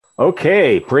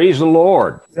Okay, praise the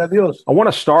Lord. Gracias a Dios. I want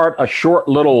to start a short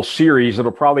little series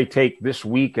that'll probably take this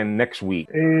week and next week.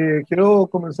 Quiero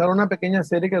comenzar una pequeña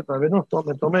serie que tal vez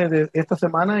tome de esta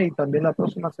semana y también la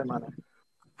próxima semana.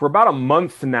 For about a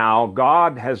month now,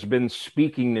 God has been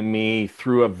speaking to me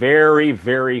through a very,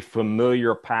 very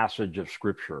familiar passage of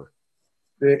Scripture.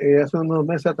 Hace unos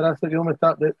meses atrás,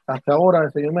 hasta ahora,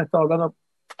 el Señor me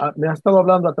ha estado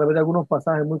hablando a través de algunos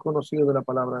pasajes muy conocidos de la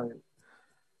palabra de Él.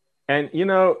 And you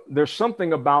know, there's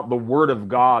something about the Word of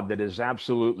God that is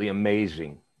absolutely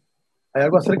amazing. Hay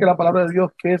algo acerca de la palabra de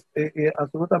Dios que es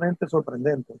absolutamente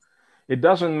sorprendente. It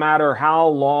doesn't matter how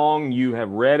long you have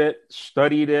read it,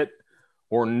 studied it,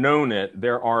 or known it,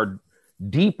 there are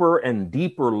deeper and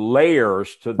deeper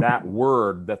layers to that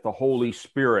word that the Holy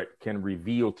Spirit can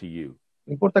reveal to you.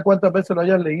 No importa cuántas veces lo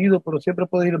hayas leído, pero siempre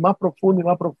puedes ir más profundo y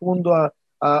más profundo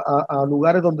a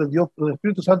lugares donde el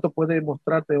Espíritu Santo puede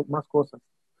mostrarte más cosas.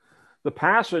 The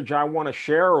passage I want to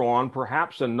share on,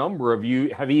 perhaps a number of you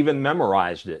have even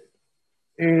memorized it.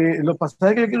 Los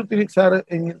pasajes que yo quiero utilizar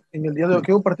en el día de hoy,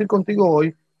 quiero compartir contigo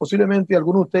hoy, posiblemente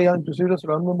algunos de ustedes inclusive se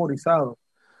lo han memorizado.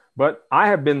 But I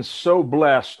have been so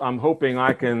blessed, I'm hoping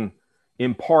I can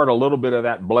impart a little bit of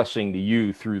that blessing to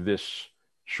you through this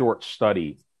short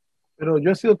study. Pero yo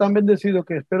he sido tan bendecido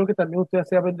que espero que también usted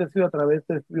sea bendecido a través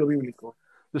del estudio bíblico.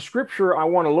 The scripture I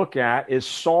want to look at is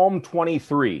Psalm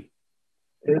 23.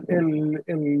 La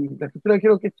escritura que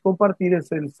quiero compartir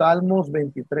es el Salmos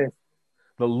 23.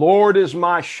 The Lord is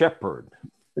my shepherd.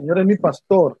 Señor es mi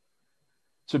pastor.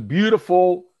 It's a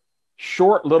beautiful,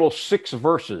 short little 6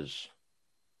 verses.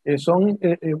 Son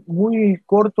muy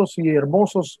cortos y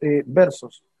hermosos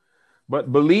versos.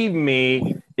 But believe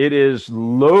me, it is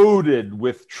loaded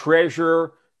with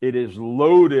treasure. It is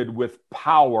loaded with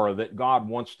power that God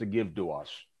wants to give to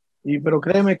us. Pero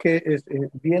créeme que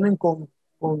vienen con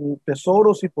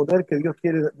tesoros y poder que Dios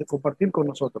quiere compartir con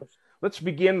nosotros. Let's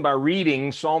begin by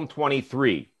reading Psalm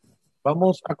 23.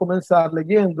 Vamos a comenzar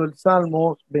leyendo el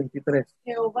Salmo 23.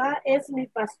 Jehová es mi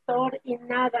pastor y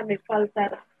nada me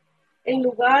faltará. En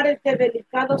lugares de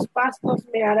delicados pastos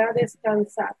me hará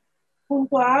descansar.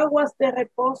 Junto a aguas de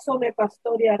reposo me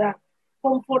pastoreará.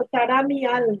 Confortará mi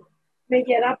alma. Me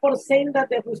guiará por sendas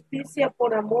de justicia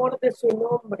por amor de su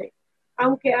nombre.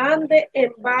 Aunque ande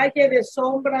en valle de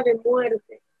sombra de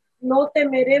muerte, no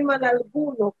temeré mal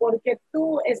alguno, porque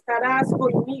tú estarás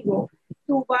conmigo.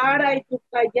 Tu vara y tu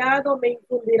cayado me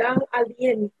infundirán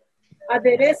aliento.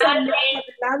 Adereza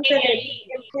delante de mí,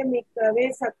 que mi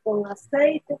cabeza con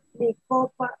aceite, mi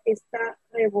copa está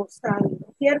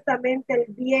rebosando. Ciertamente el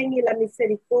bien y la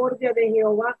misericordia de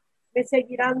Jehová me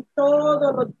seguirán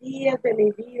todos los días de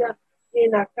mi vida.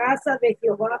 En la casa de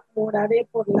Jehová moraré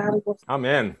por largos.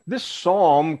 Amen. This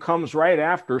psalm comes right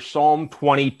after Psalm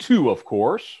 22, of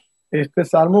course. Este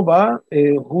salmo va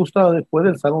justo después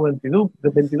del Salmo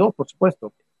 22, por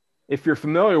supuesto. If you're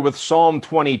familiar with Psalm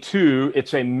 22,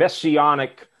 it's a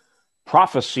messianic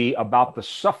prophecy about the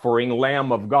suffering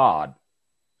Lamb of God.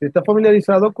 Si está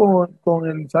familiarizado con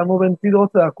el Salmo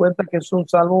 22, te das cuenta que es un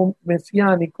salmo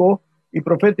mesiánico y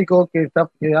profético que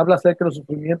habla acerca de los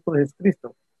sufrimientos de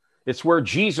Jesucristo. It's where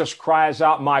Jesus cries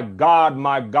out, my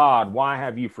God, why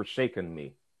have you forsaken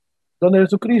me? Donde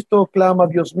Jesucristo clama,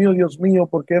 Dios mío,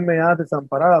 ¿por qué me has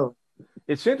desamparado?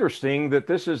 It's interesting that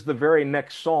this is the very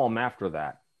next psalm after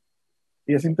that.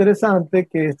 Y es interesante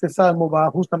que este salmo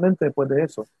va justamente después de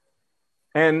eso.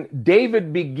 And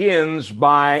David begins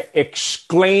by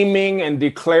exclaiming and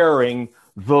declaring,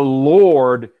 the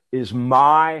Lord is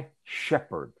my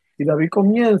shepherd. Y David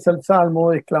comienza el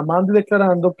salmo exclamando y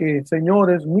declarando que el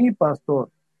Señor es mi pastor.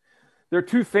 There are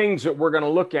 2 things that we're going to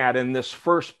look at in this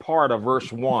first part of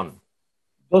verse 1.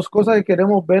 Dos cosas que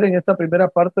queremos ver en esta primera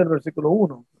parte del versículo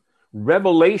 1.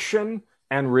 Revelation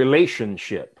and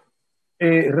relationship.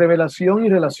 Revelación y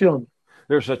relación.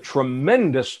 There's a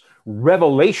tremendous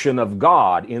revelation of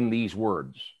God in these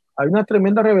words. Hay una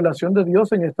tremenda revelación de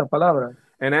Dios en esta palabra.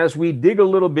 And as we dig a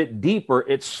little bit deeper,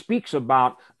 it speaks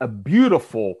about a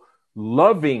beautiful,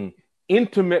 loving,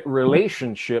 intimate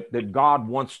relationship that God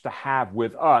wants to have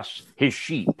with us, his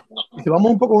sheep. Y si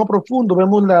vamos un poco más profundo,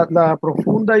 vemos la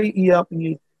profunda y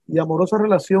amorosa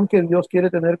relación que Dios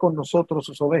quiere tener con nosotros,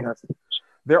 sus ovejas.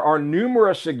 There are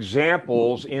numerous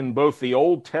examples in both the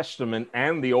Old Testament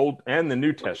and the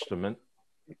New Testament.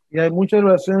 Y hay mucha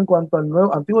relación en cuanto al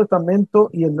Antiguo Testamento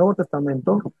y el Nuevo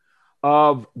Testamento.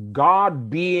 Of God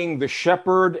being the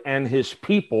shepherd and his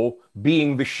people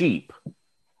being the sheep.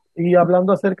 Y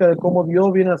hablando acerca de cómo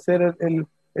Dios viene a ser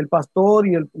el pastor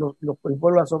y el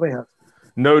pueblo de las ovejas.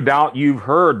 No doubt you've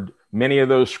heard many of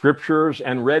those scriptures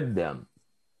and read them.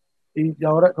 Y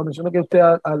ahora, conociendo que usted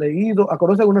ha leído,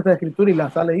 conoce algunas de las escrituras y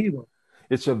las ha leído.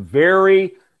 It's a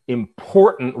very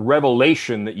important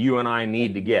revelation that you and I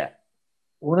need to get.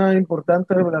 Una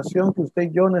importante revelación que usted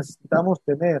y yo necesitamos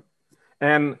tener.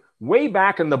 And way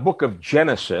back in the book of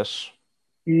Genesis,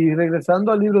 Y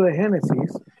regresando al libro de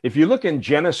Génesis, if you look in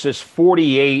Genesis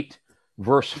 48,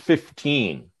 verse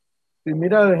 15, si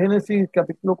mira de Génesis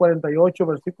capítulo 48,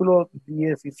 versículo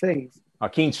 16,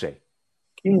 15.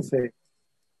 15,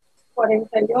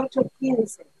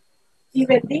 48:15. Y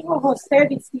bendijo José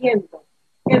diciendo,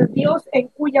 el Dios en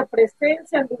cuya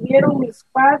presencia anduvieron mis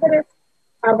padres,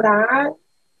 Abraham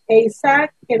e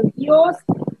Isaac, el Dios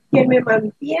que me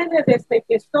mantiene desde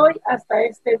que soy hasta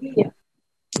este día.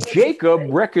 Jacob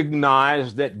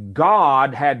recognized that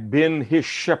God had been his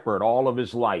shepherd all of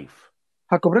his life.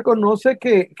 Jacob reconoce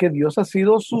que Dios ha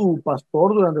sido su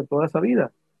pastor durante toda esa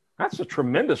vida. That's a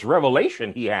tremendous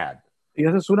revelation he had. Y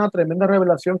esa es una tremenda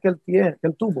revelación que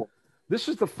él tuvo. This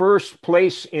is the first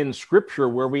place in Scripture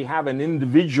where we have an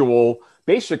individual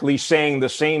basically saying the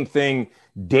same thing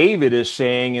David is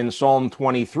saying in Psalm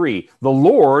 23. The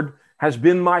Lord has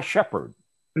been my shepherd.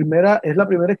 Es la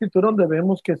primera escritura donde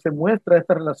vemos que se muestra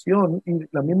esta relación y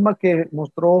la misma que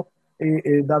mostró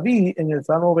David en el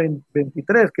Salmo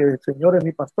 23, que el Señor es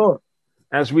mi pastor.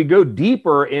 As we go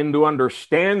deeper into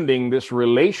understanding this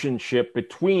relationship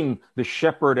between the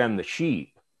shepherd and the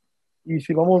sheep, Y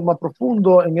si vamos más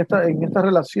profundo en esta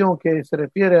relación que se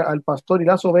refiere al pastor y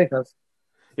las ovejas,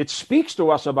 it speaks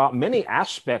to us about many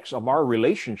aspects of our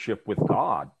relationship with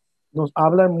God. nos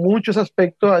habla en muchos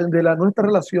aspectos de nuestra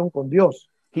relación con Dios.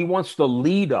 He wants to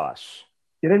lead us.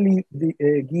 Quiere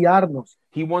guiarnos.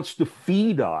 He wants to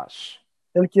feed us.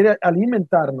 Él quiere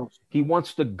alimentarnos. He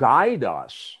wants to guide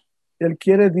us. Él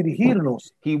quiere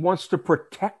dirigirnos. He wants to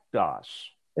protect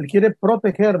us. Él quiere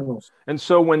protegernos. And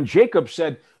so when Jacob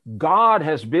said, God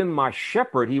has been my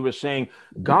shepherd, he was saying,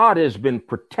 God has been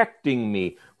protecting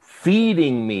me,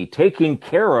 feeding me, taking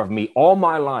care of me all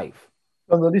my life.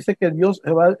 Cuando dice que Dios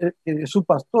es su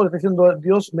pastor, está diciendo,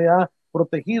 Dios me ha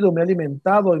protegido, me ha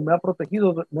alimentado y me ha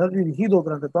protegido, me ha dirigido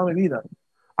durante toda mi vida.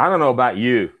 I don't know about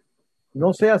you.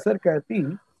 No sé acerca de ti,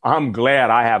 I'm glad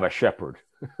I have a shepherd.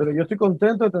 pero yo estoy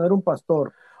contento de tener un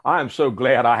pastor. I am so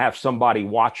glad I have somebody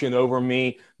watching over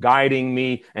me, guiding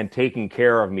me, and taking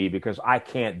care of me because I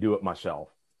can't do it myself.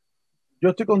 Yo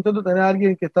estoy contento de tener a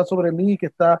alguien que está sobre mí, que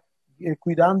está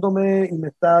cuidándome y me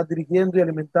está dirigiendo y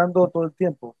alimentando todo el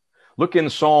tiempo. Look in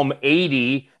Psalm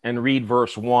 80 and read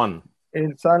verse 1.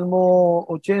 El Salmo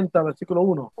 80, versículo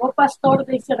 1. Oh pastor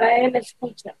de Israel,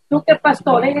 escucha, tú que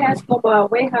pastoreas como a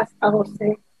ovejas a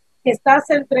José, que estás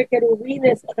entre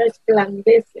querubines,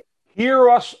 resplandece. Hear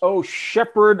us, O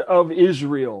shepherd of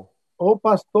Israel, Oh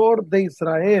pastor de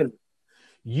Israel,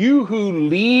 you who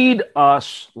lead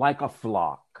us like a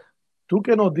flock. tú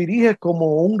que nos diriges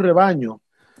como un rebaño.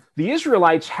 The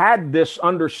Israelites had this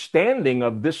understanding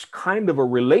of this kind of a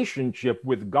relationship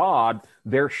with God,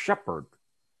 their shepherd.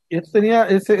 Él tenía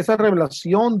esa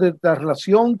revelación de la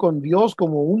relación con Dios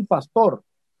como un pastor.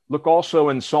 Look also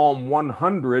in Psalm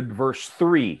 100, verse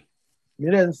 3.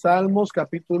 Mira en Salmos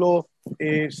capítulo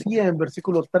 100,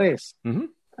 versículo 3.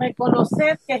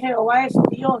 Reconoced que Jehová es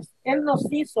Dios, Él nos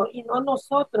hizo y no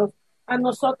nosotros a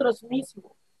nosotros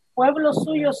mismos. Pueblo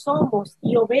suyo somos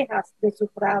y ovejas de su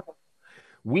prado.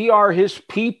 We are his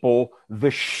people,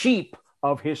 the sheep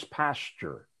of his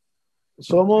pasture.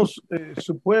 Somos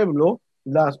su pueblo,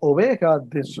 las ovejas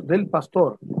del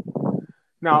pastor.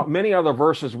 Now, many other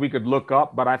verses we could look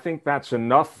up, but I think that's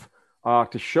enough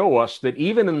to show us that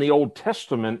even in the Old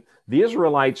Testament, the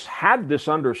Israelites had this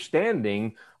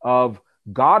understanding of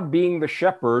God being the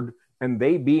shepherd and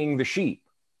they being the sheep.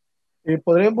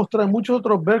 Podré mostrar muchos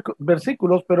otros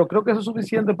versículos, pero creo que eso es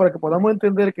suficiente para que podamos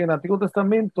entender que en el Antiguo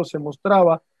Testamento se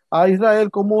mostraba a Israel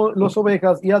como las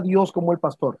ovejas y a Dios como el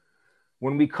pastor.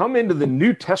 When we come into the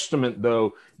New Testament,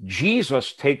 though,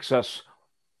 Jesus takes us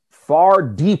far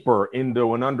deeper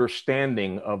into an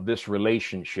understanding of this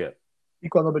relationship. Y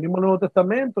cuando venimos al Nuevo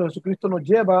Testamento, Jesucristo nos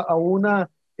lleva a una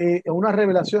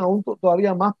revelación aún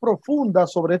todavía más profunda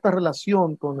sobre esta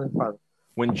relación con el Padre.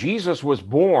 When Jesus was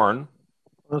born,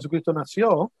 Cuando Jesucristo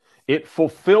nació, it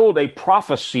fulfilled a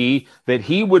prophecy that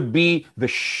he would be the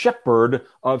shepherd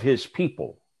of his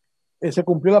people. Se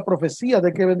cumplió la profecía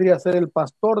de que vendría a ser el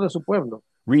pastor de su pueblo.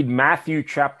 Read Matthew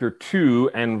chapter 2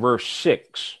 and verse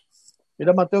 6.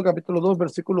 Mira Mateo capítulo 2,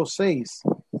 versículo 6.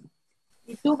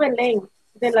 Y tú, Belén,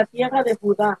 de la tierra de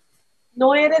Judá,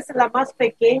 no eres la más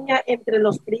pequeña entre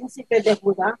los príncipes de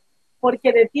Judá,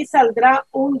 porque de ti saldrá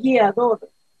un guiador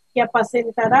que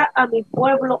apacentará a mi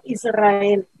pueblo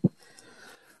Israel.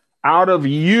 Out of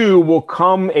you will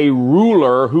come a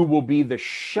ruler who will be the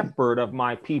shepherd of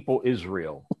my people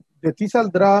Israel. De ti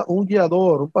saldrá un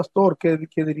guiador, un pastor que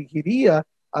dirigiría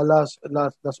a las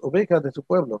ovejas de su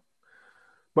pueblo.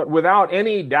 But without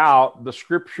any doubt, the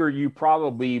scripture you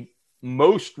probably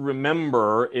most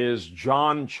remember is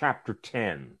John chapter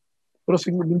 10. Pero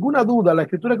sin ninguna duda, la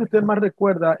escritura que usted más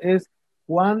recuerda es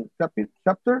Juan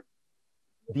chapter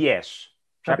 10.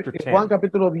 Juan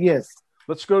capítulo 10.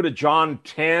 Let's go to John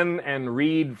 10 and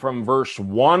read from verse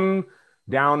 1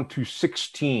 down to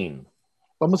 16.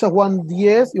 Vamos a Juan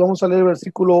 10 y vamos a leer el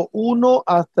versículo 1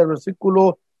 hasta el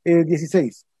versículo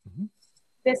 16.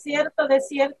 De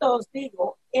cierto os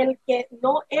digo, el que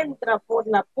no entra por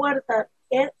la puerta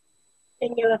en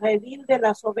el redil de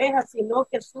las ovejas, sino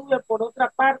que sube por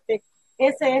otra parte,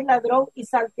 ese es ladrón y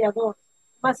salteador.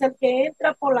 Mas el que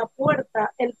entra por la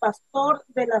puerta, el pastor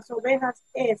de las ovejas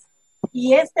es,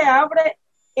 y éste abre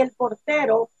el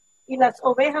portero, y las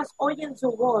ovejas oyen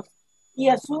su voz, y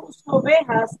a sus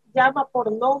ovejas llama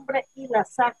por nombre y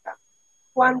las saca.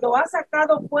 Cuando ha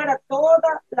sacado fuera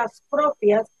todas las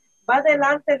propias, va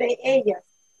delante de ellas,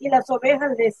 y las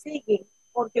ovejas le siguen,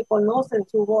 porque conocen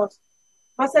su voz.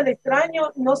 Mas el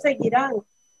extraño no seguirán,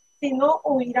 sino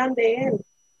huirán de él,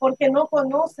 porque no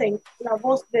conocen la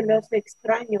voz de los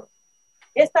extraños.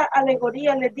 Esta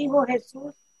alegoría le dijo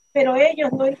Jesús, pero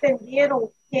ellos no entendieron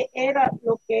qué era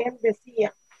lo que él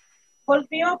decía.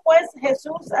 Volvió pues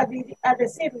Jesús a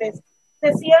decirles,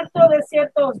 de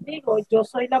cierto os digo, yo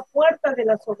soy la puerta de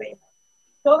las ovejas.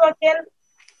 Todo aquel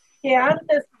que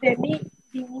antes de mí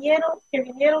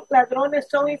vinieron ladrones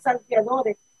son y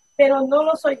salteadores, pero no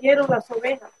los oyeron las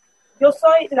ovejas. Yo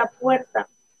soy la puerta.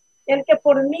 El que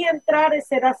por mí entrare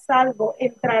será salvo,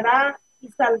 entrará y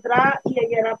saldrá y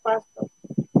hallará pasto.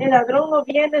 El ladrón no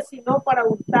viene sino para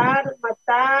hurtar,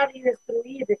 matar y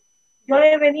destruir. Yo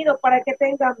he venido para que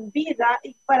tengan vida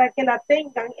y para que la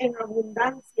tengan en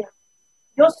abundancia.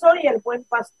 Yo soy el buen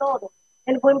pastor.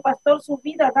 El buen pastor su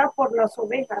vida da por las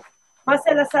ovejas. Mas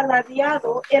el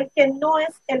asalariado, el que no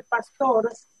es el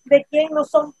pastor, de quien no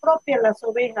son propias las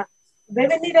ovejas. Ve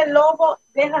venir el lobo,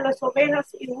 deja las ovejas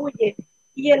y huye.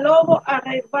 Y el lobo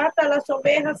arrebata las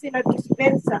ovejas y las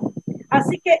dispersa.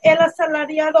 Así que el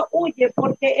asalariado huye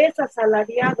porque es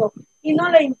asalariado y no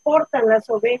le importan las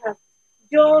ovejas.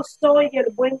 Yo soy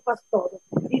el buen pastor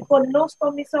y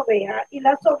conozco mis ovejas y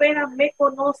las ovejas me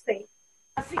conocen.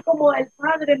 Así como el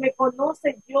Padre me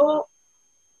conoce, yo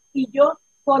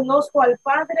conozco al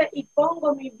Padre y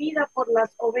pongo mi vida por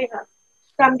las ovejas.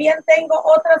 También tengo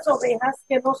otras ovejas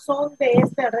que no son de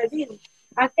este redil.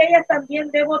 Aquellas también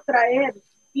debo traer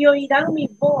y oirán mi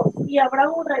voz y habrá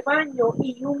un rebaño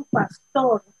y un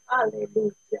pastor.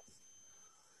 Aleluya.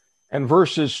 And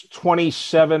verses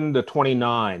 27 to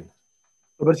 29.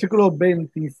 Los versículos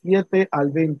 27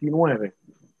 al 29.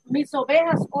 Mis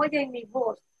ovejas oyen mi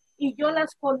voz y yo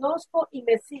las conozco y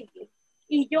me siguen.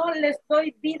 Y yo les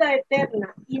doy vida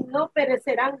eterna y no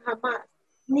perecerán jamás,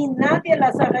 ni nadie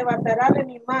las arrebatará de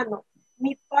mi mano.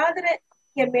 Mi Padre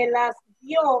que me las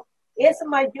dio es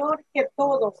mayor que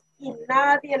todos y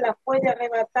nadie las puede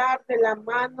arrebatar de la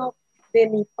mano de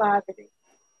mi Padre.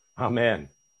 Amen.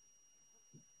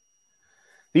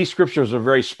 These scriptures are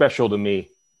very special to me.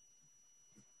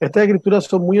 Estas escrituras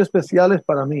son muy especiales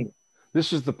para mí.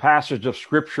 This is the passage of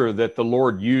scripture that the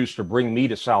Lord used to bring me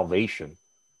to salvation.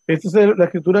 Esta es la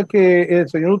escritura que el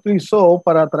Señor utilizó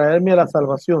para traerme a la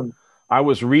salvación. I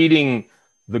was reading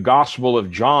the Gospel of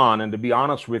John, and to be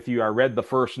honest with you, I read the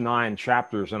first 9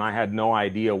 chapters and I had no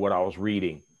idea what I was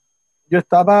reading. Yo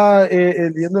estaba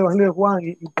leyendo el Evangelio de Juan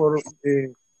y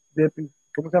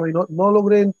 ¿cómo se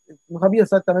llama? No sabía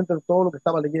exactamente todo lo que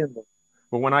estaba leyendo.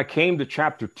 But when I came to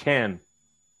chapter 10,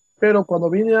 Pero cuando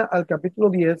vine al capítulo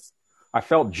 10, I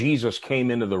felt Jesus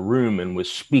came into the room and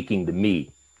was speaking to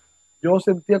me. yo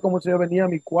sentía como el Señor venía a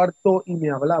mi cuarto y me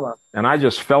hablaba. And I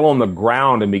just fell on the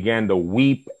ground and began to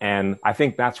weep. And I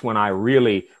think that's when I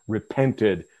really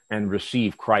repented and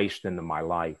received Christ into my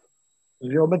life.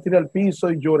 Yo me tiré al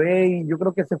piso y lloré y yo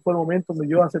creo que ese fue el momento donde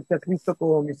yo acepté a Cristo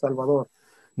como mi Salvador.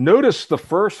 Notice the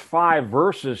first 5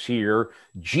 verses here,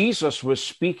 Jesus was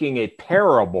speaking a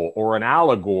parable or an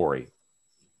allegory.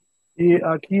 Y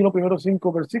aquí en los primeros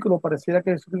 5 versículos pareciera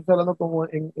que Jesús está hablando como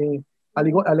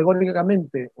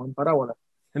alegóricamente o en parábola.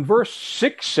 And verse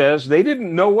 6 says they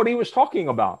didn't know what he was talking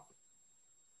about.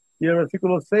 Y el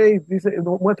versículo 6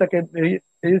 muestra que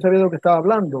ellos sabían de lo que estaba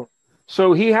hablando.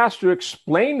 So he has to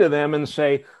explain to them and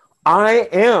say, I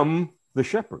am the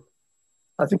shepherd.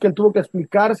 Así que él tuvo que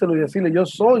explicárselo y decirle, yo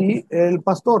soy el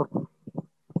pastor.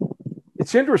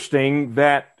 It's interesting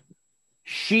that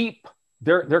sheep,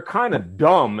 they're kind of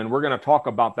dumb, and we're going to talk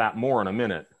about that more in a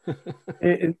minute.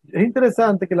 Es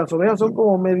interesante que las ovejas son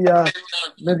como media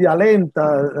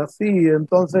lentas, así,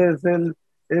 entonces él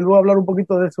va a hablar un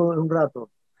poquito de eso en un rato,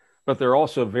 But they're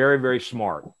also very, very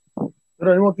smart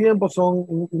pero al mismo tiempo son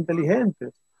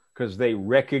inteligentes because they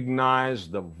recognize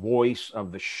the voice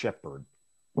of the shepherd.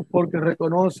 porque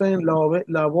reconocen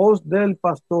la voz del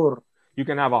pastor. You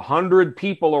can have 100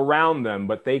 people around them,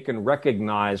 but they can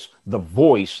recognize the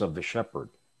voice of the shepherd.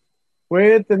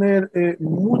 Puede tener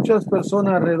muchas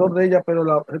personas alrededor de ella, pero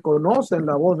reconocen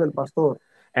la voz del pastor.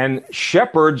 And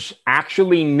shepherds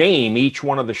actually name each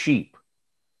one of the sheep.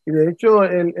 Y de hecho,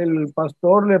 el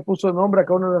pastor le puso nombre a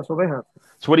cada una de las ovejas.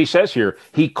 That's what he says here.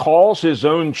 He calls his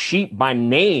own sheep by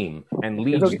name and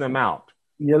leads que- them out.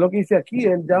 Y es lo que dice aquí,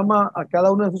 él llama a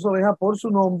cada una de sus ovejas por su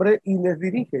nombre y les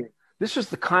dirige. This is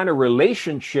the kind of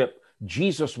relationship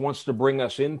Jesus wants to bring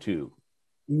us into.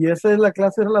 Y esa es la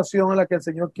clase de relación a la que el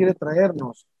Señor quiere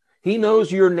traernos. He knows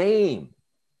your name.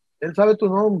 Él sabe tu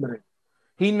nombre.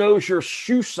 He knows your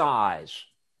shoe size.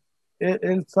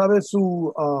 Él sabe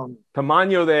su...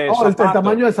 Tamaño de el zapato.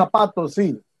 tamaño de zapato,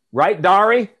 sí. Right,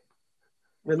 Dari?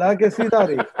 ¿Verdad que sí,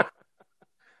 Dari?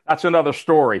 That's another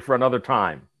story for another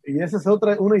time. Y esa es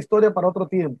una historia para otro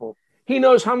tiempo. He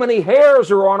knows how many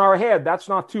hairs are on our head. That's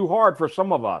not too hard for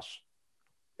some of us.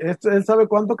 Él sabe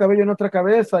cuánto cabello en nuestra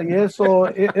cabeza y eso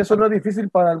no es difícil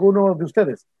para algunos de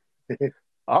ustedes.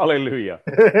 Hallelujah.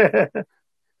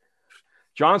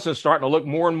 Johnson's starting to look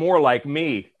more and more like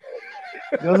me.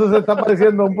 Eso se está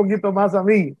pareciendo un poquito más a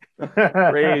mí.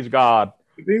 Praise God.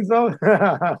 ¿Sí, so?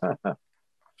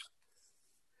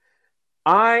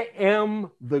 I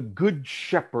am the good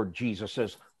shepherd, Jesus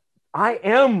says. I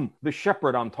am the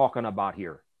shepherd I'm talking about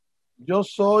here. Yo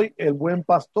soy el buen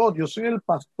pastor. Yo soy el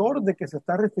pastor de que se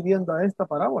está refiriendo a esta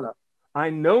parábola. I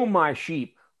know my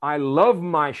sheep. I love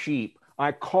my sheep.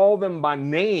 I call them by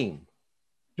name.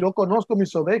 Yo conozco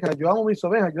mis ovejas. Yo amo mis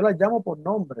ovejas. Yo las llamo por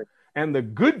nombre. And the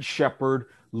good shepherd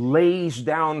lays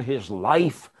down his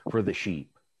life for the sheep.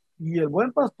 Y el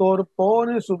buen pastor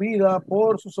pone su vida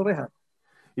por sus ovejas.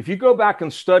 If you go back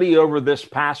and study over this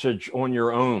passage on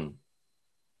your own,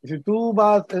 Y si tú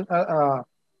vas a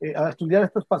estudiar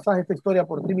estos pasajes, esta historia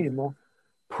por ti mismo,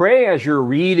 pray as you're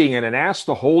reading it and ask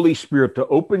the Holy Spirit to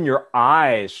open your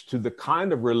eyes to the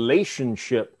kind of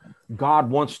relationship God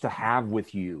wants to have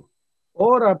with you.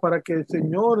 ora para que el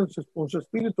Señor con su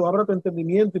espíritu abra tu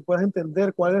entendimiento y puedas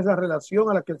entender cuál es la relación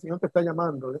a la que el Señor te está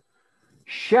llamando.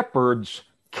 Shepherds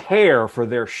care for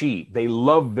their sheep. They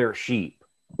love their sheep.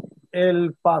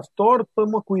 El pastor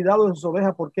toma cuidado de sus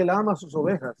ovejas porque él ama a sus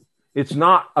ovejas. It's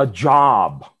not a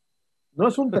job. No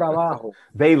es un trabajo.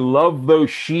 They love those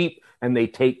sheep and they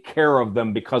take care of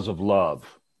them because of love.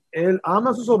 Él ama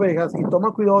a sus ovejas y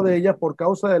toma cuidado de ellas por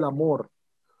causa del amor.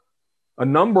 A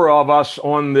number of us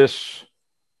on this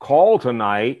call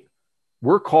tonight,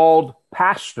 we're called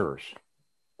pastors.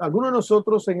 Algunos de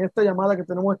nosotros en esta llamada que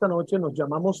tenemos esta noche nos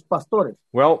llamamos pastores.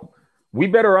 Well, we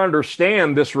better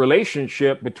understand this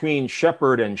relationship between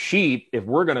shepherd and sheep if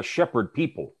we're going to shepherd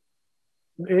people.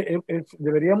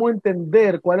 Deberíamos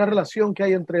entender cuál es la relación que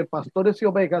hay entre pastores y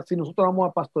ovejas si nosotros vamos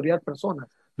a pastorear personas.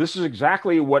 This is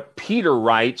exactly what Peter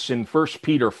writes in 1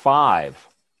 Peter 5.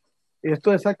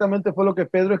 Esto exactamente fue lo que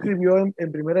Pedro escribió en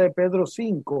 1 de Pedro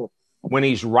 5. When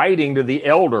he's writing to the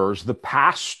elders, the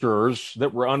pastors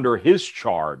that were under his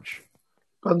charge.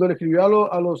 Cuando le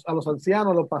escribió a los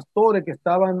ancianos, a los pastores que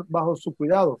estaban bajo su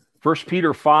cuidado. 1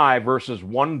 Peter 5, verses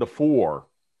 1 to 4.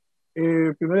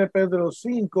 1 de Pedro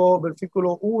 5,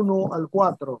 versículo 1 al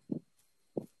 4.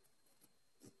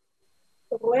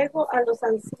 Ruego a los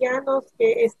ancianos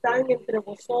que están entre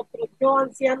vosotros, yo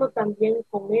anciano también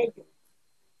con ellos,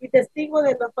 y testigo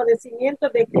de los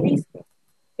padecimientos de Cristo,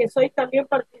 que soy también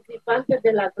participante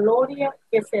de la gloria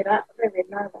que será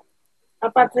revelada.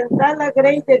 Apacentad la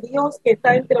grey de Dios que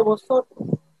está entre vosotros,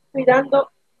 cuidando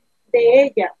de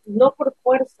ella, no por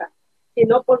fuerza,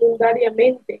 sino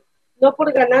voluntariamente, no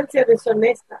por ganancia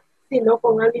deshonesta, sino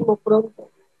con ánimo pronto,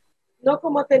 no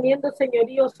como teniendo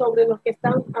señorío sobre los que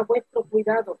están a vuestro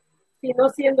cuidado, sino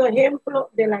siendo ejemplo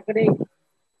de la grey.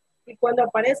 Y cuando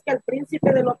aparezca el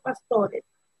príncipe de los pastores,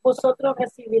 vosotros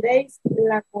recibiréis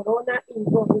la corona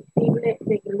incorruptible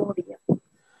de gloria.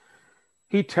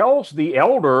 He tells the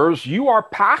elders, you are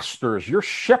pastors, you're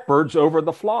shepherds over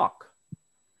the flock.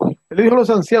 Él dijo a los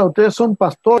ancianos, ustedes son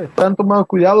pastores, están tomando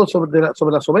cuidado sobre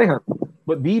las ovejas.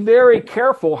 But be very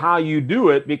careful how you do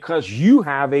it because you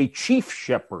have a chief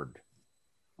shepherd.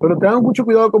 Pero tengan mucho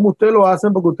cuidado como ustedes lo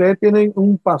hacen porque ustedes tienen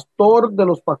un pastor de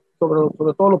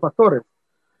sobre todos los pastores.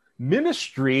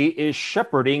 Ministry is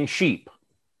shepherding sheep.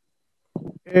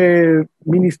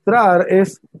 Ministrar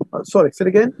es, sorry, say it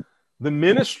again. The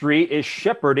ministry is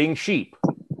shepherding sheep.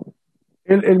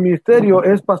 El ministerio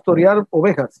es pastorear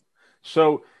ovejas.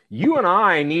 So you and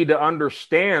I need to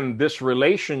understand this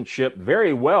relationship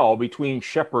very well between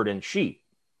shepherd and sheep.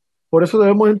 Por eso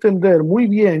debemos entender muy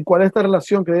bien cuál es esta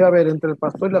relación que debe haber entre el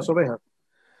pastor y las ovejas.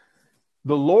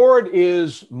 The Lord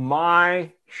is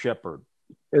my shepherd.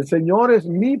 El Señor es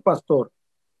mi pastor.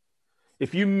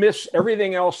 If you miss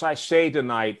everything else I say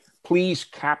tonight, please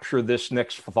capture this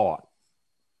next thought.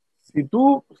 Si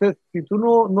tú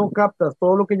no captas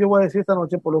todo lo que yo voy a decir esta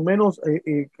noche, por lo menos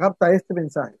capta este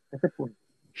mensaje, este punto.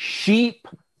 Sheep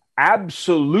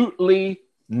absolutely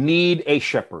need a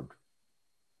shepherd.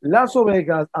 Las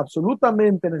ovejas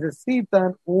absolutamente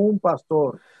necesitan un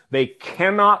pastor. They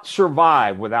cannot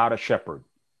survive without a shepherd.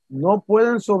 No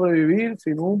pueden sobrevivir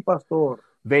sin un pastor.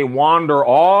 They wander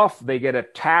off, they get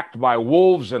attacked by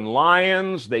wolves and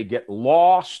lions, they get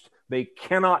lost, they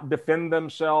cannot defend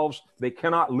themselves, they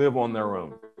cannot live on their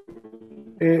own.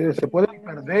 Se pueden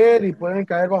perder y pueden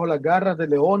caer bajo las garras de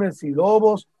leones y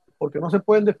lobos porque no se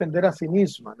pueden defender a sí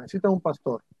mismas. Necesitan un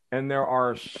pastor. And there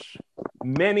are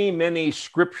many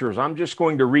scriptures. I'm just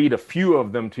going to read a few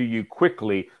of them to you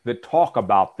quickly that talk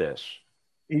about this.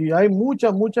 Y hay mucha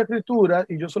escritura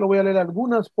y yo solo voy a leer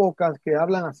algunas pocas que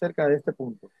hablan acerca de este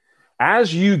punto.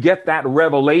 As you get that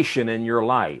revelation in your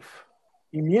life,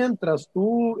 y mientras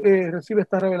tú recibes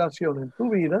esta revelación en tu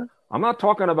vida, I'm not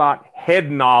talking about head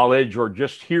knowledge or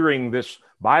just hearing this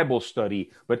Bible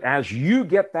study, but as you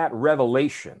get that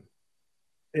revelation,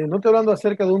 no estoy hablando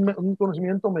acerca de un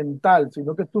conocimiento mental,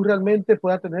 sino que tú realmente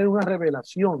puedas tener una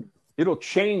revelación. It'll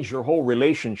change your whole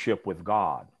relationship with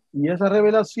God. Y esa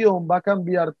revelación va a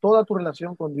cambiar toda tu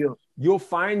relación con Dios. You'll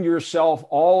find yourself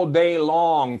all day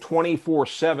long,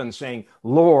 24/7, saying,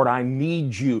 Lord, I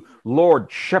need you. Lord,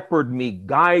 shepherd me,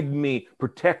 guide me,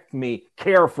 protect me,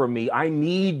 care for me. I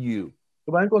need you.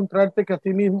 Tú vas a encontrarte que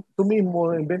tú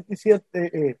mismo en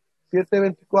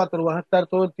 7:24 vas a estar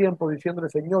todo el tiempo diciéndole,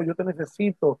 Señor, yo te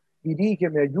necesito,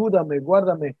 dirígeme, ayúdame,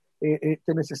 guárdame,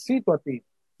 te necesito a ti.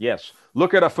 Yes.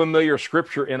 Look at a familiar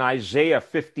scripture in Isaiah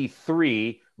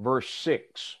 53, verse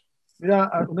 6. Mira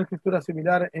una escritura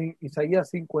similar en Isaías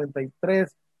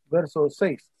 53, verso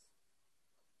 6.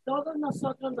 Todos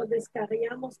nosotros nos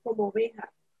descarriamos como ovejas,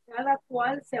 cada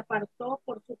cual se apartó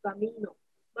por su camino,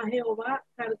 mas Jehová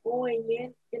cargó en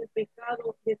él el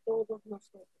pecado de todos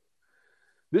nosotros.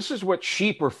 This is what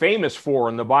sheep are famous for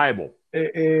in the Bible.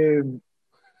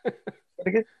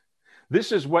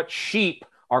 This is what sheep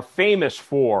are famous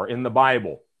for in the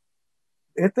Bible.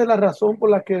 Esta es la razón por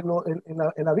la que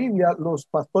en la Biblia los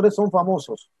pastores son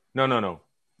famosos. No.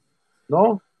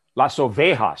 ¿No? Las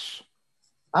ovejas.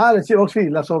 Sí,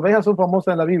 las ovejas son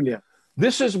famosas en la Biblia.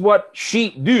 This is what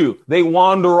sheep do. They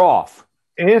wander off.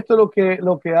 Esto es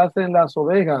lo que hacen las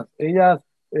ovejas. Ellas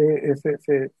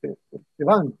se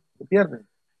van, se pierden.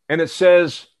 And it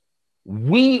says,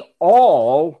 we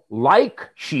all, like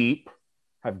sheep,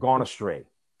 have gone astray.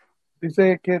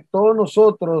 Dice que todos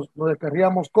nosotros nos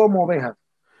descarriamos como ovejas.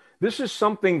 This is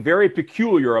something very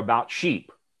peculiar about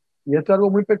sheep. Y esto es algo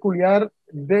muy peculiar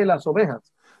de las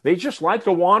ovejas. They just like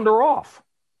to wander off.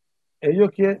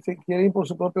 Ellos quieren ir por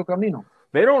su propio camino.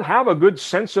 They don't have a good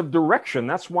sense of direction.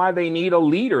 That's why they need a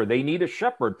leader. They need a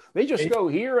shepherd. They just go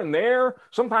here and there.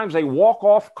 Sometimes they walk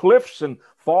off cliffs and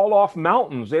fall off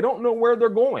mountains. They don't know where they're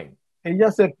going.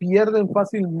 Ellas se pierden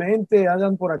fácilmente,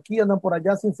 andan por aquí, andan por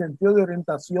allá sin sentido de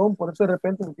orientación. Por eso de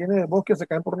repente se tienen el bosque, se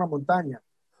caen por una montaña.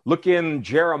 Look in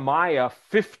Jeremiah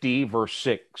 50,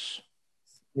 verse 6.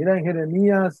 Mira en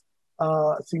Jeremías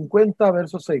 50,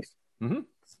 verso 6. Mm-hmm.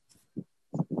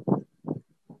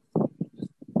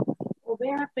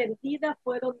 Ovejas perdidas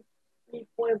fueron mi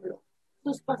pueblo.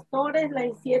 Sus pastores la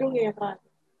hicieron errar.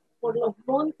 Por los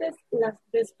montes las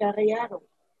descarriaron.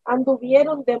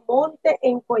 Anduvieron de monte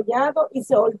en collado y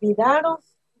se olvidaron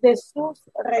de sus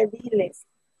rediles.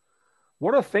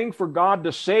 What a thing for God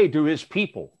to say to his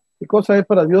people. ¿Qué cosa es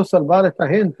para Dios salvar a esta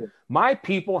gente? My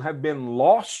people have been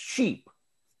lost sheep.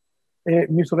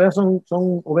 Mis ovejas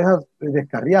son ovejas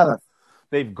descarriadas.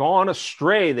 They've gone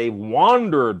astray. They've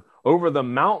wandered over the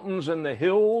mountains and the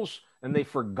hills, and they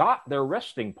forgot their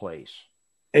resting place.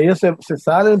 Ellos se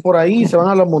salen por ahí, se van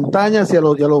a las montañas y a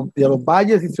los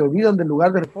valles y se olvidan del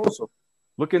lugar de reposo.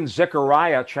 Look in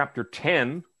Zechariah chapter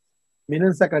 10.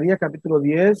 Miren Zacarías capítulo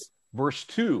 10. Verse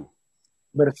 2.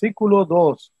 Versículo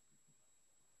 2.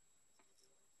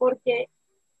 Porque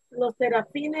los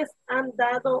serafines han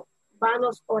dado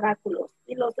vanos oráculos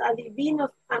y los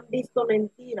adivinos han visto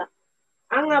mentira.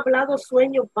 Han hablado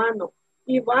sueños vanos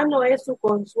y vano es su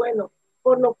consuelo,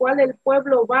 por lo cual el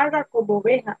pueblo vaga como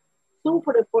oveja,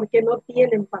 sufre porque no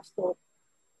tienen pastor.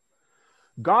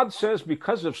 God says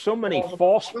because of so many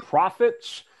false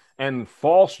prophets and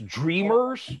false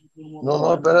dreamers.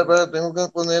 No, espera, tengo que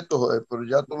poner esto, joder, pero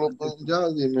ya tú lo pones, ya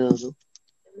dime eso.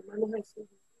 Hermano Jesús.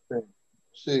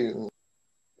 Sí,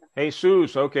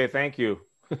 Jesus, okay, thank you.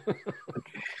 Say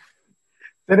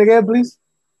it again, please.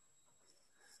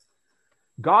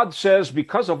 God says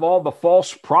because of all the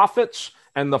false prophets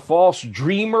and the false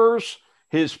dreamers,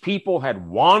 his people had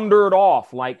wandered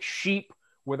off like sheep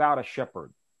without a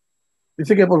shepherd.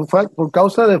 Dice que por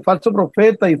causa de falsos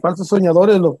profetas y falsos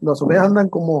soñadores, las ovejas andan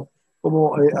como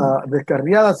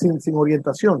descarriadas sin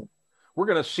orientación. We're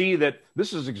going to see that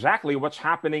this is exactly what's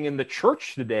happening in the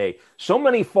church today. So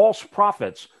many false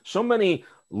prophets, so many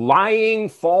lying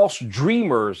false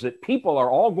dreamers that people are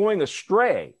all going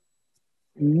astray.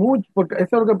 Porque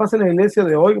esto es lo que pasa en la iglesia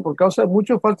de hoy, por causa de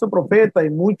muchos falsos profetas y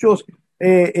muchos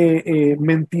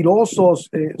mentirosos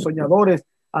soñadores,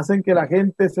 hacen que la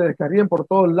gente se descarríen por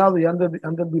todos lados y anden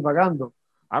divagando.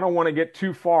 I don't want to get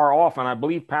too far off, and I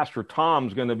believe Pastor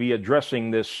Tom's going to be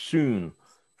addressing this soon.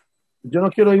 Yo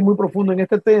no quiero ir muy profundo en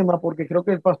este tema porque creo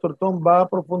que el pastor Tom va a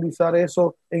profundizar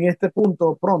eso en este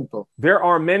punto pronto. There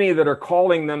are many that are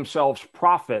calling themselves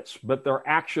prophets, but they're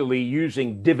actually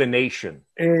using divination.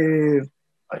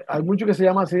 Hay muchos que se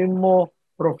llaman así mismo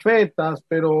profetas,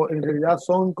 pero en realidad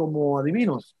son como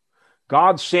adivinos.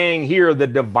 God's saying here the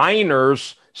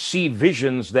diviners see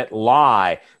visions that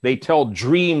lie. They tell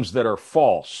dreams that are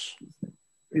false.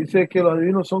 Dice que los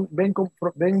adivinos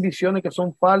ven visiones que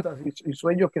son falsas y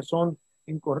sueños que son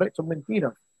incorrectos, son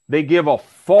mentiras. They give a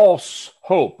false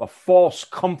hope, a false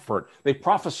comfort. They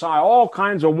prophesy all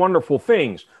kinds of wonderful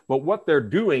things, but what they're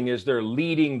doing is they're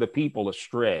leading the people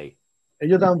astray.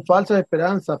 Ellos dan falsas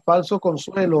esperanzas, falso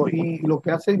consuelo, y lo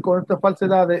que hacen con estas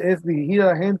falsedades es dirigir a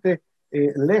la gente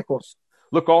lejos.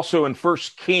 Look also in 1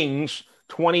 Kings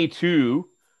 22,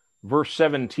 verse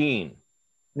 17.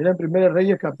 Mira en 1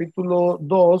 Reyes capítulo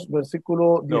 2,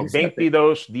 versículo 17.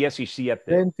 No, 22:17.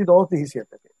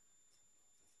 22:17.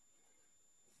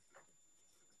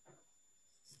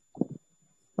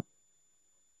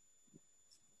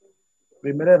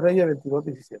 Primera Reyes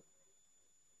 22:17.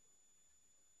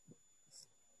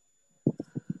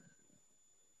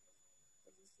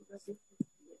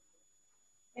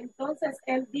 Entonces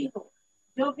él dijo,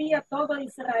 yo vi a todo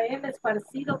Israel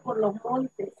esparcido por los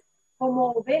montes,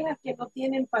 como ovejas que no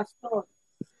tienen pastor.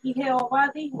 Y Jehová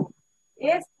dijo,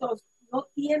 estos no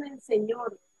tienen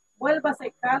señor,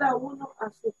 vuélvase cada uno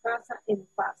a su casa en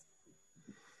paz.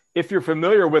 If you're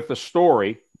familiar with the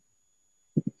story,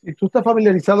 Si tú estás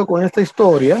familiarizado con esta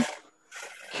historia,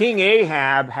 King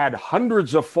Ahab had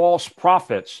hundreds of false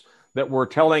prophets that were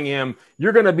telling him,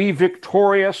 you're going to be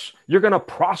victorious, you're going to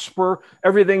prosper,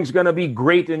 everything's going to be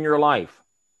great in your life.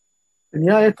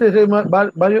 tenía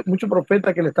muchos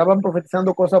profetas que le estaban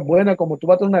profetizando cosas buenas, como tú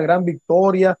vas a tener una gran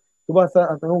victoria, tú vas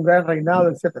a tener un gran reinado,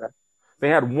 etc. They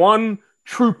had one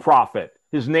true prophet.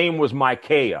 His name was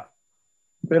Micaiah.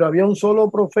 Pero había un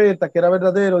solo profeta que era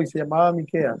verdadero y se llamaba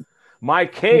Miqueas.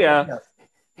 Micaiah,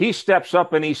 he steps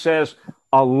up and he says,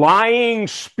 a lying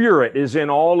spirit is in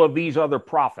all of these other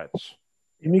prophets.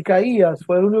 Y Micaías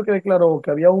fue el único que declaró que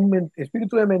había un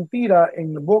espíritu de mentira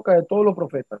en boca de todos los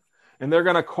profetas. And they're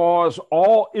going to cause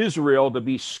all Israel to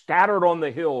be scattered on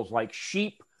the hills like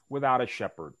sheep without a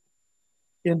shepherd.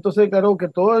 Y entonces declaró que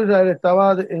todo Israel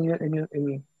estaba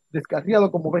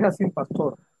descarriado como ovejas sin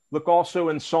pastor. Look also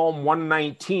in Psalm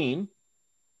 119.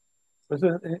 Pues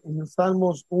en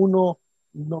Salmos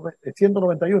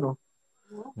 191,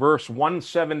 Verse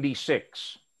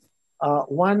 176.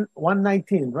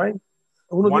 119, right?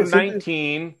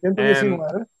 119 and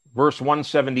 119, verse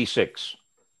 176.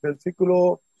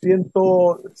 versículo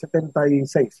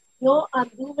 176. Yo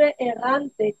anduve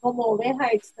errante como oveja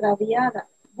extraviada.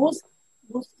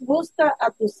 Busca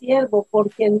a tu siervo,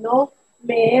 porque no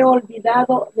me he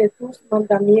olvidado de tus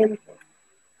mandamientos.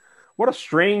 What a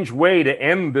strange way to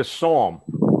end this psalm.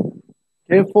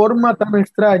 Qué forma tan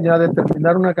extraña de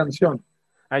terminar una canción.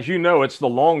 As you know, it's the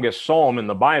longest psalm in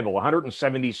the Bible,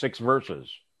 176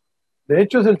 verses. De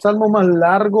hecho, es el salmo más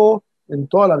largo en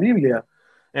toda la Biblia.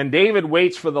 And David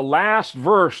waits for the last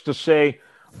verse to say,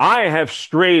 I have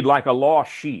strayed like a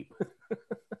lost sheep.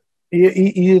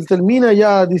 Y termina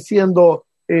ya diciendo,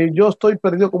 yo estoy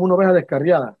perdido como una oveja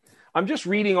descarriada. I'm just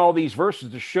reading all these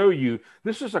verses to show you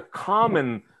this is a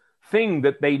common thing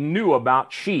that they knew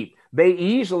about sheep. They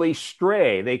easily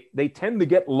stray. They tend to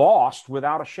get lost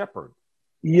without a shepherd.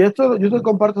 Y esto, yo te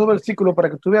comparto esos versículos para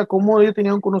que tú veas cómo ellos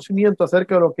tenían un conocimiento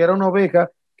acerca de lo que era una oveja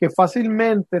que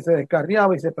fácilmente se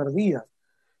descarriaba y se perdía.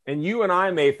 And you and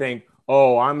I may think,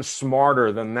 oh, I'm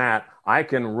smarter than that. I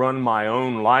can run my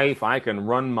own life. I can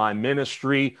run my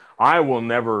ministry. I will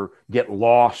never get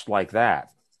lost like that.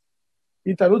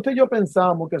 Y tal vez usted y yo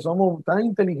pensamos que somos tan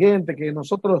inteligentes que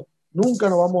nosotros nunca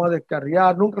nos vamos a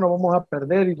descarriar, nunca nos vamos a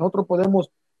perder y nosotros podemos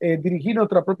dirigir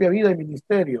nuestra propia vida y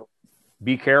ministerio.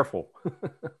 Be careful.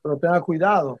 Pero tenga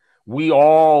cuidado. We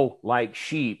all, like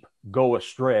sheep, go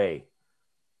astray.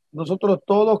 Nosotros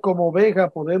todos como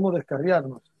ovejas podemos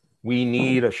descarriarnos. We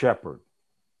need a shepherd.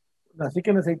 Así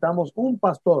que necesitamos un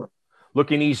pastor.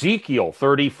 Look in Ezekiel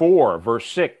 34, verse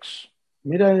 6.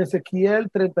 Mira en Ezequiel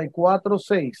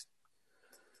 34:6.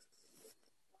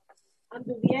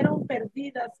 Anduvieron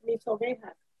perdidas mis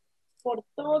ovejas por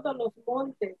todos los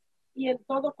montes y en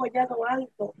todo collado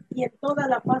alto y en toda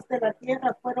la faz de la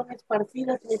tierra fueron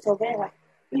esparcidas mis ovejas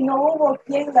y no hubo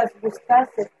quien las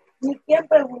buscase ni quien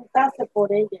preguntase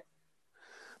por ellas.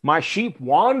 My sheep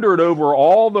wandered over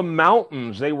all the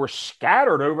mountains. They were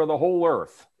scattered over the whole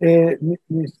earth.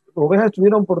 Mis ovejas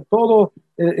estuvieron por todo,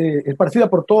 esparcidas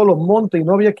por todos los montes y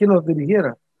no había quien los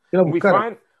dirigiera, quien las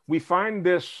buscara. We find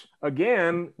this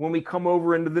again when we come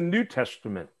over into the New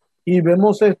Testament. Y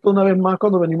vemos esto una vez más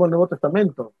cuando venimos al Nuevo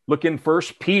Testamento. Look in 1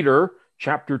 Peter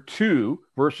chapter 2,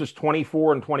 verses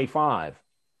 24 and 25.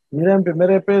 Mira en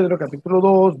 1 Pedro capítulo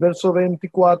 2, versos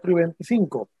 24 y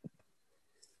 25.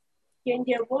 Quien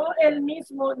llevó él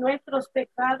mismo nuestros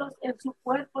pecados en su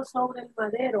cuerpo sobre el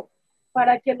madero,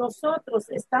 para que nosotros,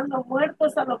 estando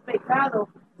muertos a los pecados,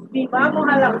 vivamos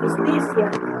a la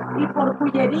justicia, y por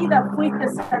cuya herida fuiste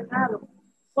sanado.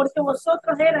 Porque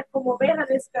vosotros eras como oveja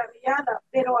descarriada,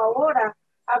 pero ahora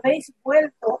habéis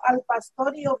vuelto al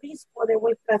pastor y obispo de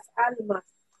vuestras almas.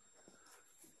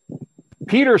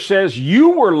 Peter says, you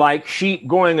were like sheep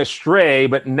going astray,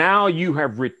 but now you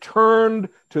have returned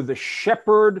to the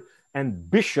shepherd and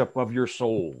bishop of your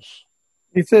souls.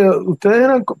 Dice,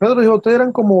 Pedro dijo, ustedes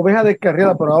eran como ovejas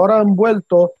descarriadas, pero ahora han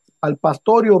vuelto al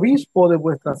pastor y obispo de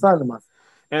vuestras almas.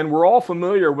 And we're all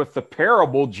familiar with the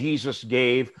parable Jesus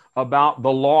gave about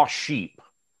the lost sheep.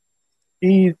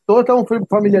 Y todos estamos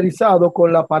familiarizados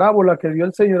con la parábola que dio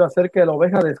el Señor acerca de la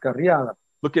oveja descarriada.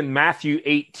 Look in Matthew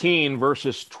 18,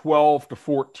 verses 12 to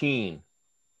 14.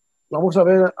 Vamos a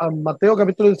ver a Mateo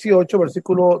capítulo 18,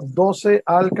 versículo 12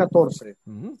 al 14.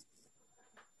 Mm-hmm.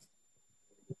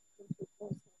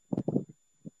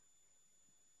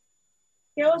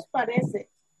 ¿Qué os parece?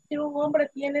 Si un hombre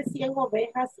tiene 100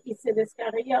 ovejas y se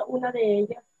descarría una de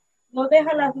ellas, ¿no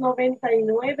deja las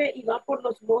 99 y va por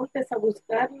los montes a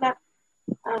buscarla,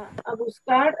 a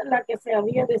buscar la que se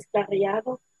había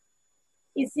descarriado?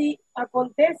 Y si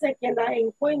acontece que la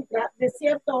encuentra, de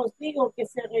cierto os digo que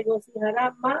se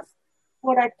regocijará más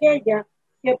por aquella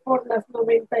que por las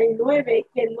 99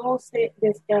 que no se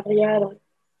descarriaron.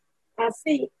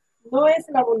 Así, no es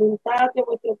la voluntad de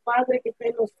vuestro Padre que está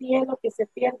en los cielos que se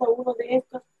pierda uno de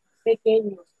estos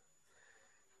pequeños.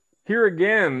 Here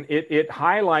again, it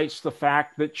highlights the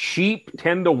fact that sheep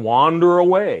tend to wander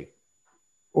away.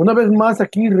 Una vez más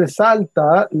aquí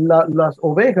resalta las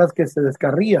ovejas que se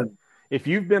descarrían. If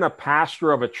you've been a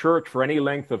pastor of a church for any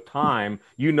length of time,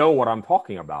 you know what I'm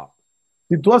talking about.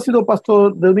 Si tú has sido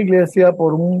pastor de una iglesia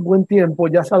por un buen tiempo,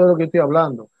 ya sabes de lo que estoy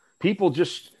hablando. People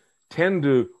just tend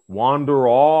to wander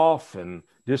off and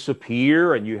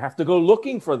disappear, and you have to go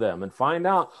looking for them and find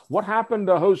out what happened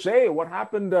to Jose, what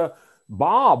happened to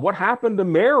Bob, what happened to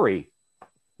Mary.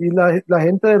 Y la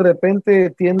gente de repente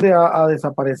tiende a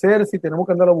desaparecer si tenemos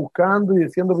que andarlo buscando y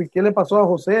diciendo, ¿qué le pasó a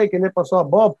José? ¿Qué le pasó a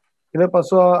Bob? ¿Qué le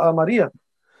pasó a María?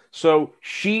 So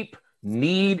sheep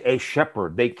need a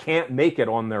shepherd. They can't make it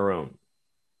on their own.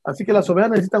 Así que las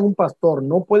ovejas necesitan un pastor,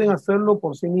 no pueden hacerlo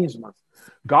por sí mismas.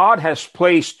 God has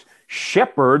placed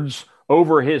shepherds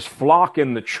over his flock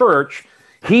in the church.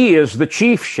 He is the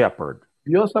chief shepherd.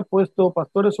 Dios ha puesto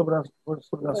pastores sobre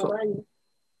las ovejas.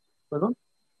 ¿Perdón?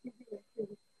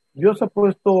 Dios ha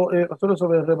puesto pastores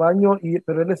sobre el rebaño,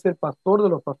 pero Él es el pastor de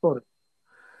los pastores.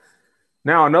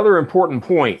 Now, another important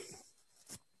point.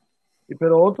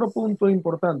 Pero otro punto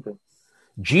importante.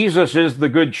 Jesus is the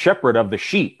good shepherd of the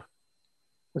sheep.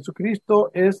 Jesucristo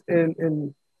es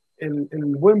el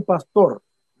buen pastor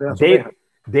de las ovejas.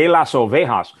 De las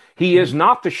ovejas. He is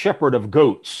not the shepherd of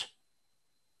goats.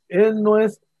 Él no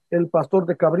es el pastor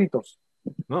de cabritos.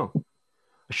 No.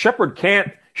 A shepherd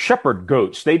can't shepherd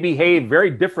goats. They behave very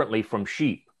differently from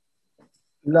sheep.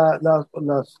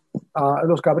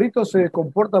 Los cabritos se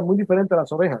comportan muy diferente a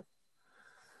las ovejas.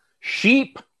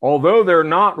 Sheep, although they're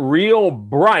not real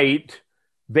bright,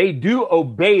 they do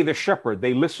obey the shepherd.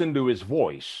 They listen to his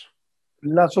voice.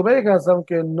 Las ovejas,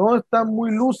 aunque no están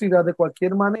muy lúcidas de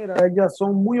cualquier manera, ellas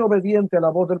son muy obedientes a la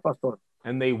voz del pastor.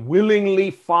 And they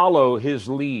willingly follow his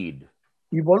lead.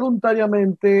 y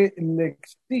voluntariamente le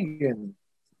siguen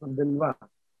donde él va.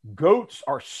 Goats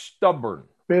are stubborn.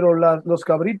 Pero los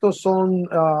cabritos son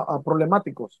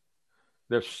problemáticos.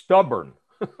 They're stubborn.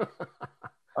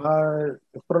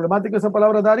 ¿Es problemático esa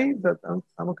palabra, Dari? ¿Estamos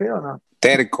okay o no?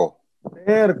 Terco.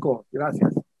 Terco,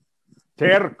 gracias.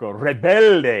 Terco,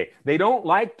 rebelde. They don't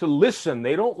like to listen.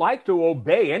 They don't like to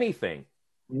obey anything.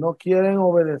 No quieren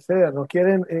obedecer, no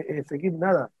quieren seguir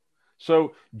nada.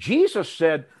 So Jesus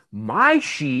said, my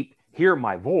sheep hear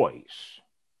my voice,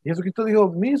 Jesucristo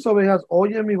dijo, mis ovejas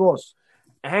oyen mi voz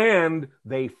and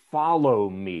they follow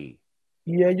me.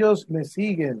 y ellos me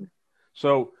siguen.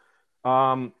 So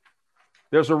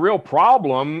there's a real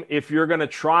problem if you're going to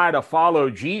try to follow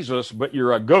Jesus, but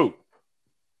you're a goat.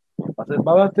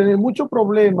 Va a tener muchos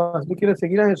problemas. Tú quieres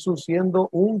seguir a Jesús siendo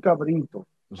un cabrito.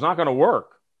 It's not going to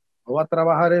work. No va a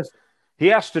trabajar eso. He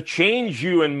has to change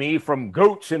you and me from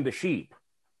goats into sheep.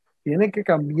 Tiene que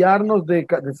cambiarnos de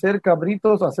ser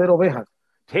cabritos a ser ovejas.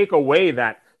 Take away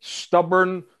that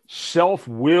stubborn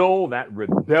self-will, that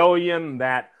rebellion,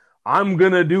 that I'm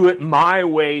going to do it my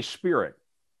way spirit.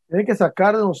 Tiene que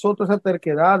sacar de nosotros esa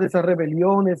terquedad, esa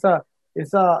rebelión, esa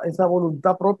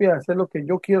voluntad propia de hacer lo que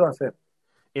yo quiero hacer.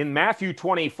 In Matthew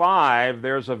 25,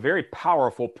 there's a very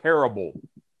powerful parable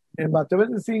En Mateo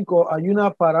 25 hay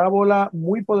una parábola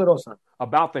muy poderosa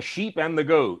about the sheep and the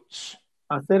goats.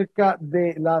 acerca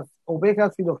de las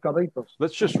ovejas y los cabritos.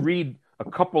 Let's just read a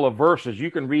couple of verses.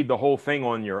 You can read the whole thing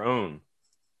on your own.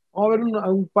 Vamos a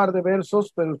ver un par de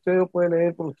versos, pero usted lo puede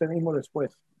leer por usted mismo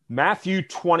después. Matthew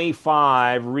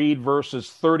 25, read verses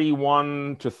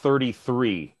 31 to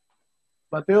 33.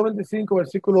 Mateo 25,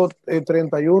 versículo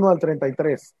 31 al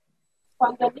 33.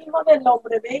 Cuando el Hijo del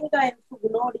Hombre venga en su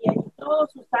gloria y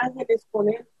todos sus ángeles con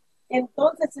él,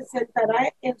 entonces se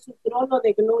sentará en su trono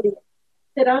de gloria.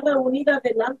 Serán reunidas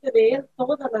delante de él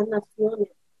todas las naciones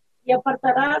y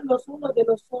apartará los unos de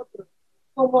los otros,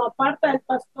 como aparta el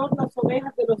pastor las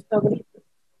ovejas de los cabritos,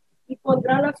 y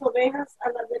pondrá las ovejas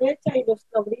a la derecha y los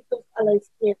cabritos a la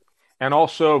izquierda. And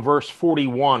also verse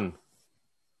 41.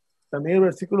 También el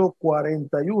versículo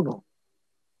 41.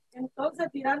 Entonces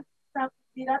dirá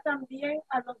también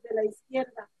a los de la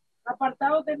izquierda,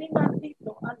 apartados de mí,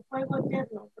 maldito, al fuego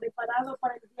eterno, preparado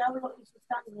para el diablo y sus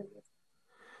ángeles.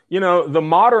 You know, the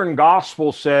modern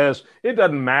gospel says it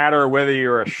doesn't matter whether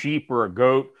you're a sheep or a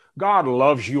goat. God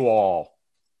loves you all.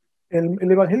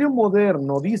 El evangelio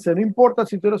moderno dice, no importa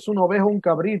si tú eres una oveja o un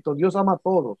cabrito, Dios ama a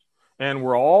todos. And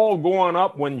we're all going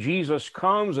up when Jesus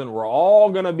comes, and we're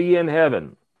all going to be in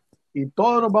heaven. Y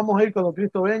todos nos vamos a ir cuando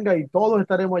Cristo venga y todos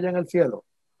estaremos allá en el cielo.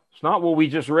 It's not what we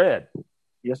just read.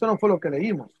 Y eso no fue lo que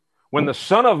leímos. When the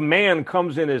Son of Man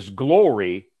comes in his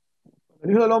glory,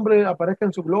 El Hijo del Hombre aparezca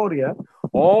en su gloria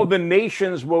all the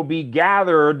nations will be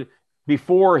gathered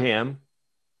before him,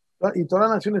 y todas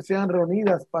las naciones sean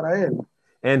reunidas para él.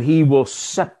 and he will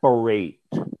separate.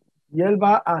 Y él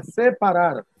va a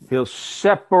separar, He'll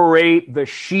separate the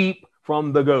sheep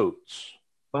from the goats.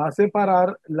 va a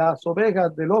separar las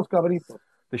ovejas de los cabritos.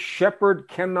 The shepherd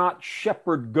cannot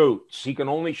shepherd goats. He can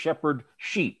only shepherd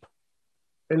sheep.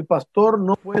 El pastor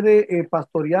no puede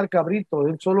pastorear cabritos,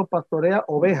 él solo pastorea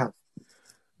ovejas.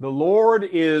 The Lord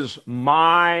is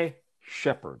my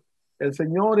shepherd. El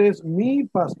Señor es mi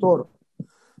pastor.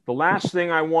 The last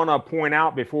thing I want to point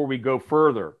out before we go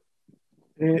further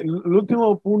El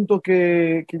último punto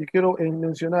que yo quiero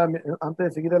mencionar antes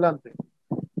de seguir adelante.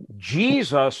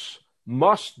 Jesus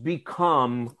must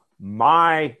become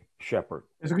my shepherd.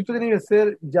 Jesucristo tiene que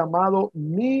ser llamado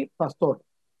mi pastor.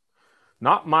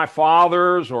 Not my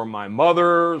father's or my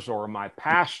mother's or my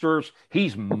pastor's.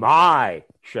 He's my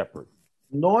shepherd.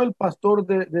 No el pastor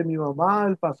de mi mamá,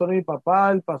 el pastor de mi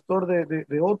papá, el pastor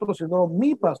de otros, sino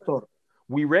mi pastor.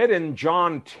 We read in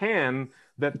John 10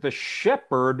 that the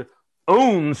shepherd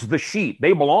owns the sheep.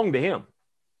 They belong to him.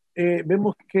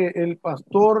 Vemos que el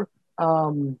pastor,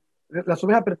 las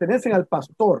ovejas pertenecen al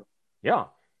pastor. Yeah.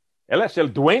 Él es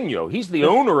el dueño. He's the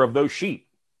owner of those sheep.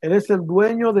 Él es el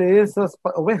dueño de esas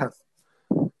ovejas.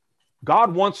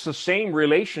 God wants the same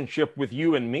relationship with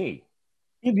you and me.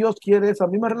 Y Dios quiere esa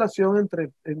misma relación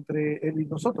entre él y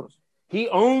nosotros. He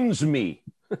owns me.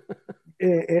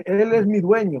 Él es mi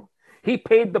dueño. He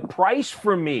paid the price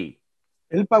for me.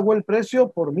 Él pagó el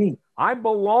precio por mí. I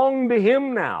belong to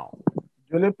him now.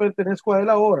 Yo le pertenezco a él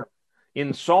ahora.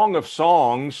 In Song of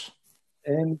Songs,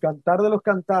 En Cantar de los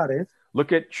Cantares,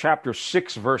 look at chapter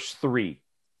 6, verse 3,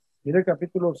 mire el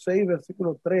capítulo 6,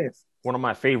 versículo 3, one of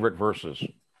my favorite verses.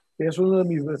 que es uno de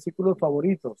mis versículos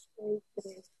favoritos.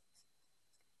 6:3.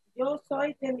 Yo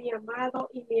soy de mi amado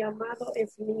y mi amado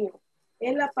es mío.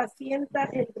 Él apacienta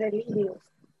entre lirios,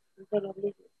 entre los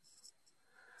lirios.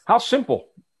 How simple.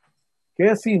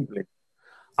 Que es simple.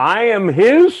 I am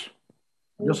his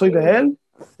Yo soy de él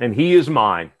and he is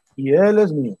mine. y él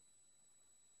es mío.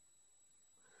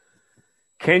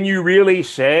 Can you really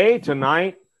say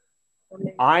tonight,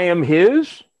 I am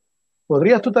his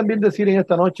 ¿Podrías tú también decir en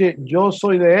esta noche, yo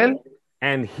soy de él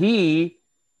and he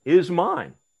is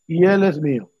mine? y él es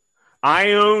mío?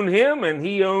 I own him and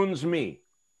he owns me.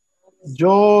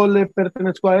 Yo le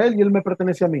pertenezco a él y él me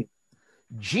pertenece a mí.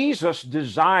 Jesus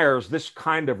desires this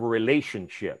kind of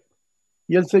relationship.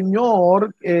 Y el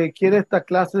Señor quiere esta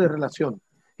clase de relación.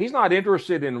 He's not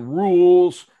interested in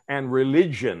rules and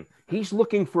religion. He's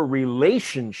looking for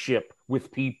relationship with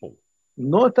people.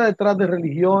 No está detrás de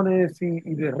religiones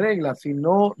y de reglas,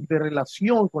 sino de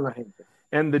relación con la gente.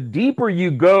 And the deeper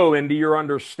you go into your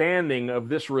understanding of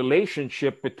this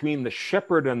relationship between the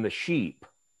shepherd and the sheep,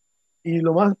 Y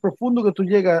lo más profundo que tú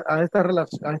llegas a esta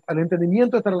relación, al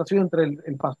entendimiento de esta relación entre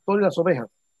el pastor y las ovejas,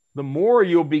 the more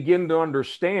you'll begin to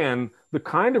understand the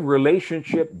kind of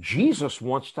relationship Jesus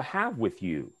wants to have with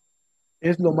you.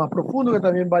 es lo más profundo que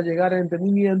también va a llegar al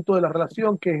entendimiento de la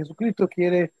relación que Jesucristo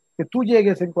quiere que tú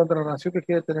llegues en cuanto a la relación que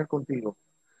quiere tener contigo.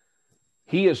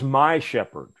 He is my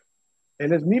shepherd.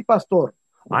 Él es mi pastor.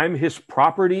 I'm his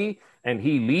property, and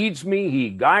he leads me, he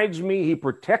guides me, he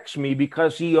protects me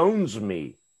because he owns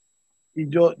me. Y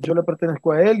yo le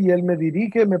pertenezco a él y él me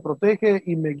dirige, me protege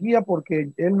y me guía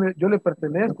porque yo le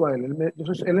pertenezco a él.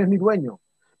 Él es mi dueño.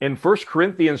 In 1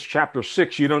 Corinthians chapter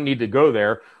 6, you don't need to go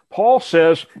there. Paul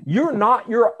says, you're not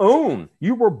your own.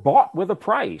 You were bought with a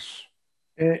price.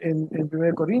 En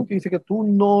 1 Corintios dice que tú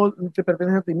no te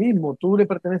perteneces a ti mismo, tú le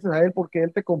perteneces a él porque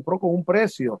él te compró con un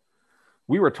precio.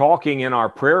 We were talking in our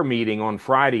prayer meeting on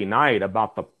Friday night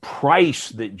about the price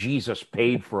that Jesus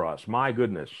paid for us. My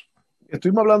goodness.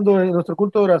 Estuvimos hablando en nuestro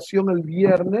culto de oración el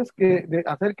viernes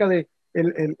acerca de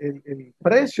el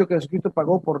precio que Jesucristo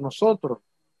pagó por nosotros.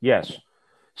 Yes,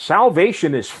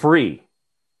 salvation is free,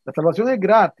 La salvación es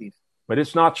gratis, but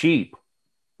it's not cheap.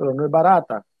 pero no es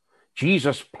barata.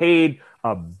 Jesus paid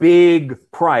a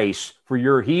big price for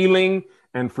your healing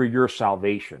and for your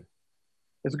salvation.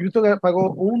 Jesucristo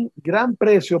pagó un gran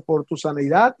precio por tu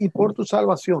sanidad y por tu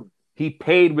salvación. He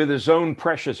paid with his own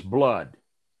precious blood.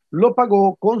 Lo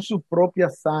pagó con su propia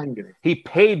sangre. He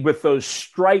paid with those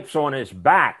stripes on his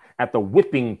back at the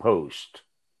whipping post.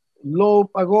 Lo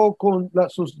pagó con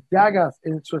sus llagas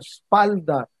en su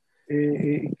espalda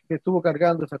que estuvo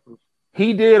cargando esa cruz.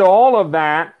 He did all of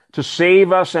that to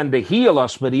save us and to heal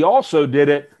us, but he also did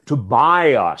it to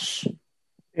buy us.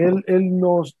 Él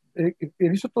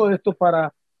hizo todo esto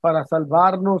para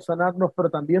salvarnos, sanarnos, pero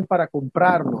también para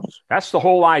comprarnos. That's the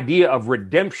whole idea of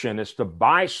redemption, is to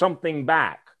buy something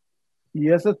back. Y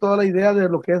esa es toda la idea de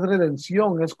lo que es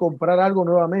redención, es comprar algo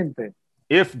nuevamente.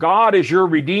 If God is your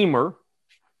redeemer,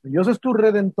 Dios es tu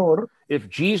redentor. if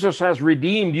Jesus has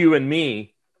redeemed you and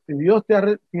me, Si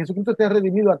Jesucristo te ha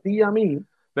redimido a ti y a mí,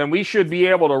 then we should be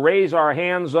able to raise our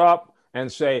hands up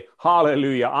and say,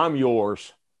 hallelujah, I'm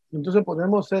yours. entonces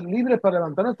podemos ser libres para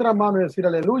levantar nuestras manos y decir,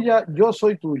 aleluya, yo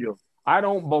soy tuyo. I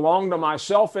don't belong to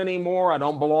myself anymore. I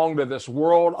don't belong to this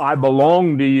world. I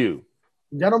belong to you.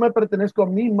 Ya no me pertenezco a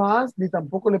mí más, ni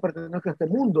tampoco le pertenezco a este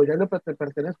mundo, ya le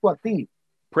pertenezco a ti.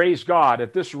 Praise God.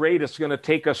 At this rate, it's going to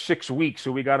take us 6 weeks,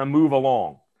 so we got to move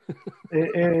along.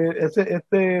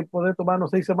 Este puede tomarnos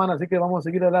 6 semanas, así que vamos a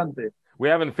seguir adelante. We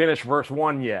haven't finished verse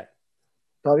 1 yet.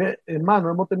 Todavía, hermano,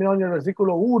 hemos terminado en el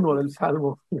versículo 1 del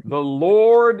Salmo. The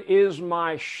Lord is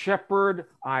my shepherd,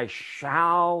 I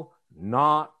shall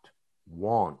not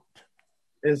want.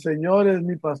 El Señor es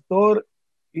mi pastor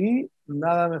y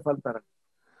nada me faltará.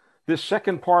 This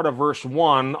second part of verse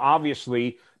 1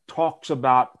 obviously talks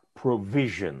about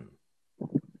provision.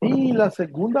 Y la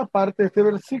segunda parte de este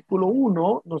versículo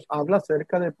 1 nos habla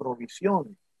acerca de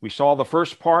provisión. We saw the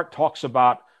first part talks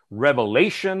about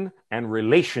revelation and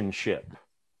relationship.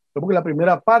 Porque la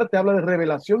primera parte habla de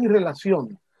revelación y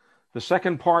relación. The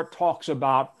second part talks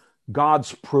about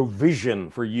God's provision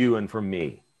for you and for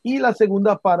me. Y la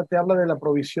segunda parte habla de la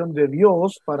provisión de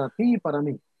Dios para ti y para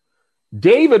mí.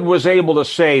 David was able to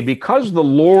say, because the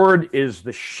Lord is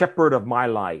the shepherd of my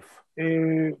life,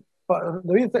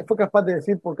 David fue capaz de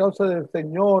decir, por causa del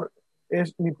Señor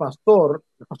es mi pastor,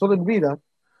 el pastor de mi vida,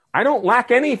 I don't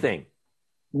lack anything.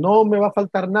 no me va a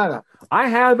faltar nada. I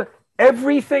have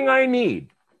everything I need.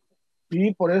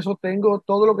 Y por eso tengo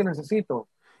todo lo que necesito.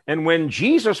 And when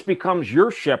Jesus becomes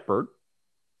your shepherd,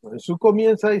 Jesús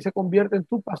comienza y se convierte en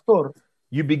tu pastor.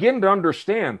 you begin to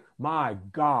understand, my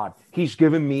God, he's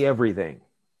given me everything.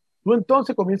 Tú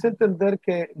entonces comienzas a entender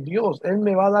que Dios, Él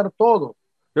me va a dar todo.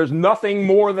 There's nothing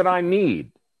more that I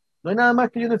need. No hay nada más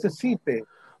que yo necesite.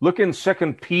 Look in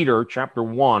 2 Peter chapter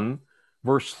 1,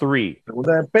 verse 3.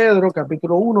 Segunda de Pedro,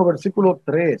 capítulo 1, versículo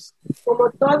 3.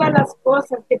 Como todas las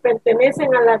cosas que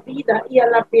pertenecen a la vida y a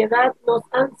la piedad nos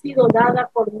han sido dadas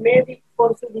por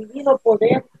su divino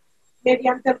poder,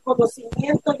 mediante el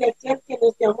conocimiento de aquel que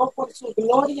nos llamó por su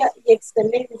gloria y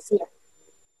excelencia.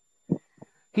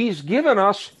 He's given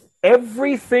us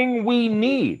everything we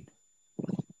need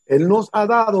Él nos ha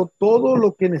dado todo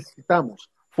lo que necesitamos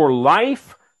for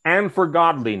life and for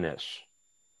godliness.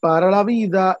 para la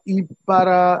vida y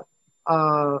para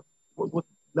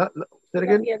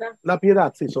Piedad. la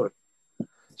piedad, sí, sorry.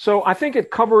 So I think it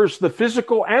covers the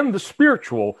physical and the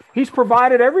spiritual. He's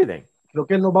provided everything. Creo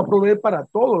que Él nos va a proveer para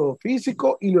todo, lo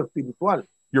físico y lo espiritual.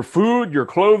 Your food, your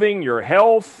clothing, your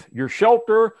health, your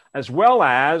shelter, as well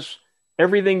as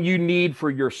everything you need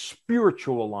for your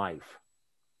spiritual life.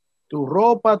 Tu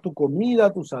ropa, tu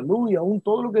comida, tu salud y aún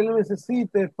todo lo que Él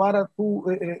necesite para tu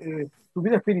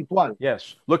vida espiritual.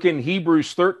 Yes. Look in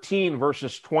Hebrews 13,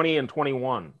 verses 20 and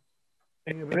 21.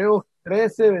 En Hebreos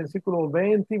 13, versículos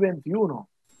 20 y 21.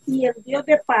 Y el Dios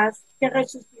de paz, que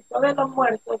resucitó de los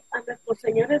muertos a nuestro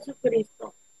Señor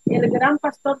Jesucristo, el gran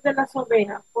pastor de las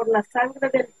ovejas, por la sangre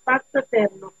del pacto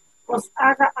eterno, os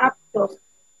haga aptos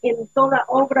en toda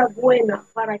obra buena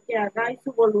para que hagáis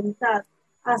su voluntad,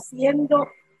 haciendo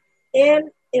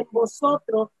Él en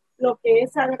vosotros lo que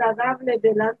es agradable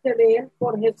delante de Él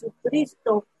por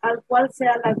Jesucristo, al cual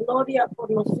sea la gloria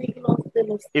por los siglos de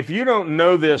los siglos. If you don't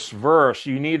know this verse,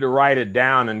 you need to write it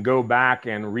down and go back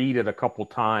and read it a couple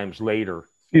times later.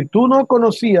 Si tú no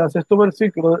conocías estos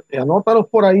versículos, anótalos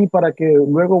por ahí para que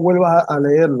luego vuelvas a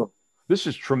leerlo, This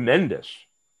is tremendous.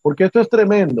 porque esto es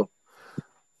tremendo.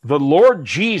 The Lord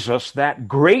Jesus, that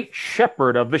great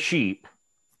shepherd of the sheep,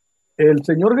 El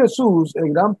Señor Jesús,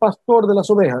 el gran pastor de las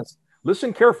ovejas,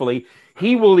 listen carefully,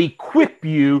 he will equip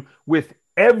you with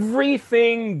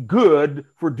everything good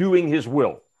for doing his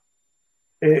will.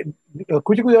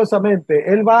 escuche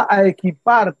cuidadosamente, Él va a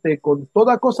equiparte con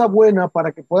toda cosa buena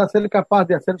para que puedas ser capaz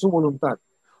de hacer su voluntad.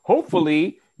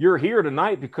 Hopefully, you're here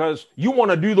tonight because you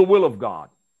want to do the will of God.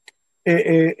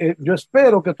 Yo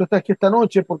espero que tú estés aquí esta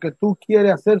noche porque tú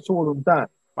quieres hacer su voluntad.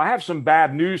 I have some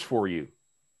bad news for you.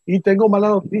 Y tengo mala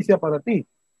noticia para ti.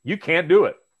 You can't do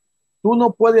it. Tú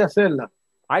no puedes hacerla.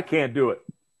 I can't do it.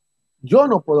 Yo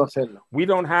no puedo hacerla. We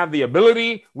don't have the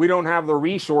ability, we don't have the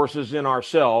resources in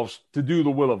ourselves to do the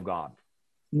will of God.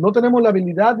 No tenemos la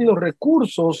habilidad ni los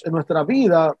recursos en nuestra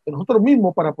vida, en nosotros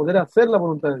mismos, para poder hacer la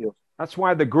voluntad de Dios. That's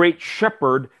why the great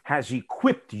shepherd has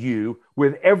equipped you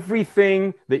with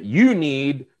everything that you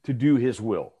need to do his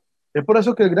will. Es por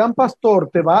eso que el gran pastor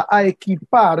te va a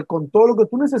equipar con todo lo que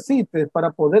tú necesites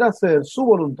para poder hacer su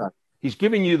voluntad. He's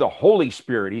given you the Holy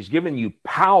Spirit. He's given you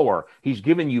power. He's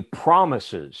given you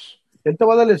promises. Él te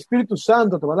va a dar el Espíritu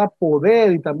Santo, te va a dar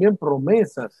poder y también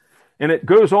promesas. And it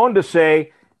goes on to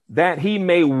say that he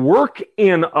may work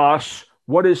in us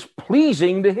what is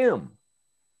pleasing to him.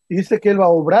 Y dice que Él va a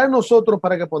obrar en nosotros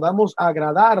para que podamos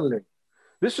agradarle.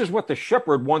 This is what the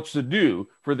shepherd wants to do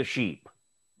for the sheep.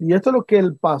 Y esto es lo que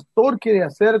el pastor quiere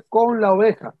hacer con la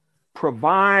oveja.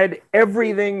 Provide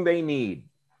everything they need.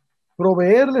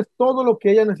 Proveerles todo lo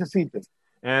que ella necesite.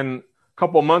 And a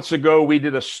couple months ago, we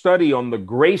did a study on the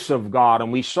grace of God,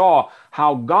 and we saw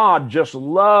how God just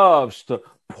loves to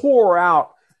pour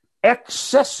out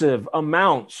excessive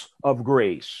amounts of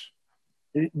grace.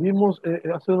 Y vimos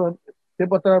hace un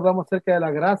tiempo atrás hablamos acerca de la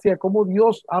gracia, cómo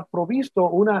Dios ha provisto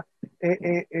una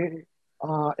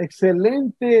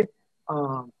excelente,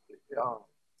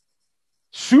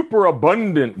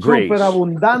 Superabundant grace.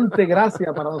 superabundante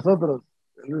gracia para nosotros.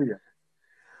 Aleluya.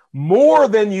 More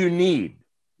than you need,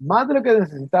 Más de lo que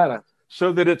necesitaras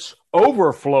so that it's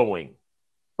overflowing.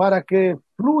 para que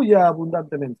fluya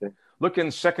abundantemente. Look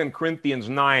in 2 Corinthians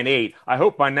 9:8. I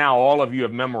hope by now all of you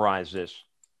have memorized this.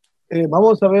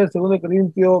 Vamos a ver 2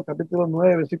 Corintios capítulo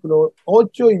 9 versículo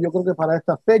 8 y yo creo que para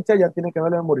esta fecha ya tiene que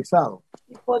haberlo memorizado.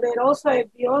 Y poderoso es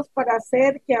Dios para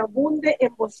hacer que abunde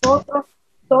en vosotros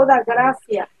toda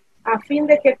gracia, a fin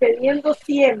de que teniendo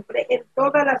siempre en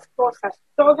todas las cosas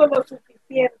todo lo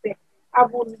suficiente,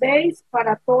 abundéis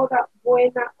para toda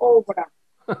buena obra.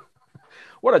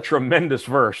 What a tremendous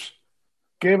verse.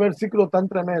 Qué versículo tan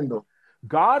tremendo.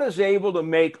 God is able to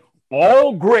make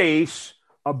all grace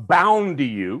abound to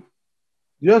you,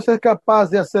 Dios es capaz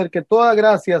de hacer que toda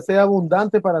gracia sea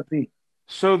abundante para ti,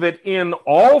 so that in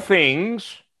all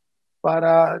things,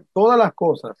 para todas las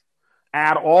cosas,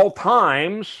 at all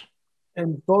times,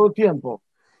 en todo tiempo,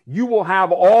 you will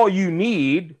have all you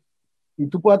need y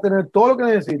tú puedas tener todo lo que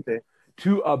necesites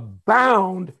to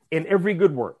abound in every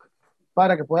good work.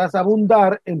 para que puedas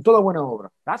abundar en toda buena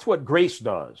obra. That's what grace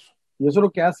does. Y eso es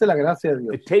lo que hace la gracia de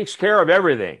Dios. It takes care of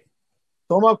everything.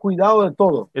 Toma cuidado de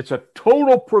todo. It's a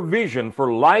total provision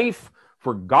for life,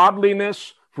 for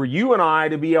godliness, for you and I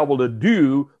to be able to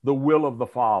do the will of the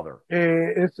Father.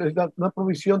 Es una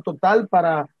provisión total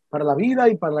para la vida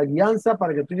y para la guianza,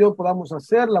 para que tú y yo podamos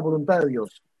hacer la voluntad de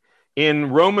Dios. In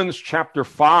Romans chapter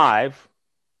 5,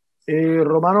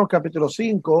 Romanos capítulo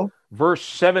 5,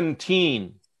 verse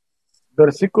 17,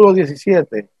 versículo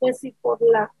 17. Que si por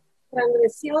la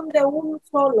transgresión de un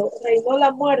solo reinó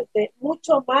la muerte,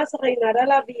 mucho más reinará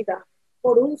la vida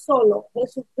por un solo,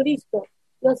 Jesucristo,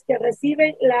 los que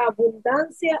reciben la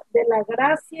abundancia de la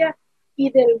gracia y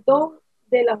del don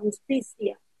de la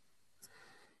justicia.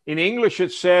 in English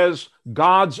it says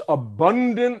God's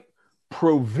abundant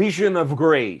provision of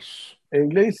grace. En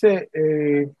inglés dice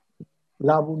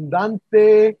la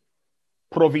abundante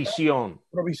Provisión.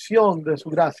 provisión de su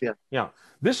gracia. Yeah.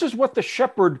 This is what the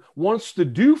shepherd wants to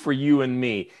do for you and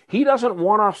me. He doesn't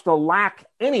want us to lack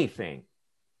anything.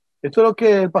 Esto es lo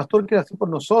que el pastor quiere hacer por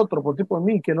nosotros, por ti, por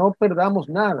mí, que no perdamos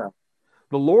nada.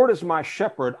 The Lord is my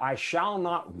shepherd. I shall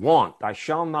not want. I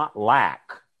shall not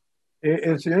lack.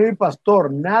 El Señor es mi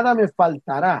pastor, nada me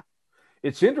faltará.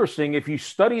 It's interesting if you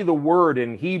study the word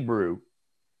in Hebrew,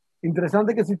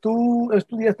 Interesante que si tú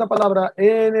estudias esta palabra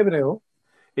en hebreo,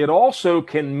 it also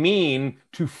can mean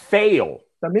to fail.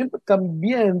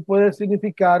 también puede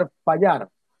significar fallar.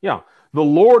 Yeah. The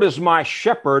Lord is my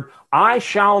shepherd. I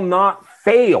shall not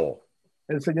fail.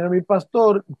 El Señor es mi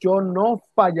pastor, yo no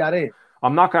fallaré.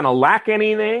 I'm not going to lack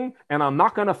anything and I'm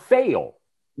not going to fail.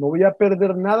 No voy a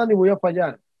perder nada ni voy a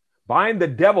fallar. Bind the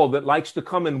devil that likes to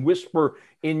come and whisper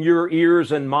in your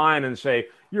ears and mine and say,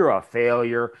 you're a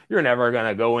failure. You're never going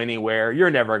to go anywhere.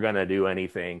 You're never going to do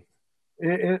anything.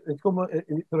 Es como,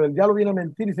 pero el diablo viene a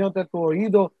mentir diciéndote a tu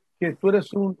oído que tú eres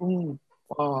tú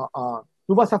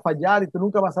vas a fallar y tú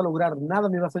nunca vas a lograr nada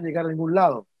ni vas a llegar a ningún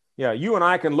lado. Yeah, you and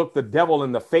I can look the devil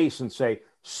in the face and say,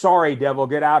 sorry, devil,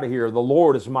 get out of here. The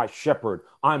Lord is my shepherd.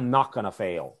 I'm not going to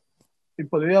fail. Y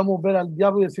podríamos ver al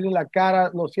diablo y decirle en la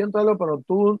cara, lo siento, diablo, pero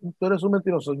tú eres un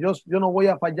mentiroso. Yo no voy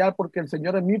a fallar porque el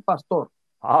Señor es mi pastor.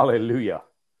 Hallelujah.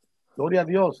 Gloria a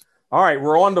Dios. All right,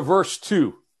 we're on to verse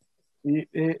 2. Y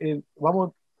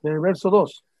vamos en el verso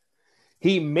 2.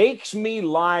 He makes me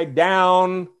lie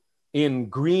down in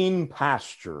green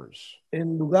pastures.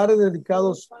 En lugares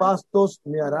dedicados pastos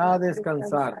me hará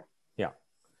descansar. Yeah.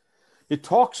 It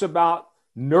talks about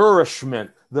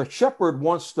nourishment. The shepherd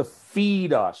wants to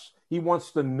feed us. He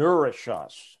wants to nourish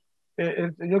us.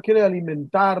 El Señor quiere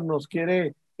alimentarnos,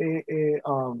 quiere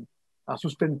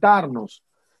sustentarnos.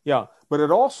 Yeah, but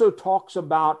it also talks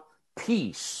about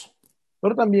peace.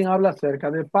 Pero también habla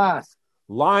acerca de paz.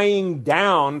 Lying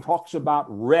down talks about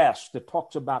rest. It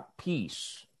talks about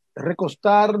peace.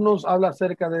 Recostarnos habla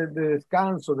acerca de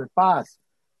descanso, de paz.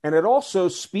 And it also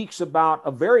speaks about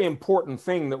a very important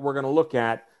thing that we're going to look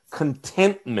at,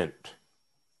 contentment.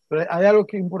 Pero hay algo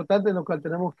que es importante en lo que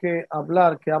tenemos que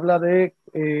hablar, que habla de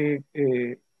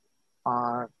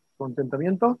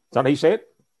contentamiento. Is that how you say it?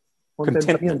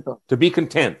 Contentamiento. To be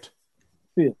content.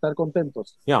 Sí, estar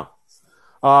contentos. Yeah.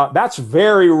 That's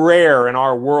very rare in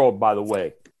our world, by the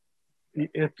way. Y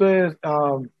esto es,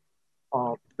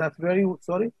 that's very,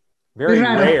 sorry. Very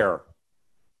rare.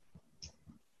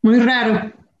 Muy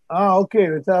raro. Ok,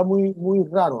 está muy, muy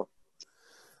raro.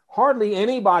 Hardly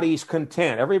anybody's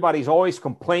content. Everybody's always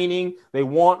complaining. They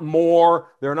want more.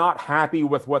 They're not happy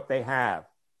with what they have.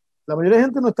 La mayoría de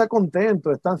gente no está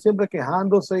contento, están siempre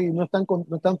quejándose y no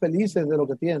están felices de lo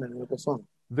que tienen, de lo que son.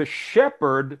 The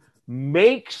shepherd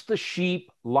makes the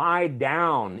sheep lie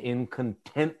down in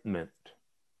contentment.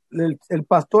 El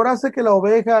pastor hace que la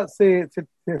oveja se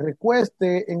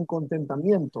recueste en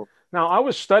contentamiento. Now, I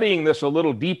was studying this a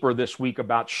little deeper this week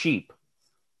about sheep.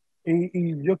 Y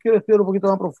yo quiero estudiar un poquito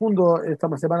más profundo esta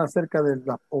semana acerca de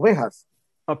las ovejas.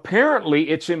 Apparently,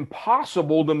 it's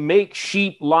impossible to make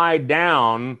sheep lie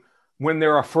down when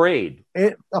they're afraid.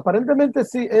 Aparentemente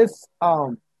sí es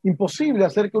imposible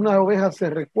hacer que una oveja se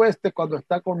recueste cuando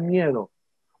está con miedo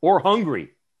Or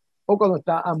hungry. o cuando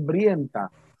está hambrienta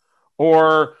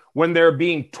Or when they're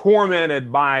being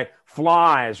tormented by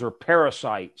flies or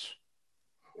parasites.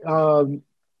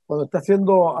 cuando está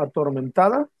siendo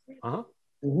atormentada Uh-huh.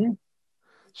 por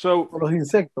So los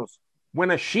insectos. when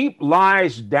a sheep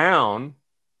lies down,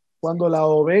 Cuando la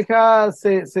oveja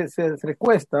se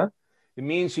recuesta, it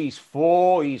means he's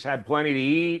full, he's had plenty to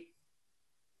eat,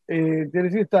 quiere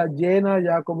decir está llena,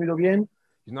 ya ha comido bien,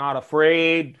 he's not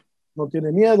afraid, no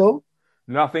tiene miedo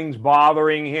nothing's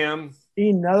bothering him,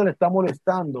 y nada le está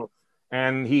molestando.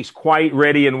 and he's quite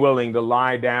ready and willing to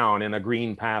lie down in a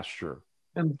green pasture.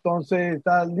 Entonces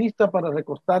está lista para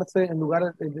recostarse en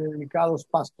lugares de delicados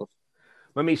pastos.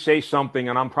 Let me say something,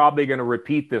 and I'm probably going to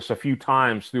repeat this a few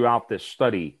times throughout this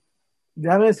study.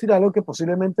 Déjame decir algo que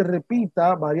posiblemente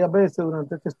repita varias veces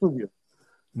durante este estudio.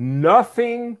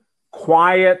 Nothing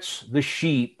quiets the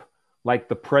sheep like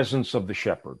the presence of the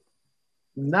shepherd.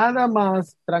 Nada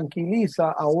más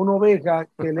tranquiliza a una oveja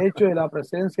que el hecho de la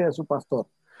presencia de su pastor.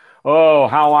 Oh,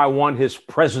 how I want his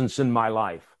presence in my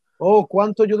life. Oh,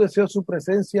 cuánto yo deseo su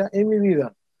presencia en mi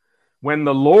vida. When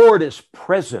the Lord is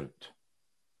present,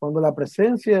 Cuando la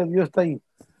presencia de Dios está ahí,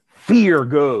 fear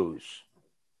goes.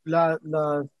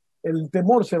 el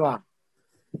temor se va,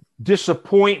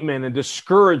 Disappointment and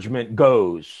discouragement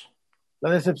goes.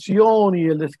 la decepción y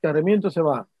el descarrimiento se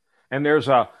va. And there's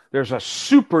a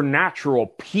supernatural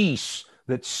peace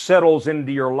that settles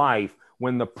into your life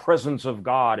when the presence of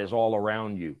God is all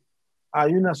around you.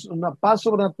 Hay una paz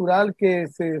sobrenatural que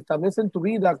se establece en tu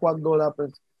vida cuando la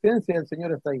presencia del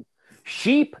Señor está ahí.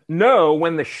 Sheep know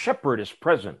when the shepherd is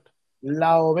present.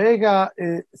 La oveja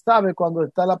sabe cuando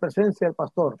está la presencia del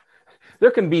pastor.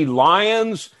 There can be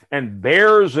lions and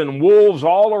bears and wolves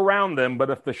all around them, but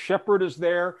if the shepherd is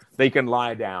there, they can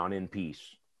lie down in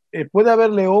peace. Puede haber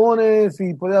leones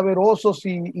y puede haber osos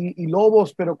y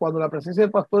lobos, pero cuando la presencia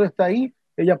del pastor está ahí,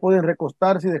 ellas pueden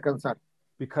recostarse y descansar.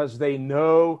 Because they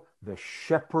know the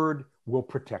shepherd will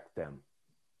protect them.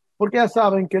 Porque ya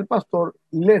saben que el pastor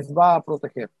les va a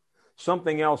proteger.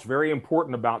 Something else very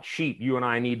important about sheep you and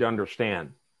I need to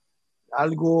understand.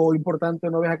 Algo importante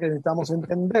en oveja que necesitamos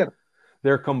entender.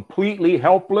 They're completely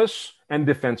helpless and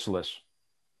defenseless.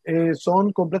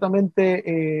 Son completamente,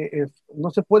 no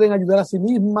se pueden ayudar a sí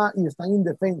mismas y están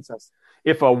indefensas.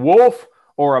 If a wolf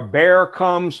or a bear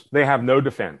comes, they have no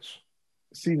defense.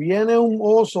 Si viene un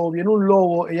oso o viene un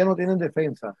lobo, ellas no tienen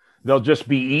defensa. They'll just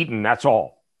be eaten, that's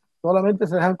all. Solamente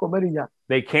se dejan comer y ya.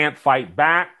 They can't fight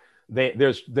back.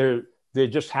 They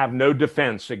just have no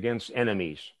defense against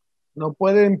enemies. No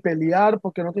pueden pelear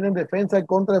porque no tienen defensa en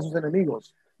contra de sus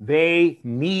enemigos. They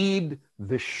need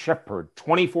the shepherd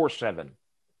 24/7.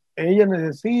 Ellas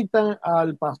necesitan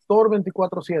al pastor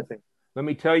 24/7. Let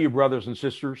me tell you, brothers and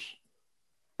sisters,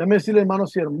 Déjenme decirle,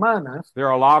 hermanos y hermanas, there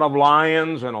are a lot of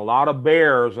lions and a lot of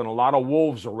bears and a lot of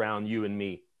wolves around you and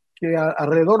me. que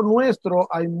alrededor nuestro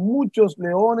hay muchos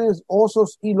leones,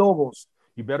 osos y lobos.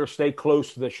 You better stay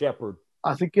close to the shepherd.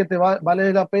 Así que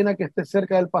vale la pena que estés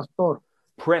cerca del pastor.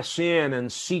 Press in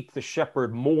and seek the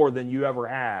shepherd more than you ever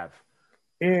have.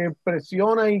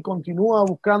 Presiona y continúa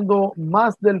buscando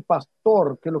más del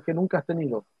pastor que lo que nunca has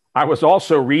tenido. I was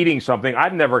also reading something.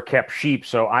 I've never kept sheep,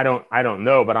 so I don't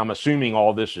know, but I'm assuming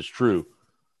all this is true.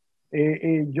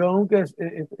 Yo nunca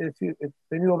he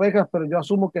tenido ovejas, pero yo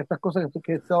asumo que estas cosas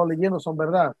que he estado leyendo son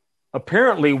verdad.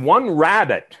 Apparently, one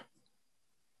rabbit,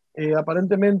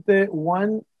 Aparentemente,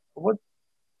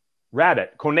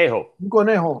 conejo, un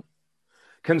conejo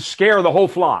can scare the whole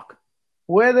flock.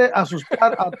 puede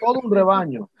asustar a todo un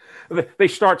rebaño. They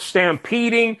start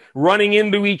stampeding, running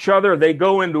into each other. They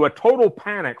go into a total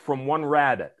panic from one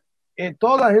rabbit.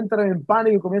 Todas entran en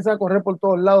pánico y comienzan a correr por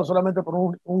todos lados solamente por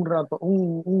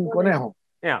un conejo.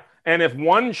 Yeah, and if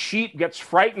one sheep gets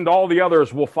frightened, all the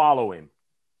others will follow him.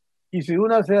 Y si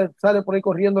una sale por ahí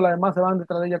corriendo, las demás se van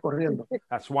detrás de ella corriendo.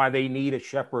 That's why they need a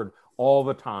shepherd all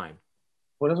the time.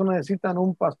 Por eso necesitan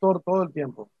un pastor todo el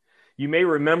tiempo. You may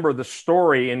remember the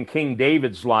story in King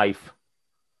David's life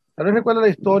Tal vez recuerda la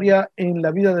historia en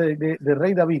la vida de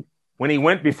Rey David. when he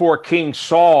went before King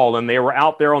Saul and they were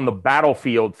out there on the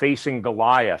battlefield facing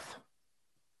Goliath.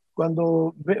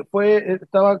 Cuando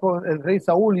estaba con el rey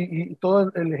Saúl y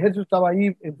todo el ejército estaba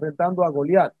ahí enfrentando a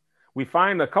Goliat. We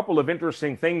find a couple of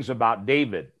interesting things about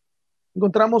David.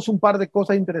 Encontramos un par de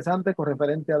cosas interesantes con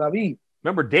referente a David.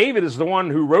 Remember, David is the one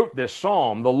who wrote this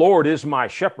psalm, "The Lord is my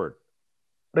shepherd."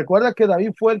 Recuerda que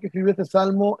David fue el que escribió este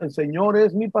salmo, el Señor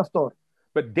es mi pastor.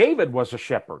 But David was a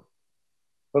shepherd.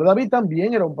 Pero David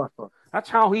también era un pastor. That's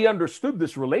how he understood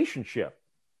this relationship.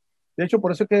 De hecho,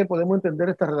 por eso es que podemos entender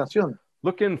esta relación.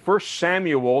 Look in 1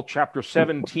 Samuel chapter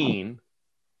 17,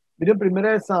 Miren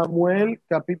 1 Samuel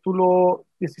capítulo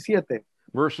 17,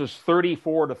 verses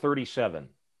 34 to 37.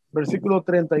 versículo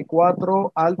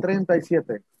 34 al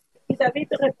 37. Y David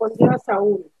respondió a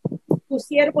Saúl: Tu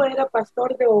siervo era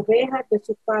pastor de ovejas de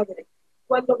su padre.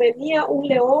 Cuando venía un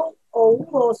león o un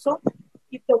oso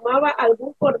y tomaba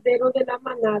algún cordero de la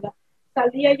manada,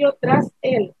 salía yo tras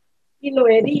él y lo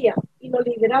hería y lo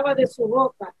libraba de su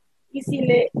boca. Y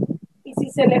si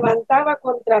se levantaba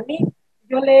contra mí,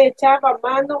 yo le echaba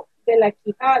mano de la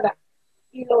quijada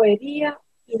y lo hería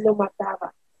y lo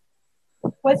mataba.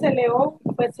 Fuese león,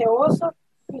 fuese oso,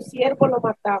 tu siervo lo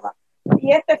mataba.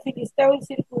 Y este filisteo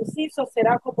incircunciso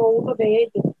será como uno de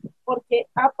ellos, porque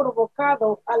ha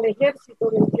provocado al ejército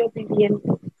del Dios viviente.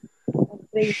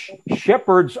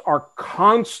 Shepherds are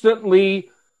constantly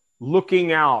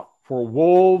looking out for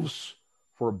wolves,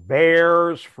 for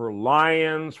bears, for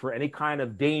lions, for any kind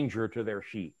of danger to their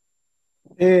sheep.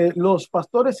 Los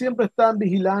pastores siempre están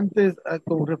vigilantes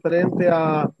con referente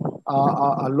a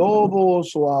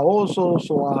lobos o a osos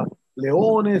o a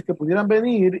leones que pudieran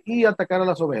venir y atacar a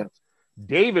las ovejas.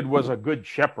 David was a good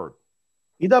shepherd.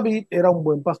 Y David era un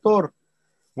buen pastor.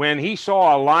 When he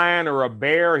saw a lion or a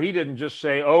bear, he didn't just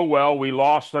say, oh, well, we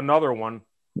lost another one.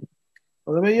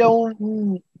 Cuando veía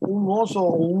un oso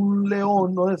o un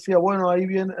león, no decía, bueno, ahí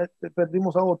viene,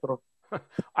 perdimos a otro.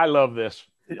 I love this.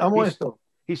 Amo esto.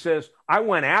 He says, I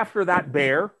went after that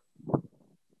bear.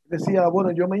 Decía,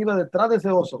 bueno, yo me iba detrás de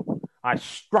ese oso. I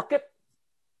struck it.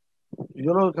 Y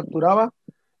yo lo capturaba.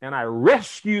 And I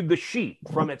rescued the sheep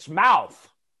from its mouth.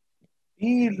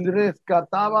 Y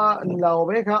rescataba la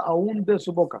oveja aún de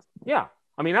su boca. Yeah.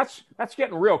 I mean, that's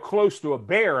getting real close to a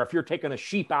bear if you're taking a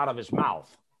sheep out of his mouth.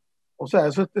 O sea,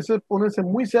 eso es ponerse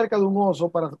muy cerca de un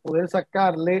oso para poder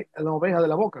sacarle la oveja de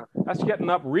la boca. That's getting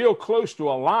up real close to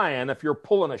a lion if you're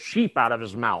pulling a sheep out of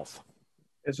his mouth.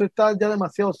 Eso está ya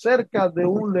demasiado cerca de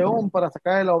un león para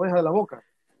sacarle la oveja de la boca.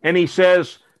 And he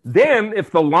says, then if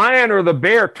the lion or the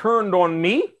bear turned on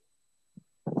me,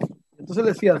 entonces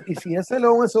le decía, y si ese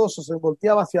león, ese oso se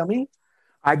volteaba hacia mí,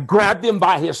 I grabbed him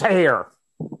by his hair.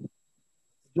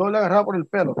 Yo le agarraba por el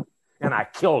pelo. And I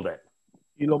killed it.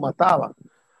 Y lo mataba.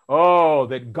 Oh,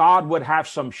 that God would have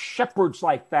some shepherds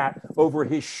like that over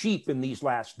his sheep in these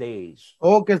last days.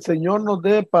 Oh, que el Señor nos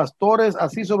dé pastores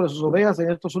así sobre sus ovejas en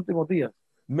estos últimos días.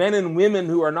 Men and women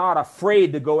who are not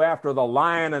afraid to go after the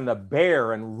lion and the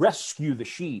bear and rescue the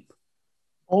sheep.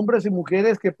 Hombres y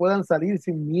mujeres que puedan salir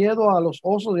sin miedo a los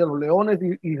osos y a los leones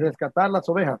y rescatar las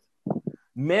ovejas.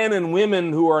 Men and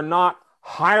women who are not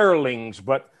hirelings,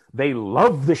 but they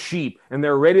love the sheep and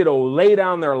they're ready to lay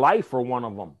down their life for one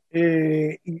of them.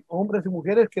 Y hombres y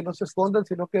mujeres que no se escondan,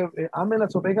 sino que amen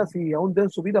las ovejas y aún den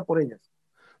su vida por ellas.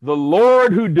 The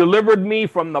Lord who delivered me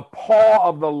from the paw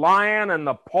of the lion and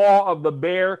the paw of the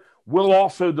bear will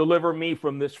also deliver me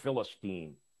from this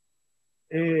Philistine.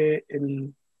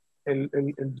 El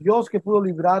Dios que pudo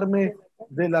librarme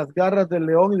de las garras del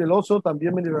león y del oso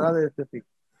también me librará de este tipo.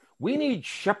 We need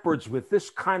shepherds with this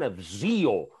kind of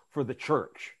zeal for the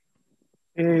church.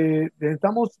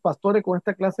 Necesitamos pastores con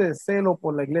esta clase de celo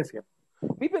por la iglesia.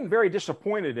 We've been very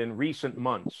disappointed in recent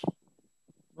months.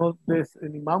 Nos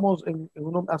desanimamos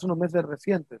hace unos meses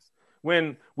recientes.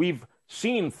 When we've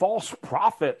seen false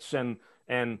prophets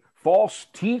and false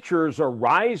teachers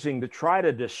arising to try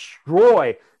to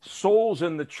destroy souls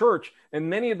in the church, and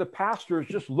many of the pastors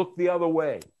just look the other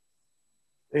way.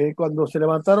 Cuando se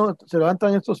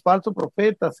levantan estos falsos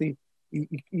profetas y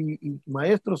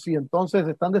maestros y entonces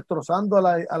están destrozando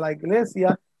a la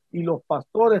iglesia y los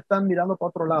pastores están mirando para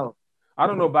otro lado. I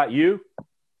don't know about you.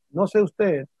 No sé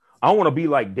usted. I want to be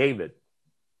like David.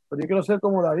 Pero yo quiero ser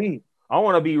como David. I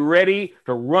want to be ready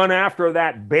to run after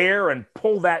that bear and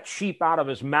pull that sheep out of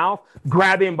his mouth,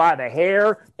 grab him by the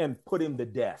hair, and put him to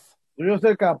death. Yo quiero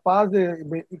ser capaz de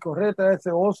correr tras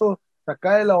ese oso,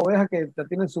 sacarle la oveja que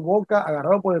tiene en su boca,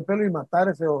 agarrarlo por el pelo y matar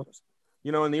ese oso.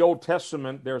 You know, in the Old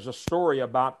Testament, there's a story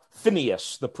about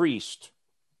Phineas, the priest.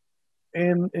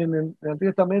 En el Antiguo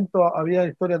Testamento había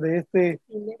historia de este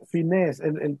Finés,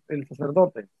 el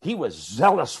sacerdote. He was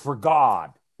zealous for God.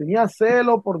 Tenía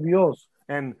celo por Dios.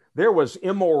 And there was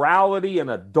immorality and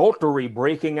adultery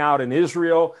breaking out in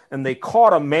Israel, and they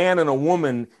caught a man and a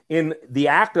woman in the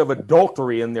act of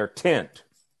adultery in their tent.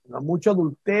 Mucho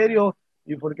adulterio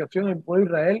y fornicación en el pueblo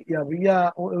de Israel, y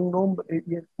había un hombre,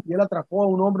 y él atrapó a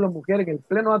un hombre y una mujer en el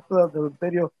pleno acto de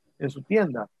adulterio en su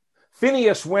tienda.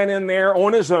 Phineas went in there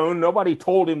on his own. Nobody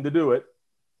told him to do it.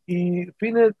 Y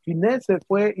Finés se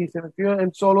fue y se metió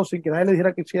él solo sin que nadie le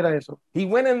dijera que hiciera eso. He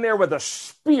went in there with a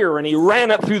spear and he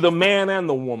ran it through the man and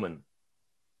the woman.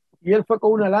 Y él fue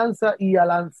con una lanza y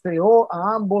alanceó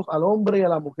a ambos, al hombre y a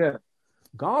la mujer.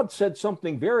 God said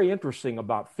something very interesting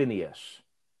about Phineas.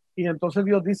 Y entonces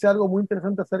Dios dice algo muy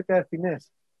interesante acerca de Finés.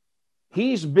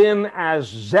 He's been as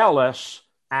zealous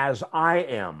as I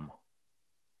am.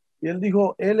 Y él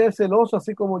dijo, él es celoso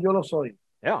así como yo lo soy.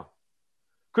 Yeah.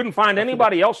 Couldn't find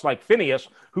anybody else like Phineas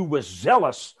who was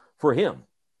zealous for him.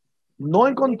 No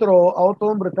encontró a otro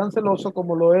hombre tan celoso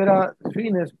como lo era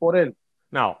Finés por él.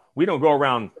 Now, we don't go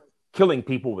around killing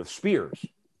people with spears.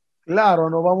 Claro,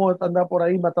 no vamos a andar por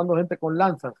ahí matando gente con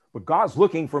lanzas. But God's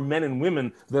looking for men and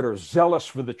women that are zealous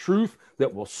for the truth,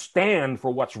 that will stand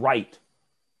for what's right.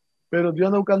 Pero Dios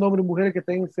anda buscando hombres y mujeres que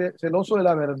estén celosos de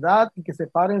la verdad y que se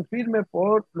paren firmes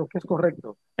por lo que es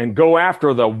correcto. and go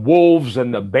after the wolves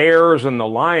and the bears and the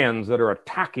lions that are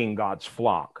attacking God's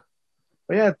flock.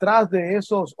 Vaya detrás de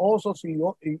esos osos y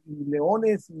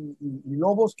leones y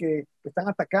lobos que están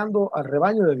atacando al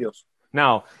rebaño de Dios.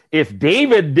 Now, if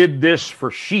David did this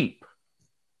for sheep,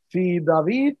 Si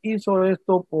David hizo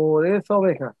esto por esa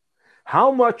oveja,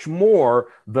 how much more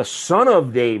the Son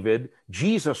of David,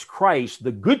 Jesus Christ,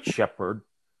 the Good Shepherd,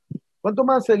 ¿cuánto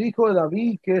más el hijo de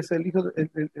David, que es el hijo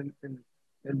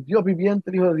el Dios viviente,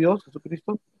 el hijo de Dios,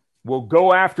 Jesucristo, will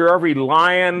go after every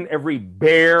lion, every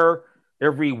bear,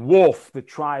 every wolf that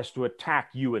tries to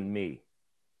attack you and me?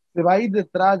 se va a ir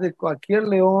detrás de cualquier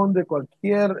león, de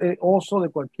cualquier oso, de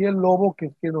cualquier lobo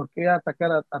que nos quiera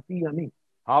atacar a ti y a mí?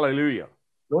 Hallelujah.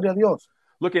 Gloria a Dios.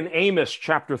 Look in Amos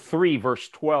chapter 3, verse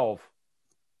 12.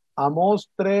 Amós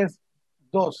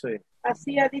 3:12.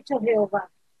 Así ha dicho Jehová,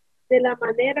 de la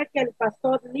manera que el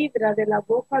pastor libra de la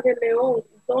boca del león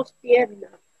 2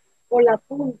 piernas o la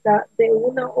punta de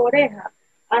una oreja,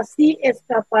 así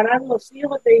escaparán los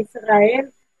hijos de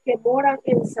Israel que moran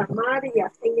en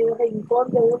Samaria, en el rincón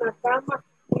de una cama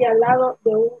y al lado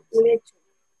de un lecho.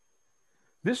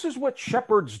 This is what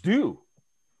shepherds do.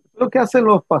 Lo que hacen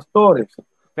los pastores.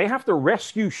 They have to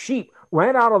rescue sheep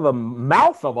right out of the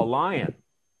mouth of a lion.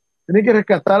 Tienen que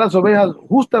rescatar las ovejas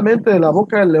justamente de la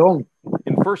boca del león.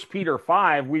 In 1 Peter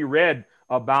 5, we read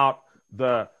about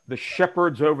the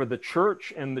shepherds over the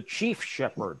church and the chief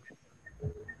shepherd.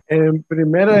 En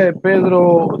 1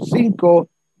 Pedro 5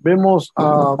 vemos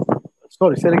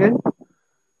sorry, say it again.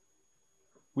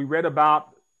 We read about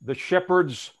the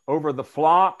shepherds over the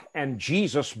flock and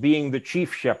Jesus being the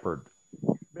chief shepherd.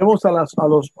 Vemos a los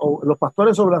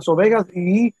pastores sobre las ovejas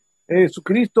y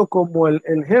Jesucristo como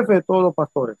el jefe de todos los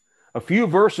pastores. A few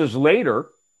verses later,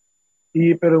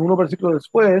 Pero en unos versículos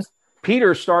después,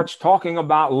 Peter starts talking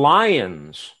about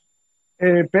lions.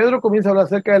 Pedro comienza a hablar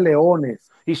acerca de leones.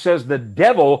 He says the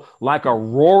devil, like a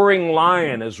roaring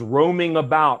lion, is roaming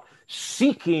about,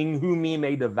 seeking whom he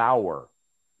may devour.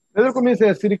 Pedro comienza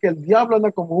a decir que el diablo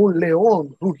anda como un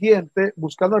león rugiente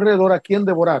buscando alrededor a quien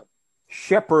devorar.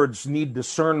 Shepherds need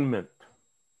discernment.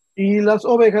 Y las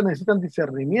ovejas necesitan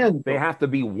discernimiento. They have to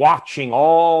be watching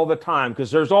all the time because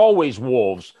there's always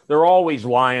wolves. There are always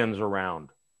lions around.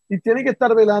 Y tienen que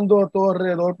estar velando a todo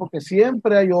alrededor porque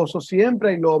siempre hay osos,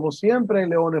 siempre hay lobos, siempre hay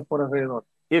leones por alrededor.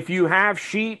 If you have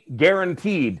sheep,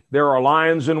 guaranteed there are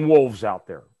lions and wolves out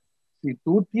there. Si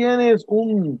tú tienes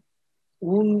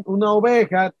una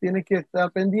oveja, tienes que estar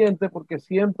pendiente porque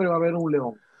siempre va a haber un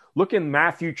león. Look in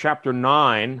Matthew chapter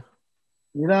 9,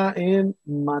 Mira en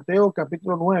Mateo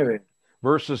capítulo 9,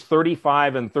 verses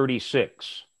 35 and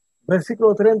 36.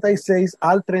 versículo 36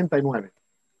 al 39.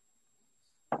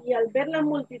 Y al ver las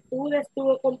multitudes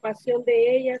tuvo compasión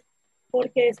de ellas,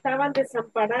 porque estaban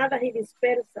desamparadas y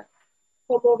dispersas,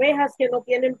 como ovejas que no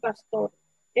tienen pastor.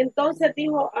 Entonces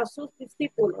dijo a sus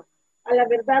discípulos: a la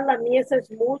verdad la mies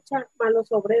es mucha, mas los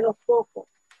obreros pocos.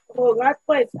 Rogad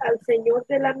pues al Señor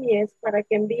de la mies para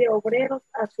que envíe obreros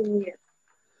a su mies.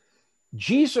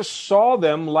 Jesus saw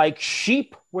them like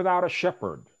sheep without a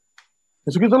shepherd.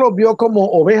 Jesucristo los vio como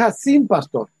ovejas sin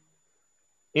pastor.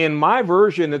 In my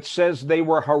version, it says they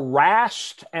were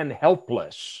harassed and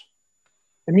helpless.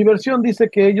 En mi versión dice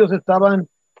que ellos estaban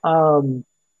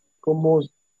como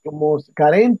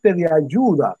carentes de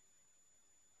ayuda.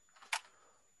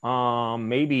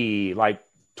 Maybe like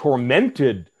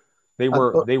tormented. They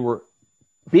were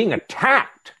being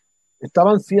attacked.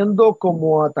 Estaban siendo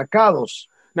como atacados.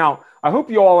 Now, I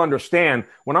hope you all understand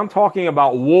when I'm talking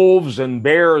about wolves and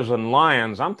bears and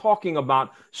lions, I'm talking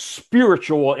about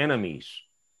spiritual enemies.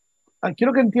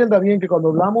 Quiero que entienda bien que cuando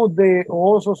hablamos de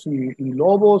osos y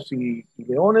lobos y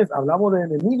leones, hablamos de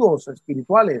enemigos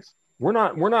espirituales. We're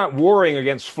not warring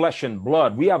against flesh and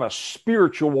blood. We have a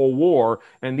spiritual war,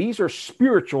 and these are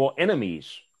spiritual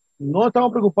enemies. No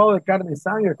estamos preocupados de carne y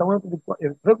sangre, estamos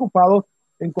preocupados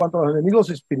en cuanto a los enemigos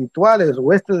espirituales,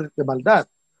 huestes de maldad.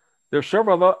 There's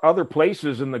several other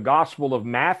places in the Gospel of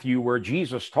Matthew where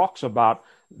Jesus talks about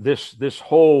this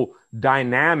whole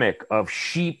dynamic of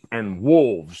sheep and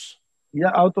wolves. Y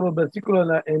hay otros versículos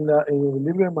en el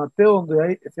libro de Mateo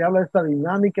donde se habla de esta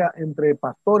dinámica entre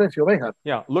pastores y ovejas.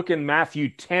 Yeah, look in Matthew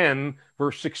 10,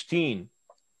 verse 16.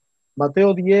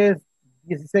 Mateo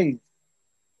 10:16.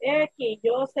 He aquí,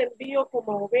 yo os envío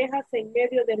como ovejas en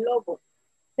medio de lobos.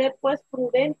 Sed pues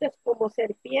prudentes como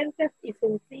serpientes y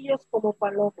sencillos como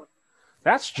palomas.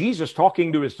 That's Jesus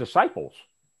talking to his disciples.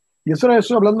 Y eso era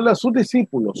Jesús hablándole a sus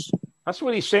discípulos. That's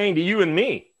what he's saying to you and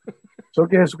me. Eso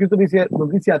que Jesucristo nos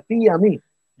dice a ti y a mí.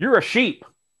 You're a sheep.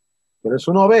 Pero es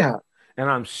una oveja. and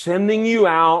I'm sending you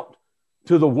out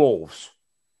to the wolves.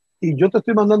 y yo te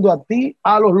estoy mandando a ti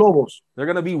a los lobos. There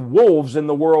are going to be wolves in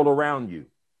the world around you.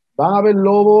 Van a haber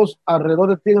lobos alrededor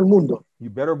de ti en el mundo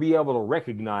You better be able to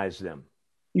recognize them.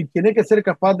 y tienes que ser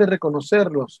capaz de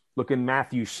reconocerlos. Look in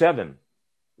Matthew 7,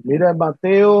 Mira en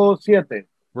Mateo 7,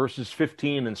 verses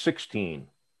 15 and 16.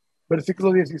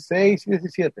 versículos 16 y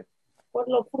 17. Por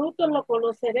los frutos lo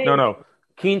conoceréis. No.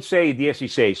 15 y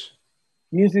 16.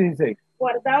 15 y 16.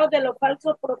 Guardaos de los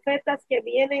falsos profetas que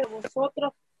vienen a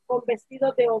vosotros con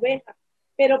vestidos de oveja,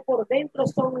 pero por dentro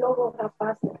son lobos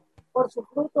rapaces. Por su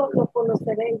fruto lo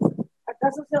conoceréis.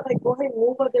 ¿Acaso se recogen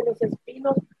higos de los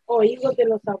espinos o higos de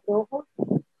los abrojos?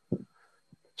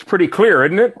 It's pretty clear,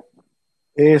 isn't it?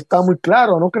 Está muy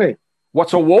claro, ¿no cree?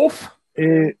 What's a wolf?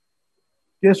 ¿Qué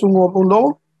es un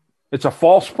lobo? It's a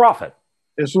false prophet.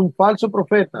 Es un falso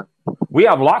profeta. We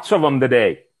have lots of them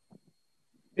today.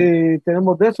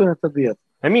 Tenemos de eso en estos días.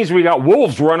 That means we got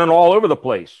wolves running all over the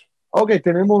place. Ok,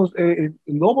 tenemos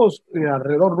lobos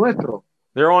alrededor nuestro.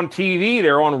 They're on TV,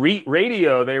 they're on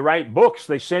radio, they write books,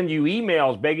 they send you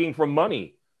emails begging for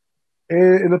money.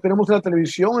 Lo tenemos en la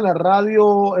televisión, en la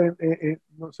radio,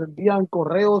 nos envían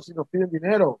correos y nos piden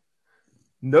dinero.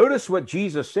 Notice what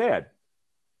Jesus said.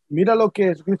 Mira lo que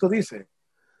Jesucristo dice,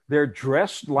 They're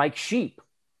dressed like sheep.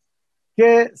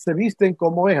 que se visten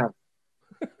como ovejas.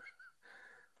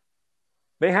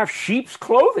 They have sheep's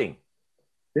clothing.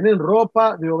 Tienen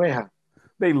ropa de oveja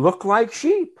They look like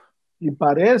sheep. y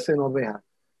parecen ovejas.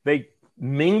 They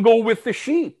mingle with the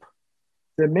sheep.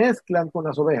 Se mezclan con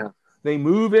las ovejas. They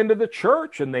move into the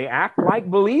church and they act like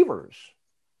believers.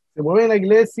 Se mueven a la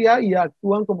iglesia y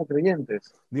actúan como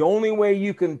creyentes. The only way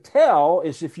you can tell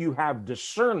is if you have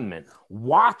discernment.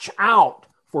 Watch out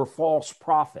for false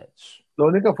prophets. La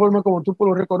única forma como tú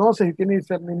lo reconoces y tienes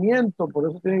discernimiento, por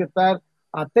eso tienes que estar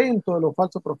atento de los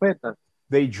falsos profetas.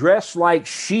 They dress like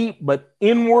sheep, but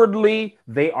inwardly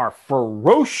they are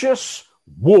ferocious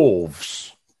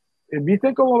wolves.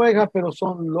 Visten como ovejas, pero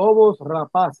son lobos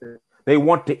rapaces. They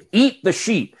want to eat the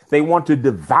sheep. They want to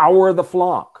devour the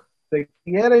flock. Se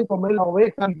quieren comer la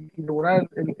oveja y devorar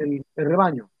el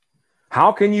rebaño.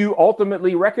 How can you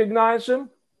ultimately recognize them?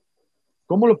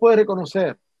 ¿Cómo lo puedes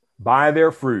reconocer? By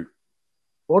their fruit.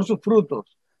 Por sus frutos.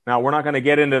 Now, we're not going to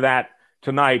get into that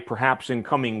tonight. Perhaps in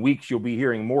coming weeks, you'll be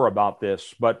hearing more about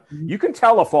this. But you can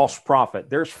tell a false prophet.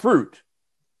 There's fruit.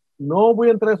 No voy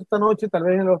a entrar esta noche, tal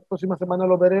vez en las próximas semanas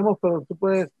lo veremos, pero tú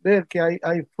puedes ver que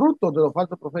hay frutos de los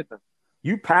falsos profetas.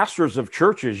 You pastors of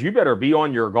churches, you better be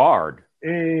on your guard.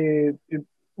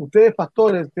 Ustedes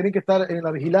pastores tienen que estar en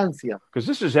la vigilancia, Because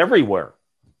this is everywhere.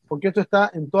 porque esto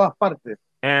está en todas partes.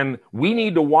 And we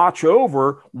need to watch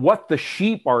over what the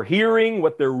sheep are hearing,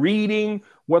 what they're reading,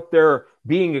 what they're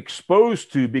being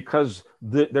exposed to, because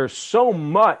there's so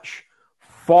much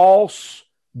false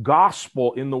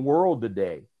gospel in the world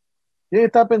today. Tienen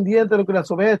que estar pendientes de lo que las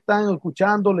ovejas están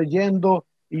escuchando, leyendo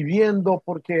y viendo,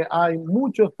 porque hay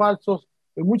mucha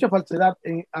falsedad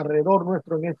alrededor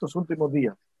nuestro en estos últimos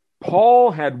días.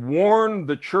 Paul had warned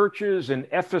the churches in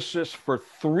Ephesus for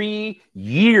 3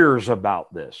 years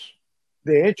about this.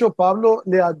 De hecho, Pablo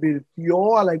le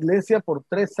advirtió a la iglesia por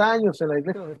 3 años en la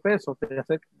iglesia de Efesios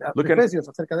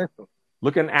acerca de esto.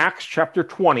 Look in Acts chapter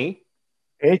 20,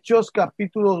 Hechos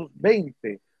capítulo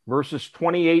 20, verses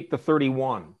 28 to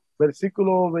 31.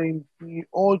 versículo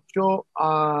 28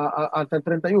 hasta el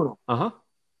 31. Uh-huh.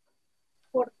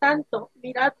 Por tanto,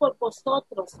 mirad por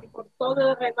vosotros y por todo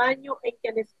el rebaño en que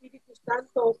el Espíritu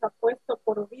Santo os ha puesto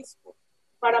por obispo,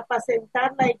 para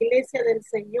apacentar la iglesia del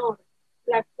Señor,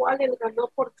 la cual él ganó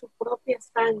por su propia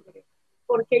sangre.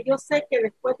 Porque yo sé que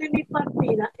después de mi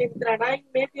partida entrará en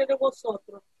medio de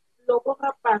vosotros lobos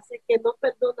rapaces que no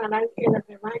perdonarán el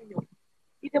rebaño.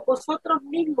 Y de vosotros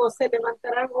mismos se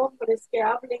levantarán hombres que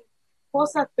hablen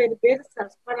cosas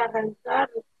perversas para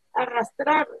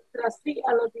arrastrar tras sí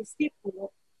a los discípulos.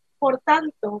 Por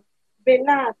tanto,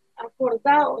 velad,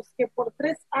 acordaos que por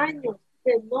 3 años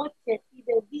de noche y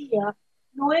de día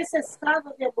no he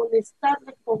cesado de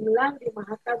amonestarle con lágrimas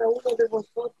a cada uno de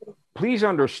vosotros. Please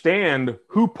understand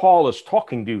who Paul is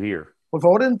talking to here. Por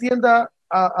favor, entienda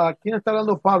a quién está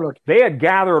hablando Pablo aquí. They had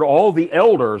gathered all the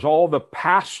elders, all the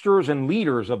pastors and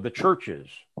leaders of the churches.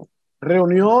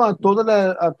 Reunió a todos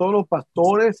los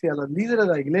pastores y a los líderes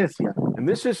de la iglesia. And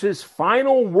this is his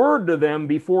final word to them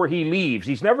before he leaves.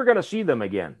 He's never going to see them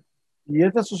again. Y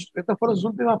estas fueron sus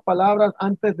últimas palabras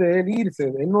antes de él irse.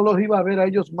 Él no los iba a ver a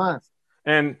ellos más.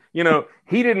 And, you know,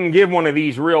 he didn't give one of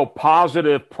these real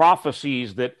positive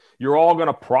prophecies that you're all going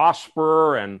to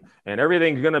prosper and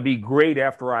everything's going to be great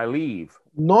after I leave.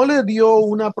 no le dio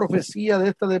una profecía de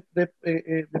esta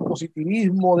de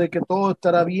positivismo, de que todo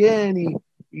estará bien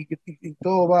y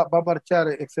todo va a marchar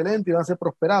excelente y van a ser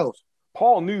prosperados.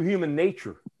 Paul knew human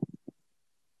nature.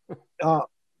 Ah,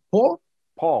 Paul-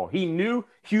 Paul, he knew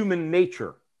human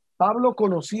nature. Pablo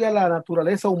conocía la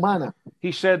naturaleza humana.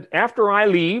 He said, after I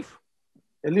leave,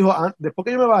 Él dijo, después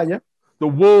que yo me vaya, the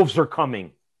wolves are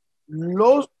coming.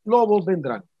 los lobos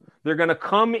vendrán They're going to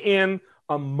come in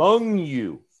among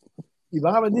you, y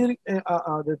van a venir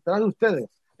detrás de ustedes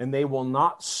and they will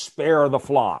not spare the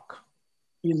flock.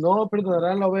 y no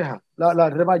perdonarán la oveja,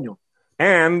 el rebaño.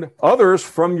 And others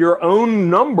from your own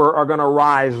number are going to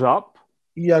rise up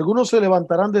Y algunos se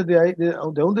levantarán desde ahí,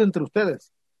 de entre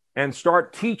ustedes and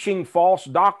start teaching false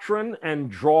doctrine and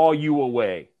draw you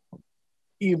away.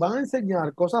 y van a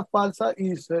enseñar cosas falsas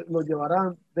y se los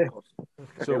llevarán lejos.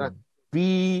 So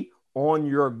be on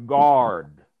your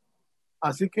guard.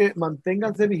 Así que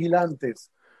manténganse vigilantes.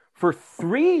 For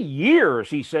 3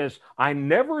 years, he says, I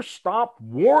never stopped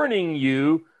warning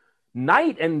you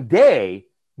night and day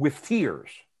with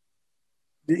tears.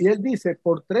 Y él dice,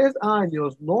 por 3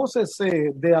 años no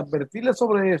cesé de advertirles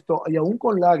sobre esto y aún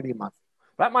con lágrimas.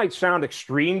 That might sound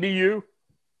extreme to you,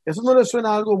 ¿Eso no le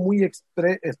suena algo muy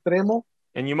extremo?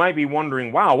 and you might be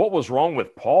wondering, wow, what was wrong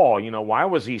with Paul? You know, why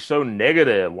was he so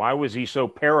negative? Why was he so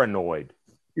paranoid?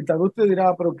 Y tal vez usted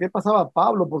dirá, pero ¿qué pasaba a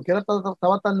Pablo? ¿Por qué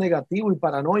estaba tan negativo y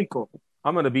paranoico?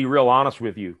 I'm going to be real honest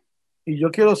with you. Y yo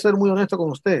quiero ser muy honesto con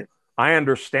usted. I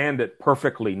understand it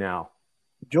perfectly now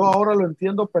Yo ahora lo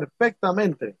entiendo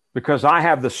perfectamente, because I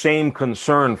have the same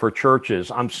concern for churches.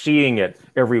 I'm seeing it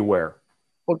everywhere.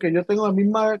 porque yo tengo la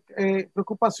misma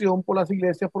preocupación por las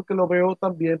iglesias, porque lo veo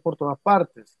también por todas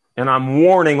partes. And I'm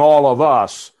warning all of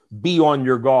us, be on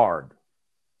your guard.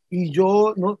 Y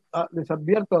yo les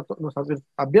advierto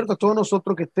advierto a todos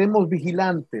nosotros que estemos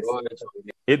vigilantes.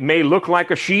 It may look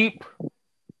like a sheep.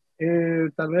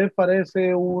 Tal vez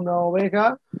parece una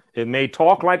oveja, It may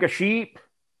talk like a sheep.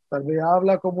 tal vez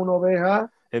habla como una oveja,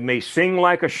 It may sing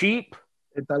like a sheep.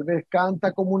 tal vez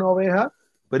canta como una oveja,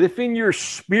 But if in your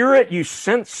spirit you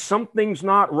sense something's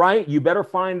not right, you better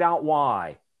find out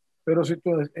why. pero si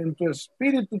en tu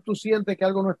espíritu tú sientes que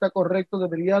algo no está correcto,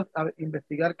 deberías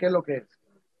investigar qué es lo que es.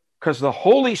 Because the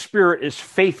Holy Spirit is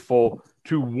faithful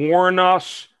to warn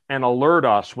us and alert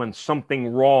us when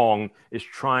something wrong is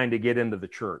trying to get into the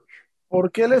church.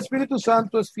 Porque el Espíritu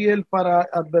Santo es fiel para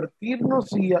advertirnos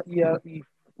y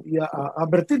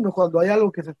advertirnos cuando hay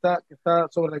algo que está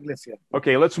sobre la iglesia.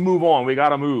 Okay, let's move on. We got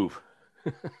to move.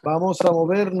 Vamos a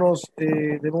movernos,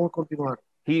 debemos continuar.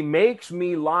 He makes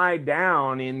me lie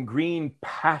down in green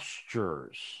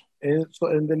pastures.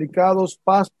 En delicados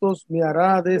pastos me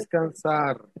hará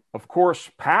descansar. Of course,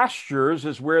 pastures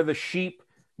is where the sheep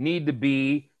need to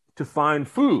be to find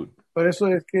food. Por eso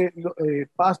es que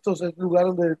pastos es el lugar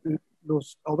donde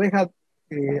las ovejas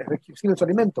reciben su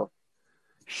alimento.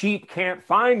 Sheep can't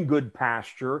find good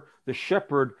pasture. The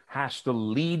shepherd has to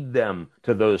lead them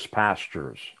to those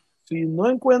pastures. Si no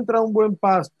encuentra un buen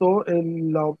pasto,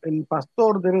 el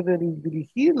pastor debe de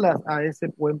dirigirlas a ese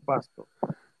buen pasto.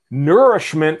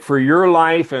 Nourishment for your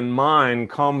life and mine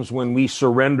comes when we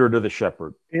surrender to the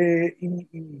shepherd.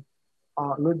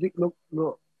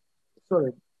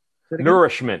 Sorry.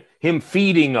 Nourishment, him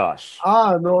feeding us.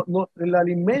 No, el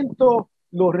alimento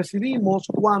lo recibimos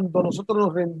cuando nosotros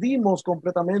nos rendimos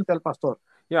completamente al pastor.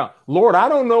 Yeah, Lord, I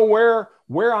don't know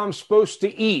where I'm supposed to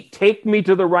eat. Take me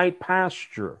to the right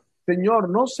pasture. Señor,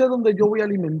 no sé dónde yo voy a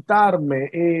alimentarme.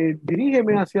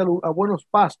 Dirígeme hacia a buenos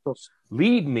pastos.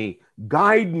 Lead me,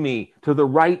 guide me to the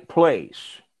right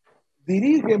place.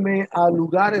 Dirígeme a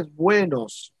lugares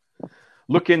buenos.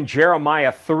 Look in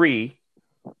Jeremiah 3.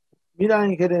 Mira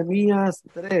en Jeremías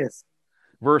 3,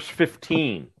 verse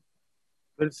 15.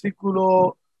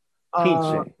 versículo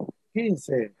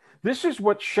 15. This is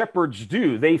what shepherds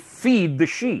do. They feed the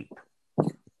sheep.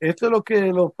 Esto es lo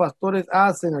que los pastores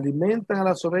hacen, alimentan a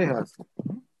las ovejas.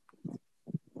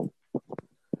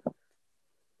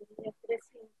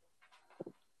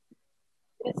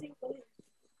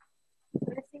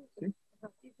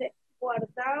 Dice,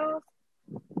 guardará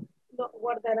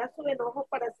su enojo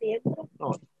para siempre.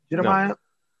 No, Jeremiah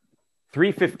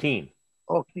 3:15.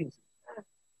 15.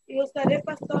 Y os daré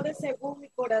pastores según mi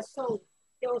corazón,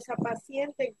 que os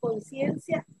apacienten con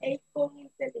ciencia y con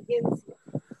inteligencia.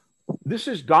 This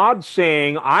is God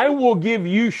saying, I will give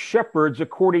you shepherds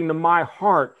according to my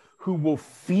heart who will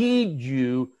feed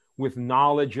you with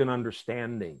knowledge and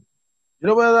understanding. Yo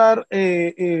le voy a dar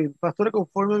pastores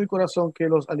conforme a mi corazón que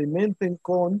los alimenten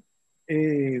con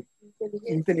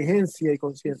inteligencia y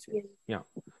conciencia. Yeah.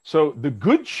 So the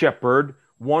good shepherd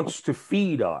wants to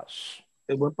feed us.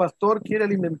 El buen pastor quiere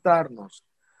alimentarnos.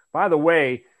 By the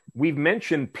way, we've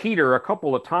mentioned Peter a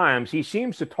couple of times. He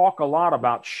seems to talk a lot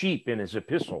about sheep in his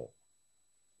epistle.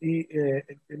 Y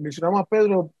mencionamos a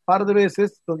Pedro un par de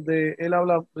veces donde él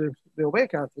habla de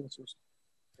ovejas en sus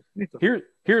escritos.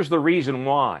 Here's the reason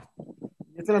why.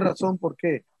 Y esta es la razón por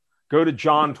qué. Go to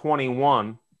John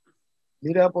 21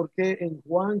 Mira por qué en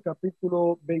Juan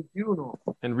capítulo 21,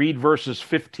 and read verses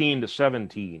 15 to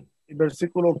 17.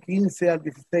 versículo 15 al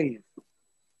 16.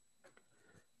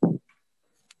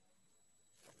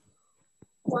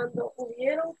 Cuando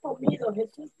hubieron comido,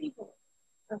 Jesús dijo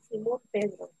a Simón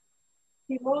Pedro: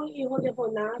 Simón, hijo de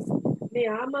Jonás, ¿me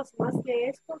amas más que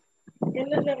esto? Él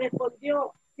le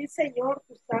respondió: sí, Señor,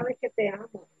 tú sabes que te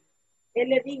amo. Él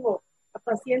le dijo: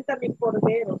 apacienta mis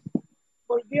corderos.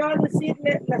 Volvió a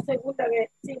decirle la segunda vez: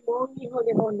 Simón, hijo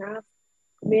de Jonás,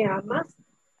 ¿me amas?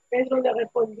 Pedro le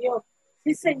respondió: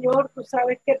 sí, Señor, tú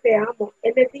sabes que te amo.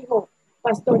 Él le dijo: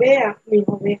 pastorea mis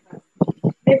ovejas.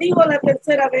 Le dijo la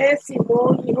tercera vez: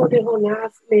 Simón, hijo de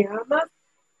Jonás, ¿me amas?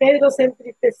 Pedro se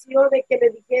entristeció de que le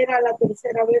dijera la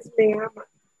tercera vez: me amas.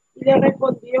 Y le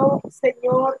respondió: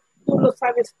 Señor, tú lo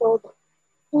sabes todo.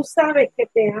 Tú sabes que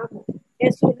te amo.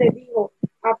 Jesús le dijo: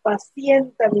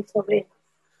 apacienta mis ovejas.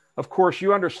 Of course,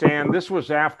 you understand this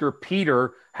was after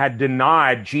Peter had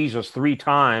denied Jesus 3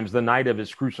 times the night of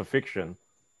his crucifixion.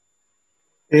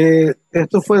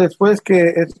 Esto fue después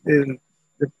que,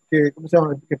 ¿cómo se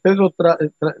llama? Que Pedro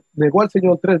negó al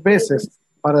Señor 3 veces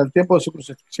para el tiempo de su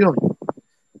crucifixión.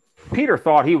 Peter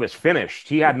thought he was finished.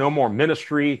 He had no more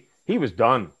ministry. He was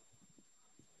done.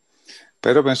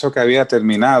 Pedro pensó que había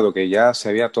terminado, que ya se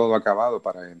había todo acabado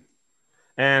para él.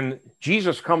 And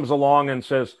Jesus comes along and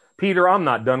says, Peter, I'm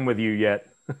not done with you yet.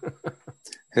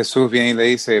 Jesús viene y le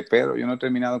dice: Pedro, yo no he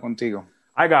terminado contigo.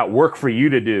 I got work for you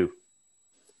to do.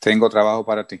 Tengo trabajo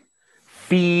para ti.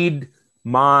 Feed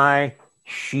my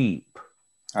sheep.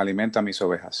 Alimenta mis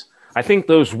ovejas. I think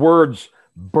those words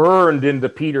burned into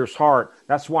Peter's heart.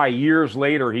 That's why years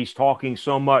later he's talking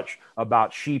so much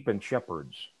about sheep and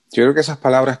shepherds. Yo creo que esas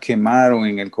palabras quemaron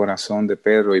en el corazón de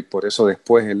Pedro y por eso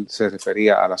después él se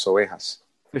refería a las ovejas.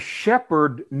 The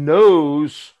shepherd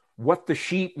knows what the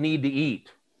sheep need to eat.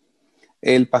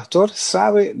 El pastor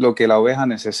sabe lo que la oveja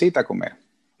necesita comer.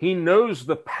 He knows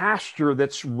the pasture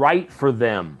that's right for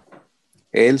them.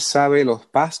 Él sabe los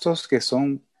pastos que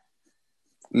son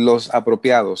los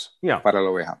apropiados para la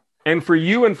oveja. And for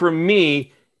you and for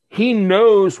me, he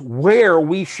knows where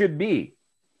we should be.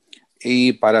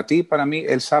 Y para ti y para mí,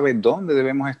 él sabe dónde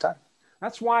debemos estar.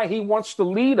 That's why he wants to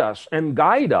lead us and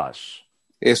guide us.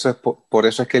 Eso es por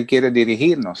eso es que él quiere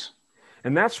dirigirnos.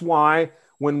 And that's why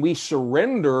when we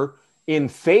surrender in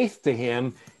faith to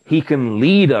him, he can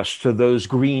lead us to those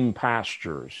green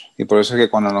pastures. Y por eso es que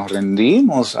cuando nos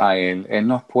rendimos a él, él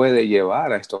nos puede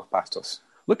llevar a estos pastos.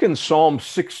 Look in Psalm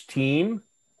 16.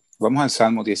 Vamos al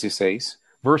Salmo 16.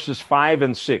 Verses 5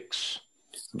 and 6.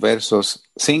 Versos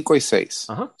 5 y 6.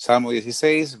 Uh-huh. Salmo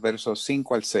 16, versos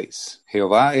 5 al 6.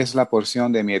 Jehová es la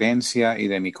porción de mi herencia y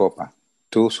de mi copa.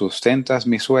 Tú sustentas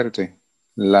mi suerte.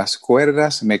 Las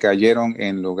cuerdas me cayeron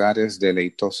en lugares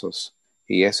deleitosos,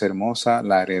 y es hermosa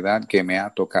la heredad que me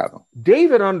ha tocado.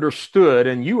 David understood,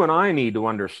 and you and I need to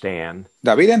understand.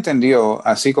 David entendió,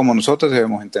 así como nosotros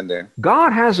debemos entender.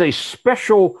 God has a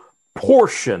special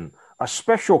portion, a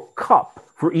special cup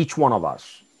for each one of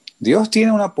us. Dios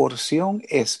tiene una porción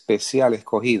especial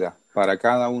escogida para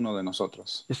cada uno de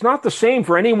nosotros. It's not the same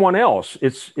for anyone else.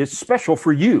 It's special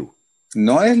for you.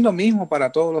 No es lo mismo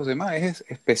para todos los demás, es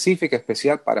específica,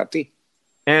 especial para ti.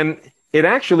 And it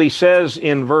actually says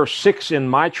in verse 6 in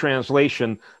my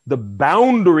translation, the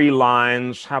boundary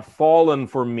lines have fallen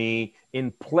for me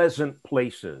in pleasant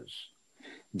places.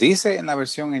 Dice en la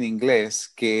versión en inglés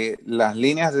que las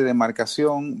líneas de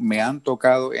demarcación me han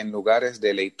tocado en lugares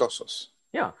deleitosos.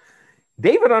 Yeah.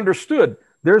 David understood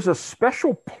there's a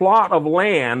special plot of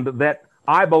land that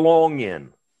I belong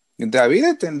in. David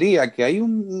entendía que hay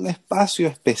un espacio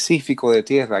específico de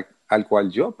tierra al cual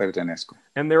yo pertenezco.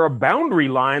 And there are boundary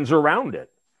lines around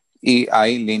it. Y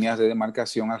hay líneas de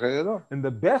demarcación alrededor. And the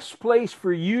best place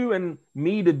for you and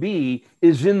me to be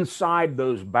is inside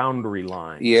those boundary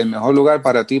lines. Y el mejor lugar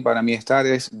para ti y para mí estar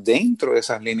es dentro de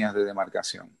esas líneas de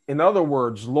demarcación. In other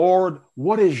words, Lord,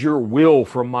 what is your will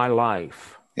for my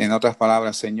life? En otras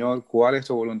palabras, Señor, ¿cuál es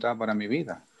tu voluntad para mi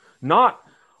vida? Not,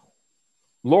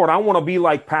 Lord, I want to be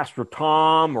like Pastor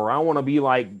Tom or I want to be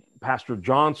like Pastor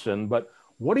Johnson, but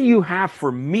what do you have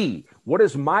for me? What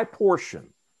is my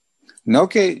portion? No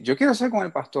que yo quiero ser como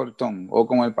el pastor Tom o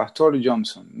como el pastor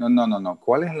Johnson. No.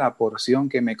 ¿Cuál es la porción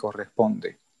que me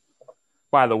corresponde?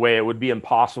 By the way, it would be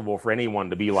impossible for anyone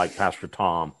to be like Pastor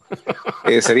Tom.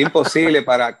 Sería imposible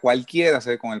para cualquiera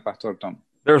ser con el pastor Tom.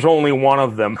 There's only one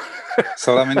of them.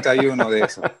 Solamente hay uno de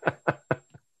esos.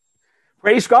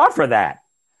 Praise God for that.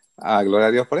 Gloria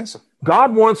a Dios por eso.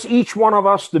 God wants each one of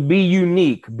us to be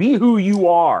unique. Be who you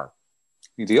are.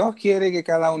 Y Dios quiere que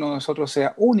cada uno de nosotros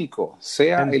sea único,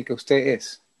 sea el que usted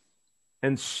es.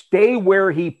 And stay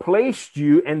where he placed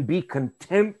you and be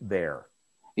content there.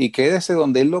 Y quédese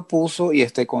donde Él lo puso y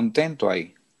esté contento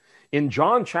ahí. In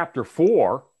John chapter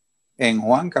 4, En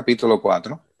Juan capítulo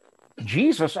 4,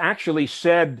 Jesus actually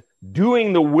said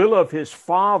doing the will of his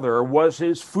Father was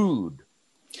his food.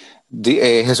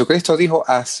 Jesucristo dijo,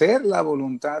 hacer la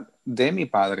voluntad de mi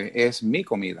Padre es mi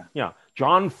comida. Yeah,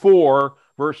 John 4,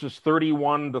 verses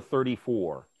 31 to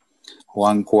 34.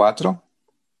 Juan 4,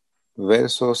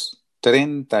 versos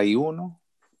 31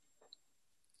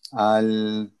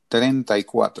 al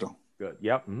 34. Good,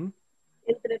 yep. Mm-hmm.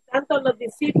 Entre tanto, los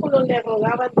discípulos le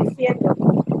rogaban diciendo,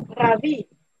 Rabí,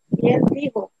 y él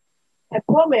dijo,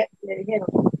 come, le dijeron.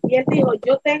 Y él dijo,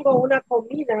 yo tengo una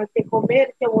comida que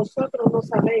comer que vosotros no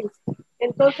sabéis.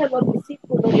 Entonces los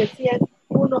discípulos decían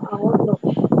uno a otro,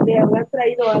 ¿le habrá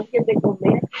traído a alguien de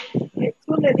comer?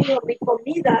 Jesús le dijo, mi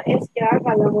comida es que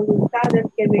haga la voluntad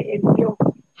del que me envió,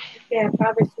 que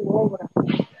acabe su obra.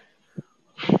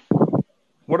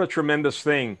 What a tremendous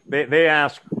thing. They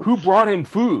ask, who brought him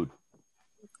food?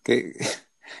 Que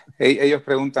ellos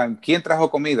preguntan, ¿quién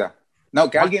trajo comida? No,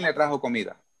 que alguien le trajo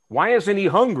comida. Why isn't he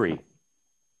hungry?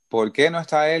 ¿Por qué no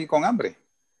está él con hambre?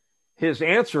 His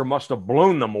answer must have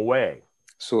blown them away.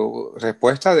 Su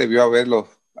respuesta debió haberlos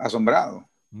asombrado.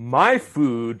 My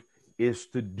food is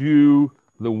to do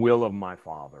the will of my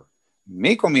Father.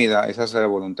 Mi comida es hacer la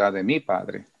voluntad de mi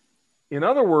Padre. In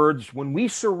other words, when we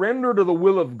surrender to the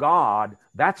will of God,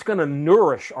 that's going to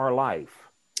nourish our life.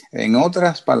 En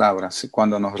otras palabras,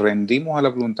 cuando nos rendimos a la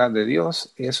voluntad de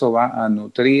Dios, eso va a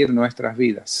nutrir nuestras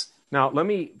vidas. Now, let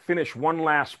me finish one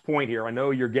last point here. I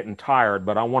know you're getting tired,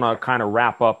 but I want to kind of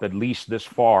wrap up at least this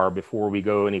far before we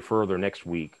go any further next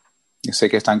week. Yo sé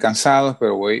que están cansados,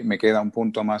 pero me queda un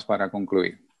punto más para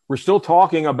concluir. We're still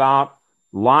talking about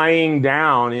lying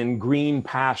down in green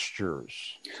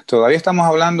pastures. Todavía estamos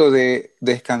hablando de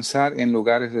descansar en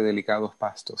lugares de delicados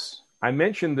pastos. I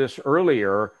mentioned this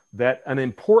earlier, that an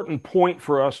important point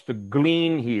for us to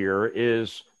glean here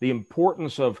is the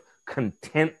importance of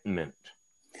contentment.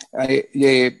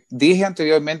 Dije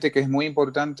anteriormente que es muy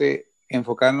importante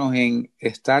enfocarnos en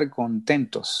estar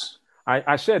contentos.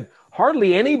 I said,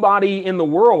 hardly anybody in the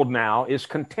world now is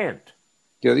content.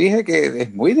 Yo dije que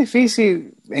es muy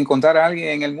difícil encontrar a alguien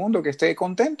en el mundo que esté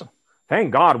contento.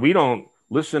 Thank God we don't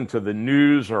listen to the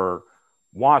news or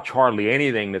watch hardly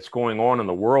anything that's going on in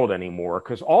the world anymore,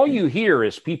 because all you hear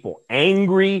is people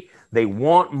angry, they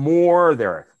want more,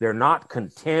 they're not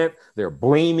content, they're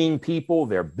blaming people,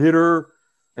 they're bitter,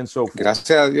 and so forth.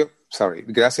 Gracias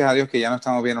a Dios que ya no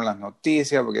estamos viendo las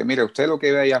noticias, porque mire, usted lo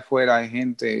que ve allá afuera es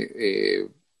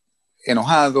gente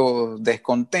enojados,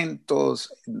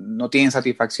 descontentos, no tienen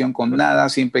satisfacción con nada,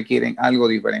 siempre quieren algo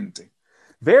diferente.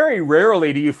 Very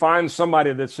rarely do you find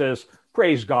somebody that says,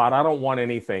 praise God, I don't want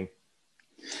anything.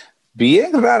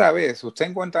 Bien rara vez usted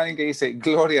encuentra a alguien que dice,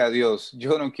 gloria a Dios,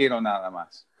 yo no quiero nada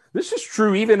más. This is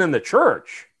true even in the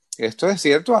church. Esto es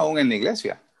cierto aún en la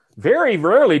iglesia. Very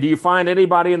rarely do you find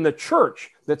anybody in the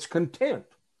church that's content.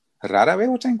 Rara vez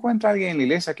usted encuentra a alguien en la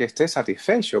iglesia que esté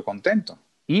satisfecho, contento.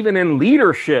 Even in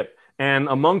leadership and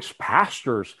amongst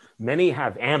pastors, many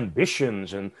have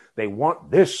ambitions and they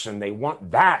want this and they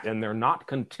want that and they're not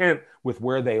content with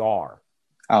where they are.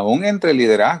 Aún entre el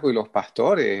liderazgo y los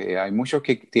pastores, hay muchos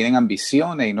que tienen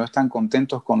ambiciones y no están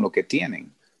contentos con lo que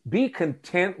tienen. Be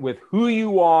content with who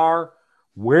you are,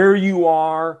 where you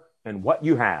are, and what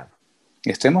you have.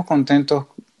 Estemos contentos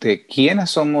de quiénes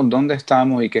somos, dónde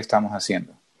estamos y qué estamos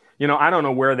haciendo. You know, I don't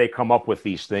know where they come up with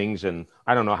these things, and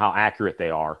I don't know how accurate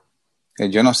they are.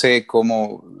 Yo no sé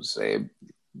cómo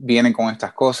vienen con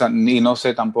estas cosas, ni no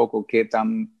sé tampoco qué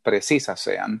tan precisas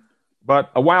sean.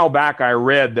 But a while back I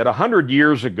read that 100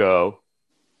 years ago,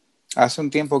 hace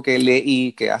un tiempo que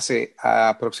leí que hace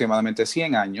aproximadamente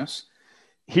 100 años,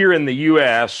 here in the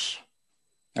U.S.,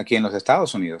 aquí en los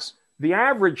Estados Unidos, the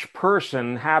average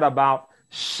person had about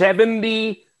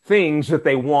 70 things that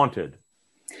they wanted.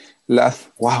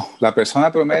 La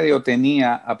persona promedio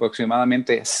tenía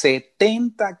aproximadamente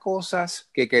 70 cosas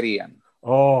que querían.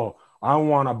 Oh, I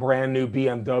want a brand new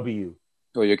BMW.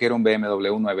 Yo quiero un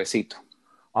BMW nuevecito.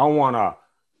 I want a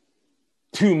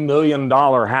 $2 million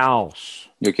house.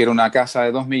 Yo quiero una casa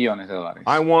de $2 millones.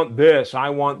 I want this, I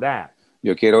want that.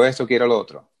 Yo quiero esto, quiero lo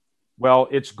otro. Well,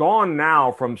 it's gone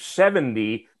now from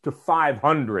 70 to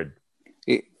 500.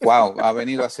 Y, wow, ha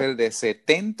venido a ser de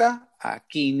 70 a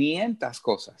 500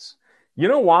 cosas. You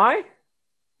know why?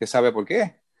 ¿Usted sabe por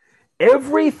qué?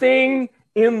 Everything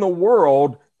in the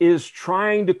world is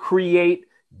trying to create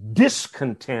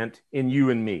discontent in you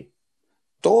and me.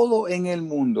 Todo en el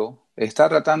mundo está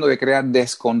tratando de crear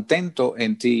descontento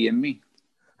en ti y en mí.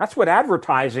 That's what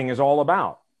advertising is all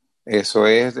about. Eso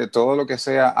es de todo lo que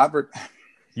sea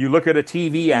You look at a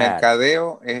TV ad.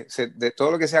 mercadeo, de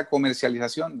todo lo que sea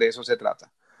comercialización, de eso se trata.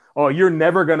 Oh, you're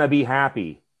never going to be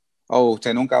happy Oh,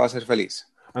 usted nunca va a ser feliz,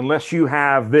 unless you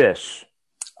have this.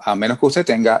 a menos que usted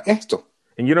tenga esto.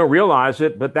 And you don't realize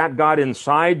it, but that got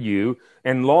inside you.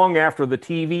 And long after the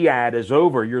TV ad is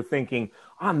over, you're thinking,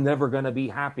 I'm never going to be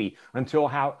happy until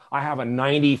I have a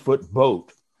 90-foot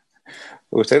boat.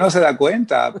 Usted no se da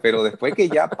cuenta, pero después que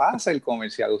ya pasa el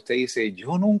comercial, usted dice,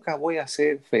 yo nunca voy a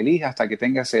ser feliz hasta que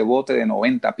tenga ese bote de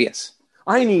 90 pies.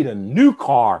 I need a new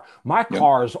car. My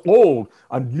car is old.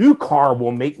 A new car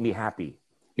will make me happy.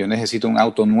 Yo necesito un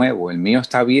auto nuevo, el mío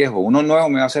está viejo, uno nuevo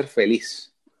me va a hacer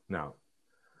feliz. No.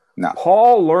 No.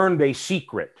 Paul learned a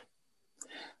secret.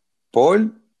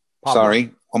 Paul, Pablo.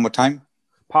 sorry, one more time.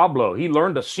 Pablo, he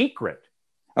learned a secret.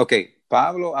 Ok,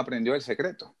 Pablo aprendió el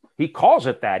secreto. He calls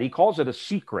it that. He calls it a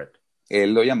secret.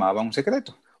 Él lo llamaba un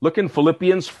secreto. Look in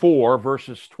Philippians 4,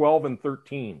 verses 12 and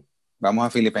 13. Vamos a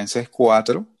Filipenses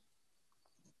 4,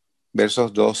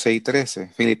 versos 12 y 13.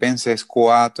 Filipenses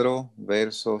 4,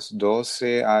 versos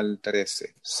 12 al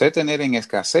 13. Sé tener en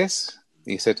escasez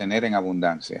y sé tener en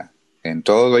abundancia. En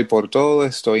todo y por todo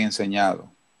estoy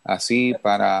enseñado, así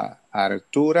para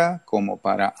hartura como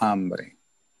para hambre,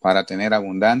 para tener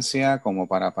abundancia como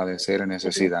para padecer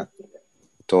necesidad.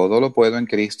 Todo lo puedo en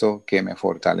Cristo que me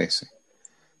fortalece.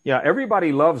 Yeah,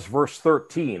 everybody loves verse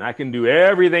 13. I can do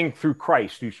everything through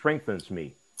Christ who strengthens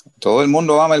me. Todo el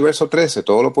mundo ama el verso 13,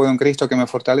 todo lo puedo en Cristo que me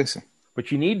fortalece.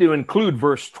 But you need to include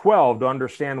verse 12 to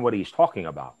understand what he's talking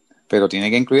about. Pero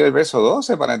tiene que incluir el verso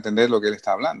 12 para entender lo que él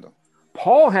está hablando.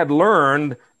 Paul had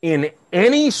learned in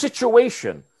any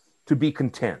situation to be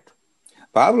content.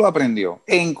 Pablo aprendió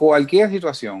en cualquier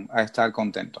situación a estar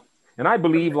contento. And I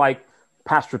believe, like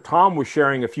Pastor Tom was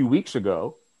sharing a few weeks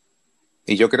ago,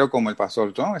 Y yo creo, como el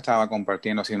pastor Tom estaba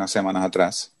compartiendo hace unas semanas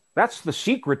atrás, that's the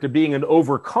secret to being an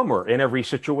overcomer in every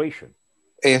situation.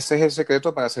 ese es el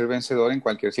secreto para ser vencedor en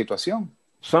cualquier situación.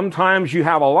 Sometimes you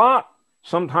have a lot,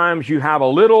 sometimes you have a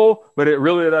little, but it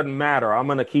really doesn't matter. I'm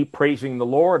going to keep praising the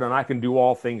Lord, and I can do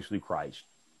all things through Christ.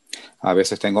 A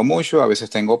veces tengo mucho, a veces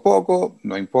tengo poco,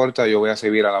 no importa, yo voy a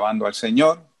seguir alabando al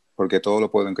Señor, porque todo lo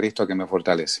puedo en Cristo que me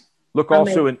fortalece. Look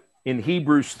also in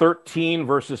Hebrews 13,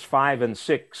 verses 5 and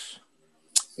 6.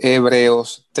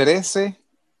 Hebreos 13,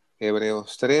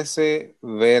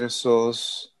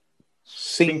 versos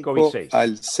 5 y 6.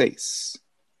 al 6.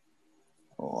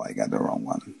 Oh, I got the wrong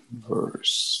one.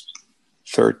 Verse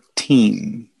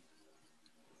 13.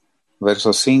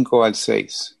 Versos 5 al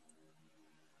 6.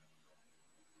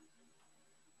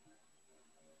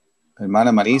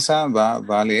 Hermana Marisa,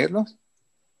 ¿va a leerlos?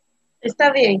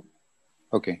 Está bien.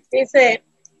 Ok. Dice,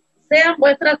 sean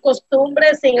vuestras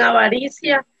costumbres sin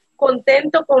avaricia,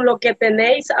 contento con lo que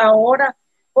tenéis ahora,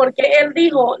 porque él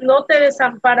dijo, no te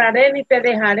desampararé ni te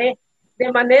dejaré,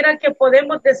 de manera que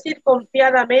podemos decir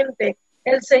confiadamente,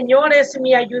 el Señor es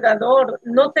mi ayudador,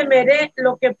 no temeré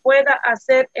lo que pueda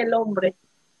hacer el hombre.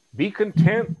 Be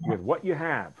content with what you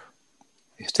have.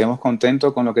 Estemos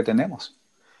contentos con lo que tenemos.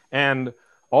 And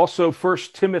also 1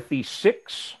 Timothy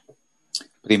 6,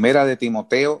 Primera de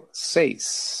Timoteo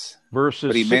 6.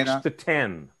 verses 6 to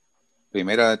 10.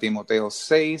 Primera de Timoteo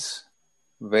 6,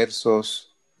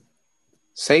 versos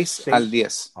 6 al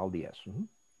 10. Al 10. Mm-hmm.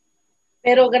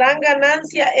 Pero gran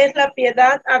ganancia es la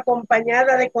piedad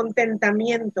acompañada de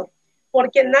contentamiento,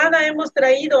 porque nada hemos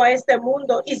traído a este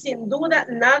mundo y sin duda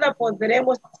nada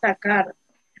podremos sacar.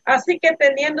 Así que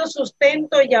teniendo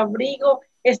sustento y abrigo,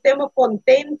 estemos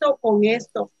contentos con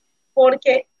esto,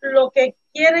 porque los que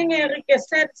quieren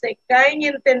enriquecerse caen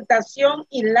en tentación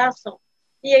y lazo,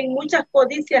 y en muchas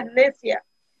codicias necias,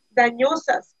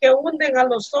 dañosas, que hunden a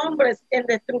los hombres en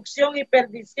destrucción y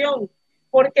perdición,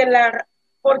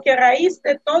 porque raíz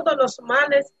de todos los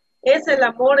males es el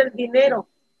amor al dinero,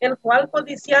 el cual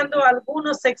codiciando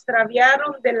algunos se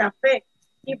extraviaron de la fe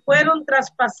y fueron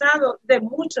traspasados de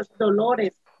muchos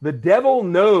dolores. The devil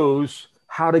knows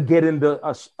how to get into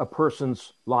a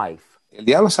person's life. El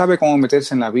diablo sabe cómo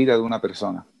meterse en la vida de una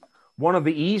persona. One of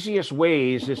the easiest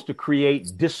ways is to create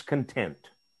discontent.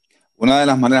 Una de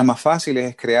las maneras más fáciles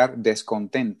es crear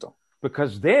descontento,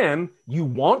 Because then you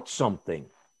want something.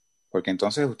 porque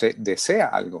entonces usted desea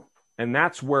algo. And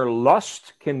that's where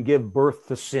lust can give birth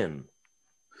to sin.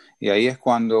 Y ahí es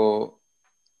cuando,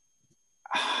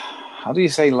 how do you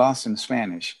say lust in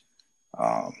Spanish?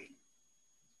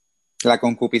 La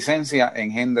concupiscencia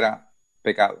engendra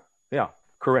pecado. Yeah,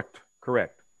 correct.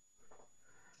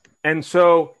 And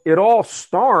so it all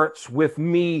starts with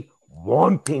me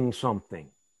wanting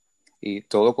something. Y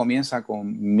todo comienza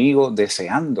conmigo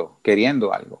deseando,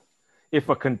 queriendo algo. If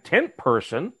a content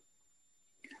person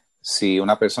Si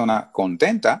una persona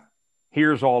contenta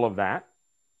hears all of that,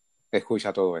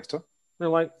 escucha todo esto, they're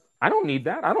like, I don't need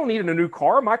that. I don't need a new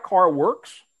car. My car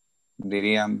works.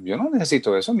 dirían, yo no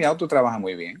necesito eso, mi auto trabaja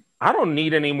muy bien. I don't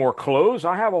need any more clothes.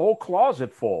 I have a whole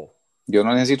closet full. Yo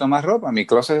no necesito más ropa, mi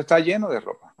closet está lleno de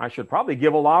ropa. I should probably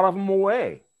give a lot of them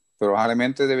away.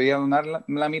 Probablemente debería donar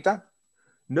la mitad.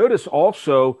 Notice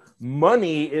also,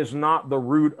 money is not the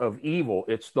root of evil.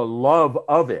 It's the love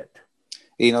of it.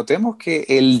 Y notemos que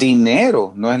el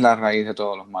dinero no es la raíz de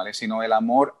todos los males, sino el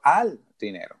amor al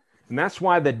dinero. And that's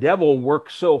why the devil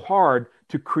works so hard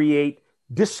to create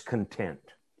discontent.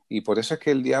 Y por eso es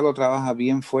que el diablo trabaja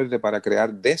bien fuerte para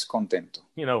crear descontento.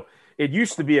 You know, it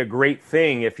used to be a great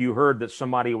thing if you heard that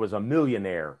somebody was a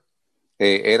millionaire.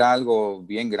 Era algo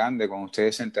bien grande cuando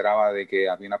usted se enteraba de que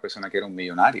había una persona que era un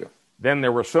millonario. Then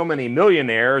there were so many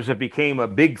millionaires, it became a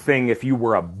big thing if you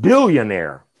were a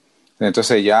billionaire.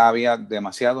 Entonces ya había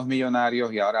demasiados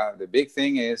millonarios y ahora the big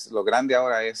thing is, lo grande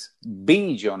ahora es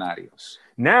billonarios.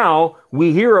 Now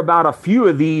we hear about a few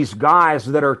of these guys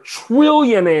that are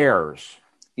trillionaires.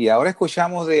 Y ahora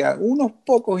escuchamos de unos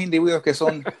pocos individuos que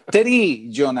son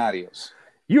trillonarios.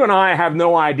 You and I have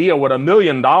no idea what $1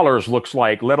 million looks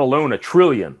like, let alone a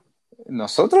trillion.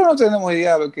 Nosotros no tenemos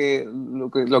idea de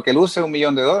lo que luce $1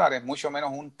 millón, mucho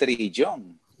menos un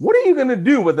trillón. What are you going to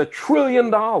do with $1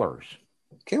 trillion?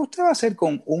 ¿Qué usted va a hacer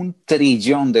con $1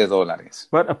 trillón?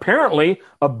 But apparently,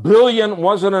 $1 billion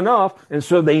wasn't enough, and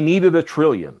so they needed $1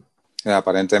 trillion.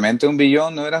 Aparentemente $1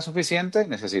 billón no era suficiente,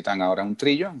 necesitan ahora $1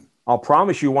 trillón. I'll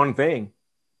promise you one thing.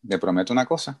 Le prometo una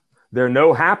cosa. They're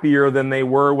no happier than they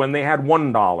were when they had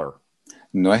 $1.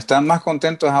 No están más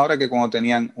contentos ahora que cuando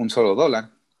tenían un solo dólar.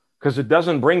 Because it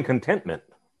doesn't bring contentment.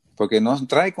 Porque no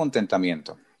trae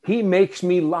contentamiento. He makes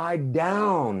me lie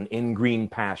down in green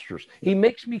pastures. He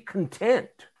makes me content.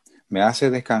 Me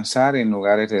hace descansar en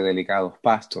lugares de delicados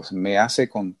pastos. Me hace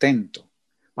contento.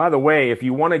 By the way, if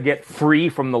you want to get free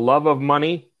from the love of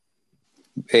money,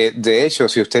 de hecho,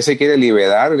 si usted se quiere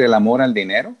liberar del amor al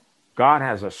dinero, God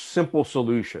has a simple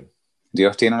solution.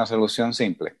 Dios tiene una solución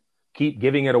simple. Keep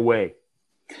giving it away.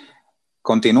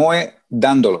 Continúe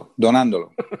dándolo,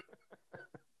 donándolo.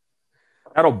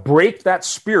 That'll break that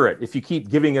spirit if you keep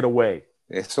giving it away.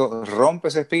 Eso rompe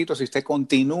ese espíritu si usted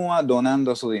continúa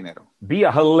donando su dinero. Be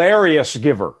a hilarious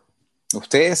giver.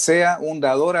 Usted sea un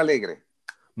dador alegre.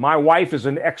 My wife is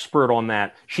an expert on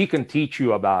that. She can teach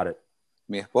you about it.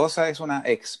 Mi esposa es una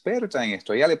experta en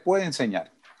esto. Ella le puede enseñar.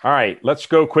 All right, let's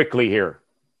go quickly here.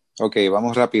 Ok,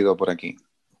 vamos rápido por aquí.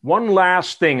 One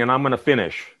last thing, and I'm going to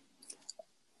finish.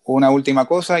 Una última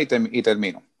cosa y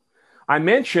termino. I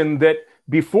mentioned that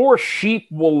before sheep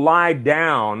will lie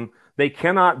down, they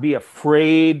cannot be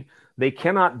afraid, they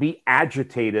cannot be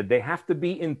agitated, they have to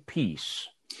be in peace.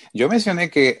 Yo mencioné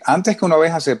que antes que una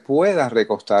oveja se pueda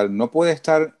recostar, no puede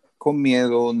estar con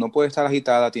miedo, no puede estar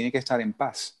agitada, tiene que estar en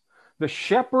paz. The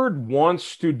shepherd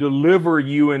wants to deliver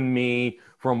you and me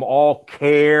from all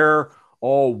care,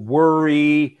 all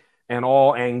worry, and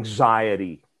all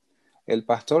anxiety. El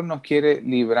pastor nos quiere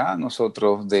librar a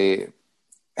nosotros de...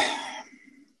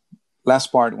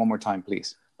 Last part, one more time,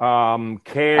 please.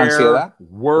 Care, ansiedad,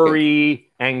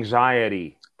 worry,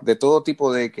 anxiety. De todo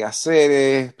tipo de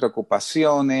quehaceres,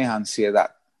 preocupaciones, ansiedad.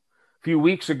 A few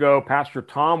weeks ago, Pastor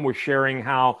Tom was sharing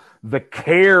how the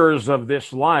cares of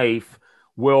this life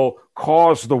will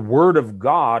cause the word of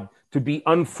God to be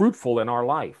unfruitful in our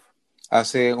life.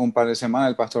 Hace un par de semanas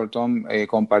el pastor Tom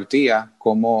compartía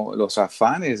cómo los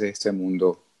afanes de este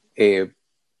mundo,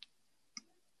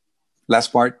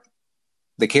 last part,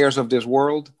 the cares of this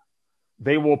world,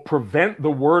 they will prevent the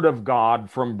word of God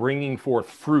from bringing forth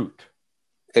fruit.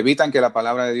 Evitan que la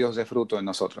palabra de Dios dé fruto en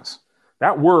nosotros.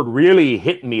 That word really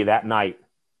hit me that night.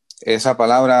 Esa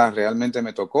palabra realmente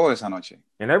me tocó esa noche.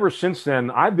 And ever since then,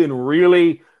 I've been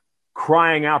really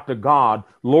crying out to God,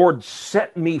 Lord,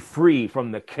 set me free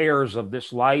from the cares of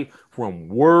this life, from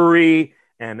worry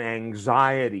and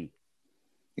anxiety.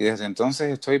 Y desde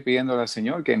entonces estoy pidiéndole al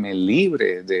Señor que me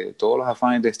libre de todos los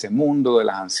afanes de este mundo, de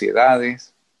las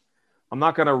ansiedades. I'm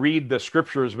not going to read the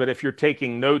scriptures, but if you're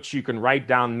taking notes, you can write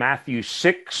down Matthew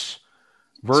 6,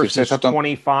 verses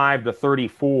 25 to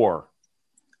 34.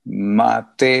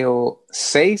 Mateo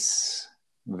 6,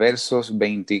 versos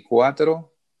 24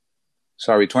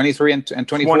 Sorry, 23 and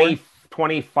 24.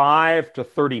 25 to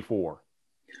 34.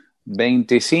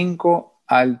 25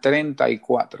 al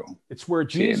 34. It's where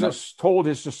Sí, Jesus told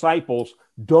his disciples,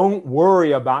 don't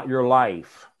worry about your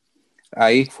life.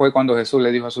 Ahí fue cuando Jesús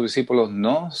le dijo a sus discípulos,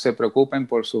 no se preocupen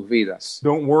por sus vidas.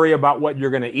 Don't worry about what you're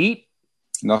going to eat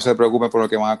No se preocupen por lo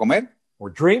que van a comer,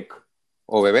 or drink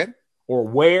o beber, or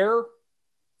wear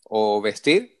o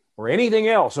vestir, or anything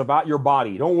else about your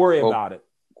body. Don't worry o about it.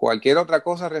 cualquier otra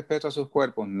cosa respecto a sus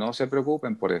cuerpos. No se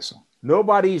preocupen por eso.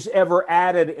 Nobody's ever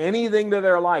added anything to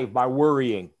their life by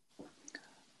worrying.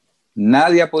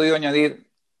 Nadie ha podido añadir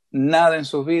nada en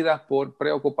sus vidas por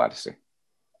preocuparse.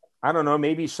 I don't know,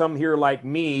 maybe some here like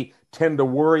me tend to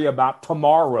worry about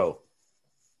tomorrow.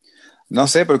 No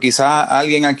sé, pero quizá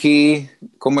alguien aquí,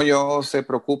 como yo, se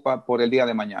preocupa por el día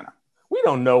de mañana. We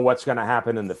don't know what's going to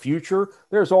happen in the future.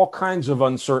 There's all kinds of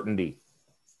uncertainty.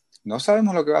 No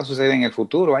sabemos lo que va a suceder en el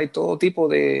futuro. Hay todo tipo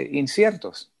de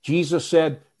inciertos. Jesus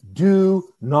said,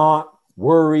 do not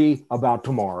worry about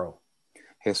tomorrow.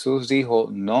 Jesús dijo,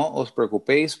 no os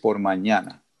preocupéis por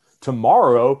mañana.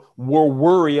 Tomorrow will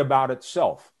worry about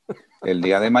itself. El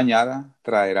día de mañana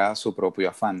traerá su propio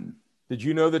afán. Did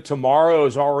you know that tomorrow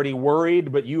is already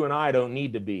worried, but you and I don't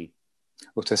need to be?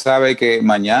 Usted sabe que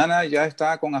mañana ya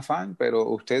está con afán, pero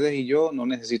ustedes y yo no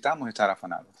necesitamos estar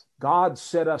afanados. God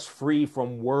set us free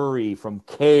from worry, from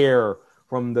care,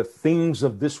 from the things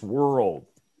of this world.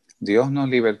 Dios nos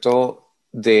libertó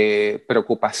de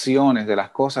preocupaciones de las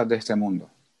cosas de este mundo.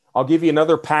 I'll give you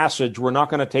another passage. We're not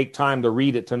going to take time to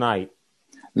read it tonight.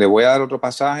 Le voy a dar otro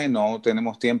pasaje, no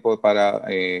tenemos tiempo para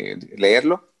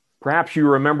leerlo. Perhaps you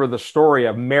remember the story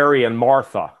of Mary and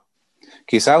Martha.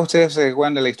 Quizás ustedes se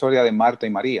recuerden de la historia de Marta y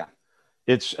María.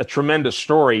 It's a tremendous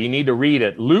story. You need to read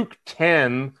it. Luke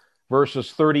 10,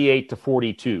 verses 38 to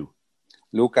 42.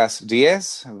 Lucas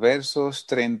 10, versos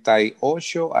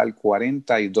 38 al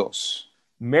 42.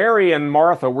 Mary and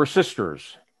Martha were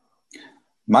sisters.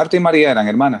 Marta y María eran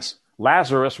hermanas.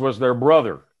 Lazarus was their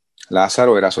brother.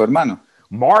 Lázaro era su hermano.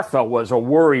 Martha was a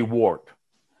worrywart.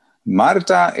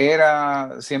 Marta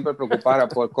era siempre preocupada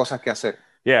por cosas que hacer.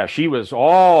 Yeah, she was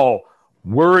all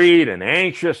worried and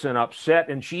anxious and upset,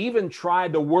 and she even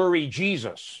tried to worry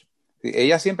Jesus.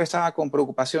 Ella siempre estaba con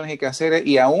preocupaciones y quehaceres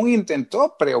y aún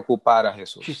intentó preocupar a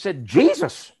Jesús. She said,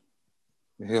 Jesus,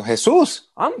 Dijo, Jesús,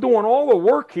 I'm doing all the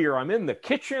work here. I'm in the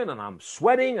kitchen and I'm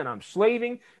sweating and I'm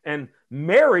slaving, and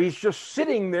Mary's just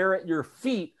sitting there at your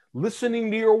feet listening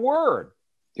to your word.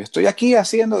 yo estoy aquí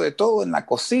haciendo de todo en la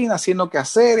cocina, haciendo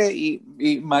quehaceres y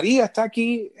María está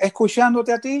aquí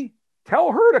escuchándote a ti.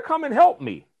 Tell her to come and help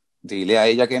me. Dile a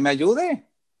ella que me ayude.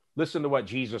 Listen to what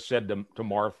Jesus said to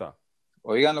Martha.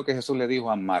 Oigan lo que Jesús le dijo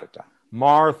a Marta.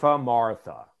 Martha,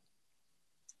 Martha,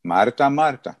 Marta,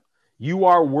 Marta, you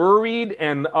are worried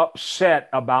and upset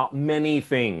about many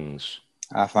things.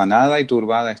 afanada y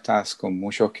turbada estás con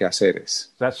muchos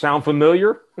quehaceres. Does that sound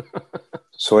familiar?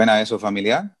 ¿Suena eso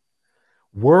familiar?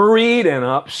 Worried and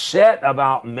upset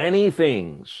about many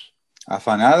things.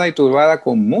 Afanada y turbada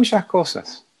con muchas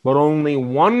cosas, But only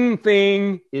one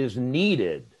thing is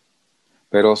needed.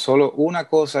 pero solo una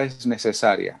cosa es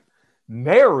necesaria.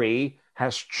 Mary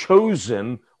has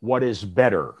chosen what is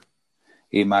better.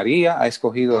 Y María ha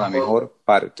escogido la mejor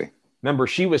parte. Remember,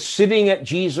 she was sitting at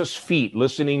Jesus' feet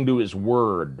listening to his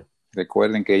word.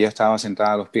 Recuerden que ella estaba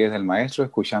sentada a los pies del maestro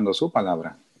escuchando su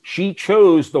palabra. She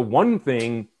chose the one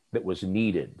thing that was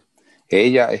needed.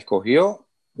 Ella escogió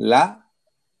la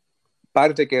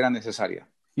parte que era necesaria.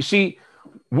 You see,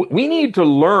 we need to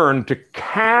learn to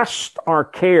cast our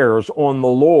cares on the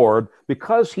Lord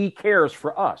because he cares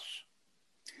for us.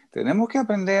 Tenemos que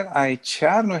aprender a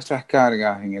echar nuestras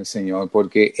cargas en el Señor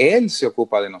porque Él se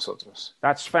ocupa de nosotros.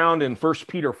 That's found in 1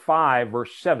 Peter 5,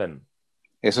 verse 7.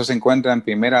 Eso se encuentra en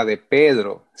Primera de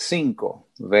Pedro 5,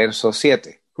 verso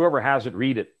 7. Whoever has it,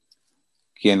 read it.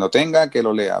 Quien lo tenga, que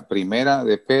lo lea. Primera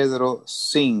de Pedro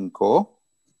 5,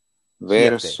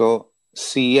 verso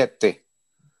 7.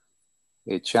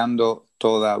 Echando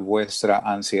toda vuestra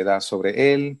ansiedad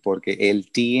sobre Él, porque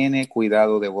Él tiene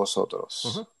cuidado de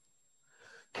vosotros. Uh-huh.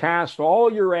 Cast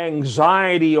all your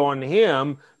anxiety on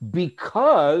him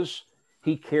because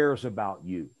he cares about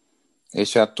you.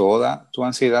 Echa toda tu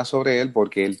ansiedad sobre Él,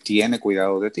 porque Él tiene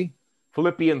cuidado de ti.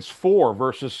 Philippians 4,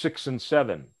 verses 6 and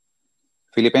 7.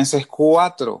 Filipenses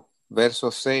 4,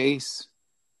 versos 6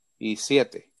 y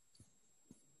 7.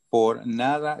 Por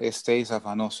nada estéis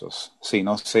afanosos, si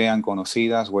no sean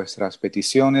conocidas vuestras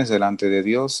peticiones delante de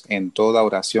Dios en toda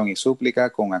oración y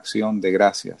súplica con acción de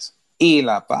gracias. Y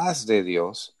la paz de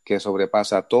Dios, que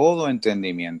sobrepasa todo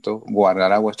entendimiento,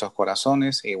 guardará vuestros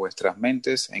corazones y vuestras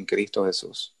mentes en Cristo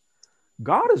Jesús.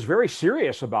 God is very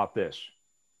serious about this.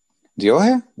 Dios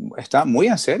está muy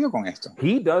en serio con esto.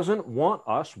 He doesn't want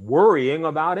us worrying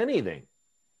about anything.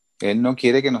 Él no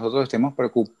quiere que nosotros estemos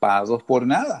preocupados por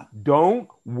nada. Don't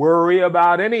worry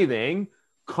about anything.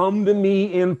 Come to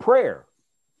me in prayer.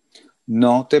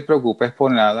 No te preocupes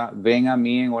por nada, ven a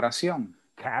mí en oración.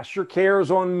 Cast your cares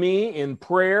on me in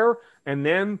prayer, and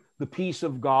then the peace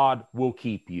of God will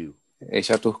keep you.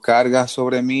 Echa tus cargas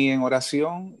sobre mí en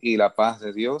oración y la paz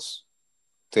de Dios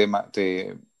te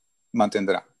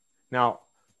mantendrá. Now,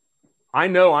 I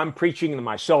know I'm preaching to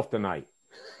myself tonight.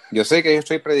 Yo sé que yo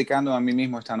estoy predicando a mí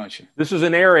mismo esta noche. This is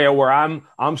an area where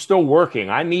I'm still working.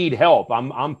 I need help.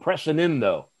 I'm pressing in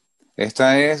though.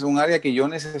 Esta es un área que yo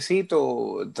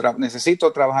necesito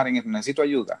trabajar en esto, necesito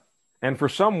ayuda. And for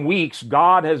some weeks,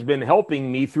 God has been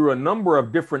helping me through a number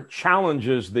of different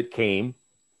challenges that came.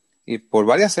 Y por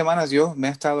varias semanas Dios me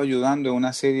ha estado ayudando en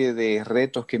una serie de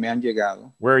retos que me han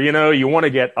llegado. Where, you want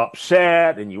to get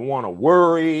upset and you want to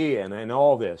worry and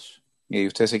all this. Y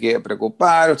usted se quiere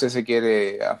preocupar, usted se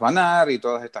quiere afanar y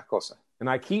todas estas cosas. And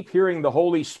I keep hearing the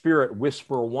Holy Spirit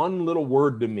whisper one little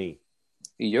word to me.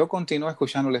 Y yo continúo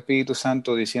escuchando al Espíritu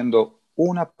Santo diciendo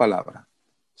una palabra.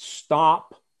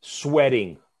 Stop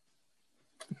sweating.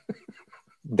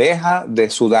 Deja de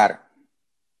sudar.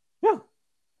 Yeah.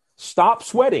 Stop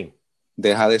sweating.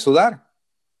 Deja de sudar.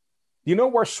 Do you know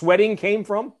where sweating came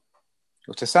from?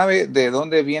 ¿Usted sabe de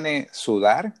dónde viene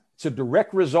sudar? It's a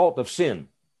direct result of sin.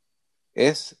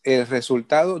 Es el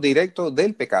resultado directo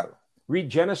del pecado. Read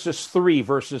Genesis 3,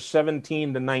 verses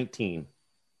 17 to 19.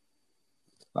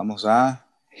 Vamos a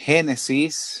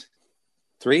Génesis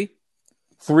 3.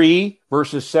 3,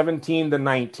 verses 17 to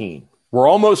 19. We're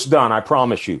almost done, I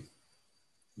promise you.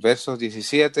 Versos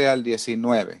 17 al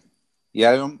 19. Y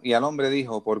al hombre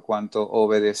dijo, por cuanto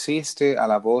obedeciste a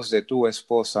la voz de tu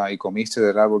esposa y comiste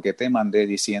del árbol que te mandé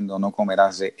diciendo, no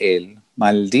comerás de él,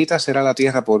 maldita será la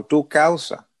tierra por tu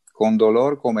causa, con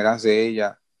dolor comerás de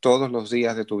ella todos los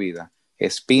días de tu vida,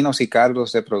 espinos y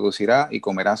cardos te producirá y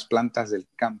comerás plantas del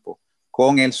campo,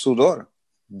 con el sudor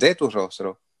de tu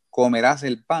rostro comerás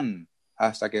el pan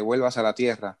hasta que vuelvas a la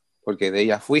tierra, porque de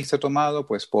ella fuiste tomado,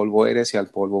 pues polvo eres y al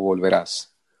polvo volverás.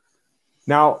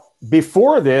 Now,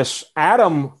 before this,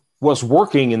 Adam was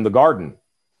working in the garden.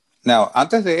 Now,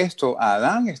 antes de esto,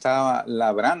 Adán estaba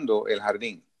labrando el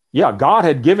jardín. Yeah, God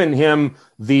had given him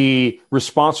the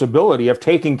responsibility of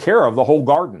taking care of the whole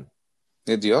garden.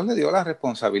 Dios le dio la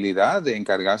responsabilidad de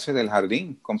encargarse del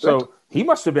jardín completo. So he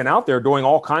must have been out there doing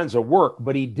all kinds of work,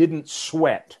 but he didn't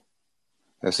sweat.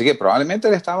 Así que probablemente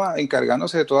él estaba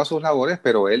encargándose de todas sus labores,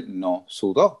 pero él no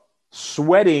sudó.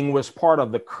 Sweating was part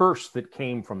of the curse that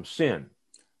came from sin.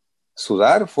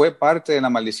 Sudar fue parte de la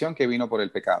maldición que vino por el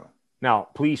pecado. Now,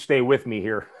 please stay with me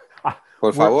here.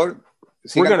 Por favor,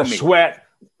 we're going to conmigo. sweat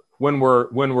when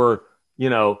we're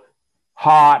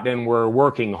hot and we're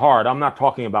working hard. I'm not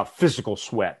talking about physical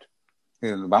sweat.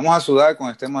 Vamos a sudar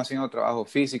cuando estemos haciendo trabajo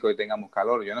físico y tengamos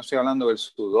calor. Yo no estoy hablando del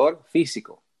sudor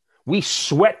físico. We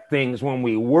sweat things when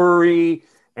we worry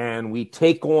and we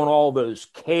take on all those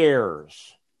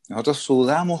cares. Nosotros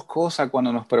sudamos cosas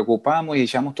cuando nos preocupamos y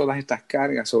echamos todas estas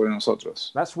cargas sobre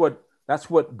nosotros. That's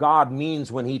what God means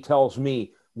when he tells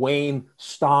me, Wayne,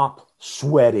 stop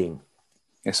sweating.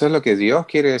 Eso es lo que Dios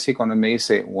quiere decir cuando Él me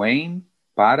dice, Wayne,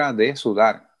 para de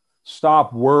sudar.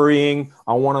 Stop worrying.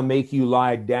 I want to make you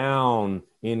lie down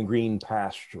in green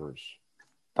pastures.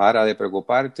 Para de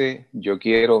preocuparte, yo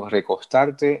quiero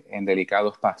recostarte en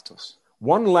delicados pastos.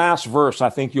 One last verse I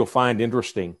think you'll find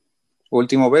interesting.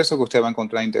 Último verso que usted va a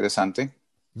encontrar interesante.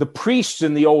 The priests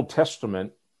in the Old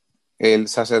Testament, El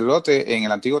sacerdote en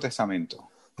el Antiguo Testamento,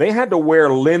 they had to wear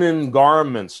linen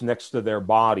garments next to their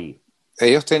body.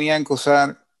 ellos tenían que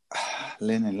usar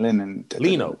lino,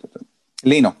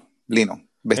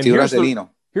 vestiduras de lino.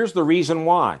 Here's the reason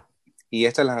why. Y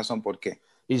esta es la razón por qué.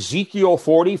 Ezekiel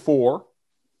 44,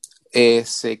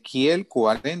 Ezequiel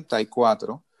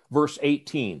 44, verse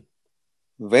 18.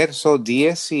 verso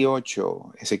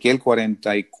 18. Ezequiel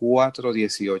 44,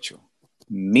 18.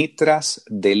 Mitras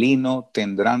de lino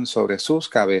tendrán sobre sus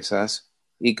cabezas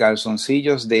y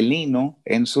calzoncillos de lino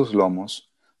en sus lomos.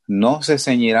 No se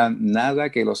ceñirán nada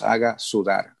que los haga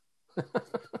sudar.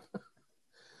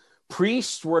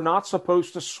 Priests were not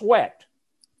supposed to sweat.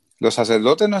 Los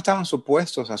sacerdotes no estaban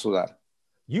supuestos a sudar.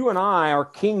 You and I are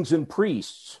kings and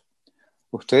priests.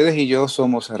 Ustedes y yo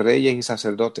somos reyes y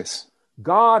sacerdotes.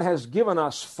 God has given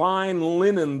us fine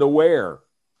linen to wear.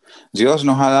 Dios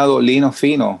nos ha dado lino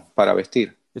fino para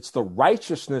vestir. It's the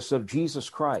righteousness of Jesus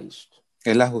Christ.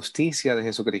 Es la justicia de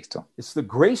Jesucristo. It's the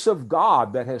grace of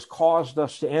God that has caused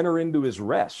us to enter into his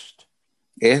rest.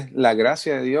 Es la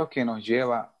gracia de Dios que nos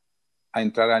lleva a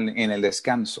entrar en el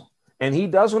descanso. And he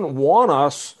doesn't want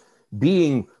us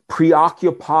being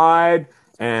preoccupied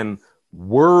and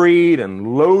worried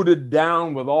and loaded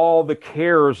down with all the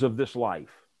cares of this life.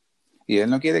 Y Él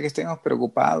no quiere que estemos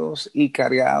preocupados y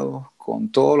cargados con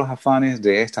todos los afanes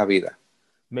de esta vida.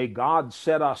 May God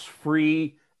set us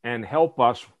free and help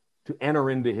us to enter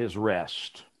into his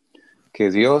rest. Que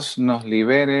Dios nos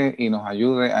libere y nos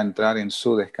ayude a entrar en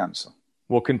su descanso.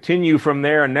 We'll continue from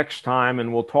there next time,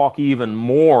 and we'll talk even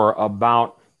more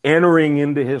about entering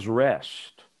into his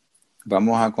rest.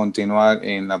 Vamos a continuar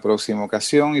en la próxima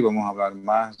ocasión y vamos a hablar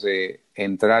más de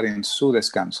entrar en su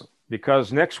descanso.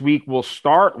 Because next week we'll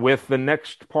start with the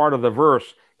next part of the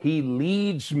verse. He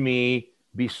leads me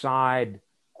beside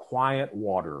quiet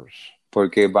waters.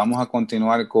 Porque vamos a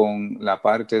continuar con la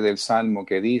parte del Salmo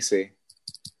que dice,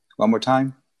 one more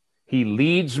time, He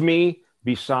leads me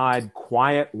beside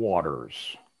quiet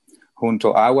waters.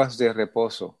 junto a aguas de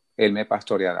reposo, Él me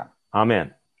pastoreará.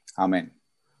 Amen. Amén.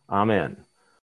 Amen.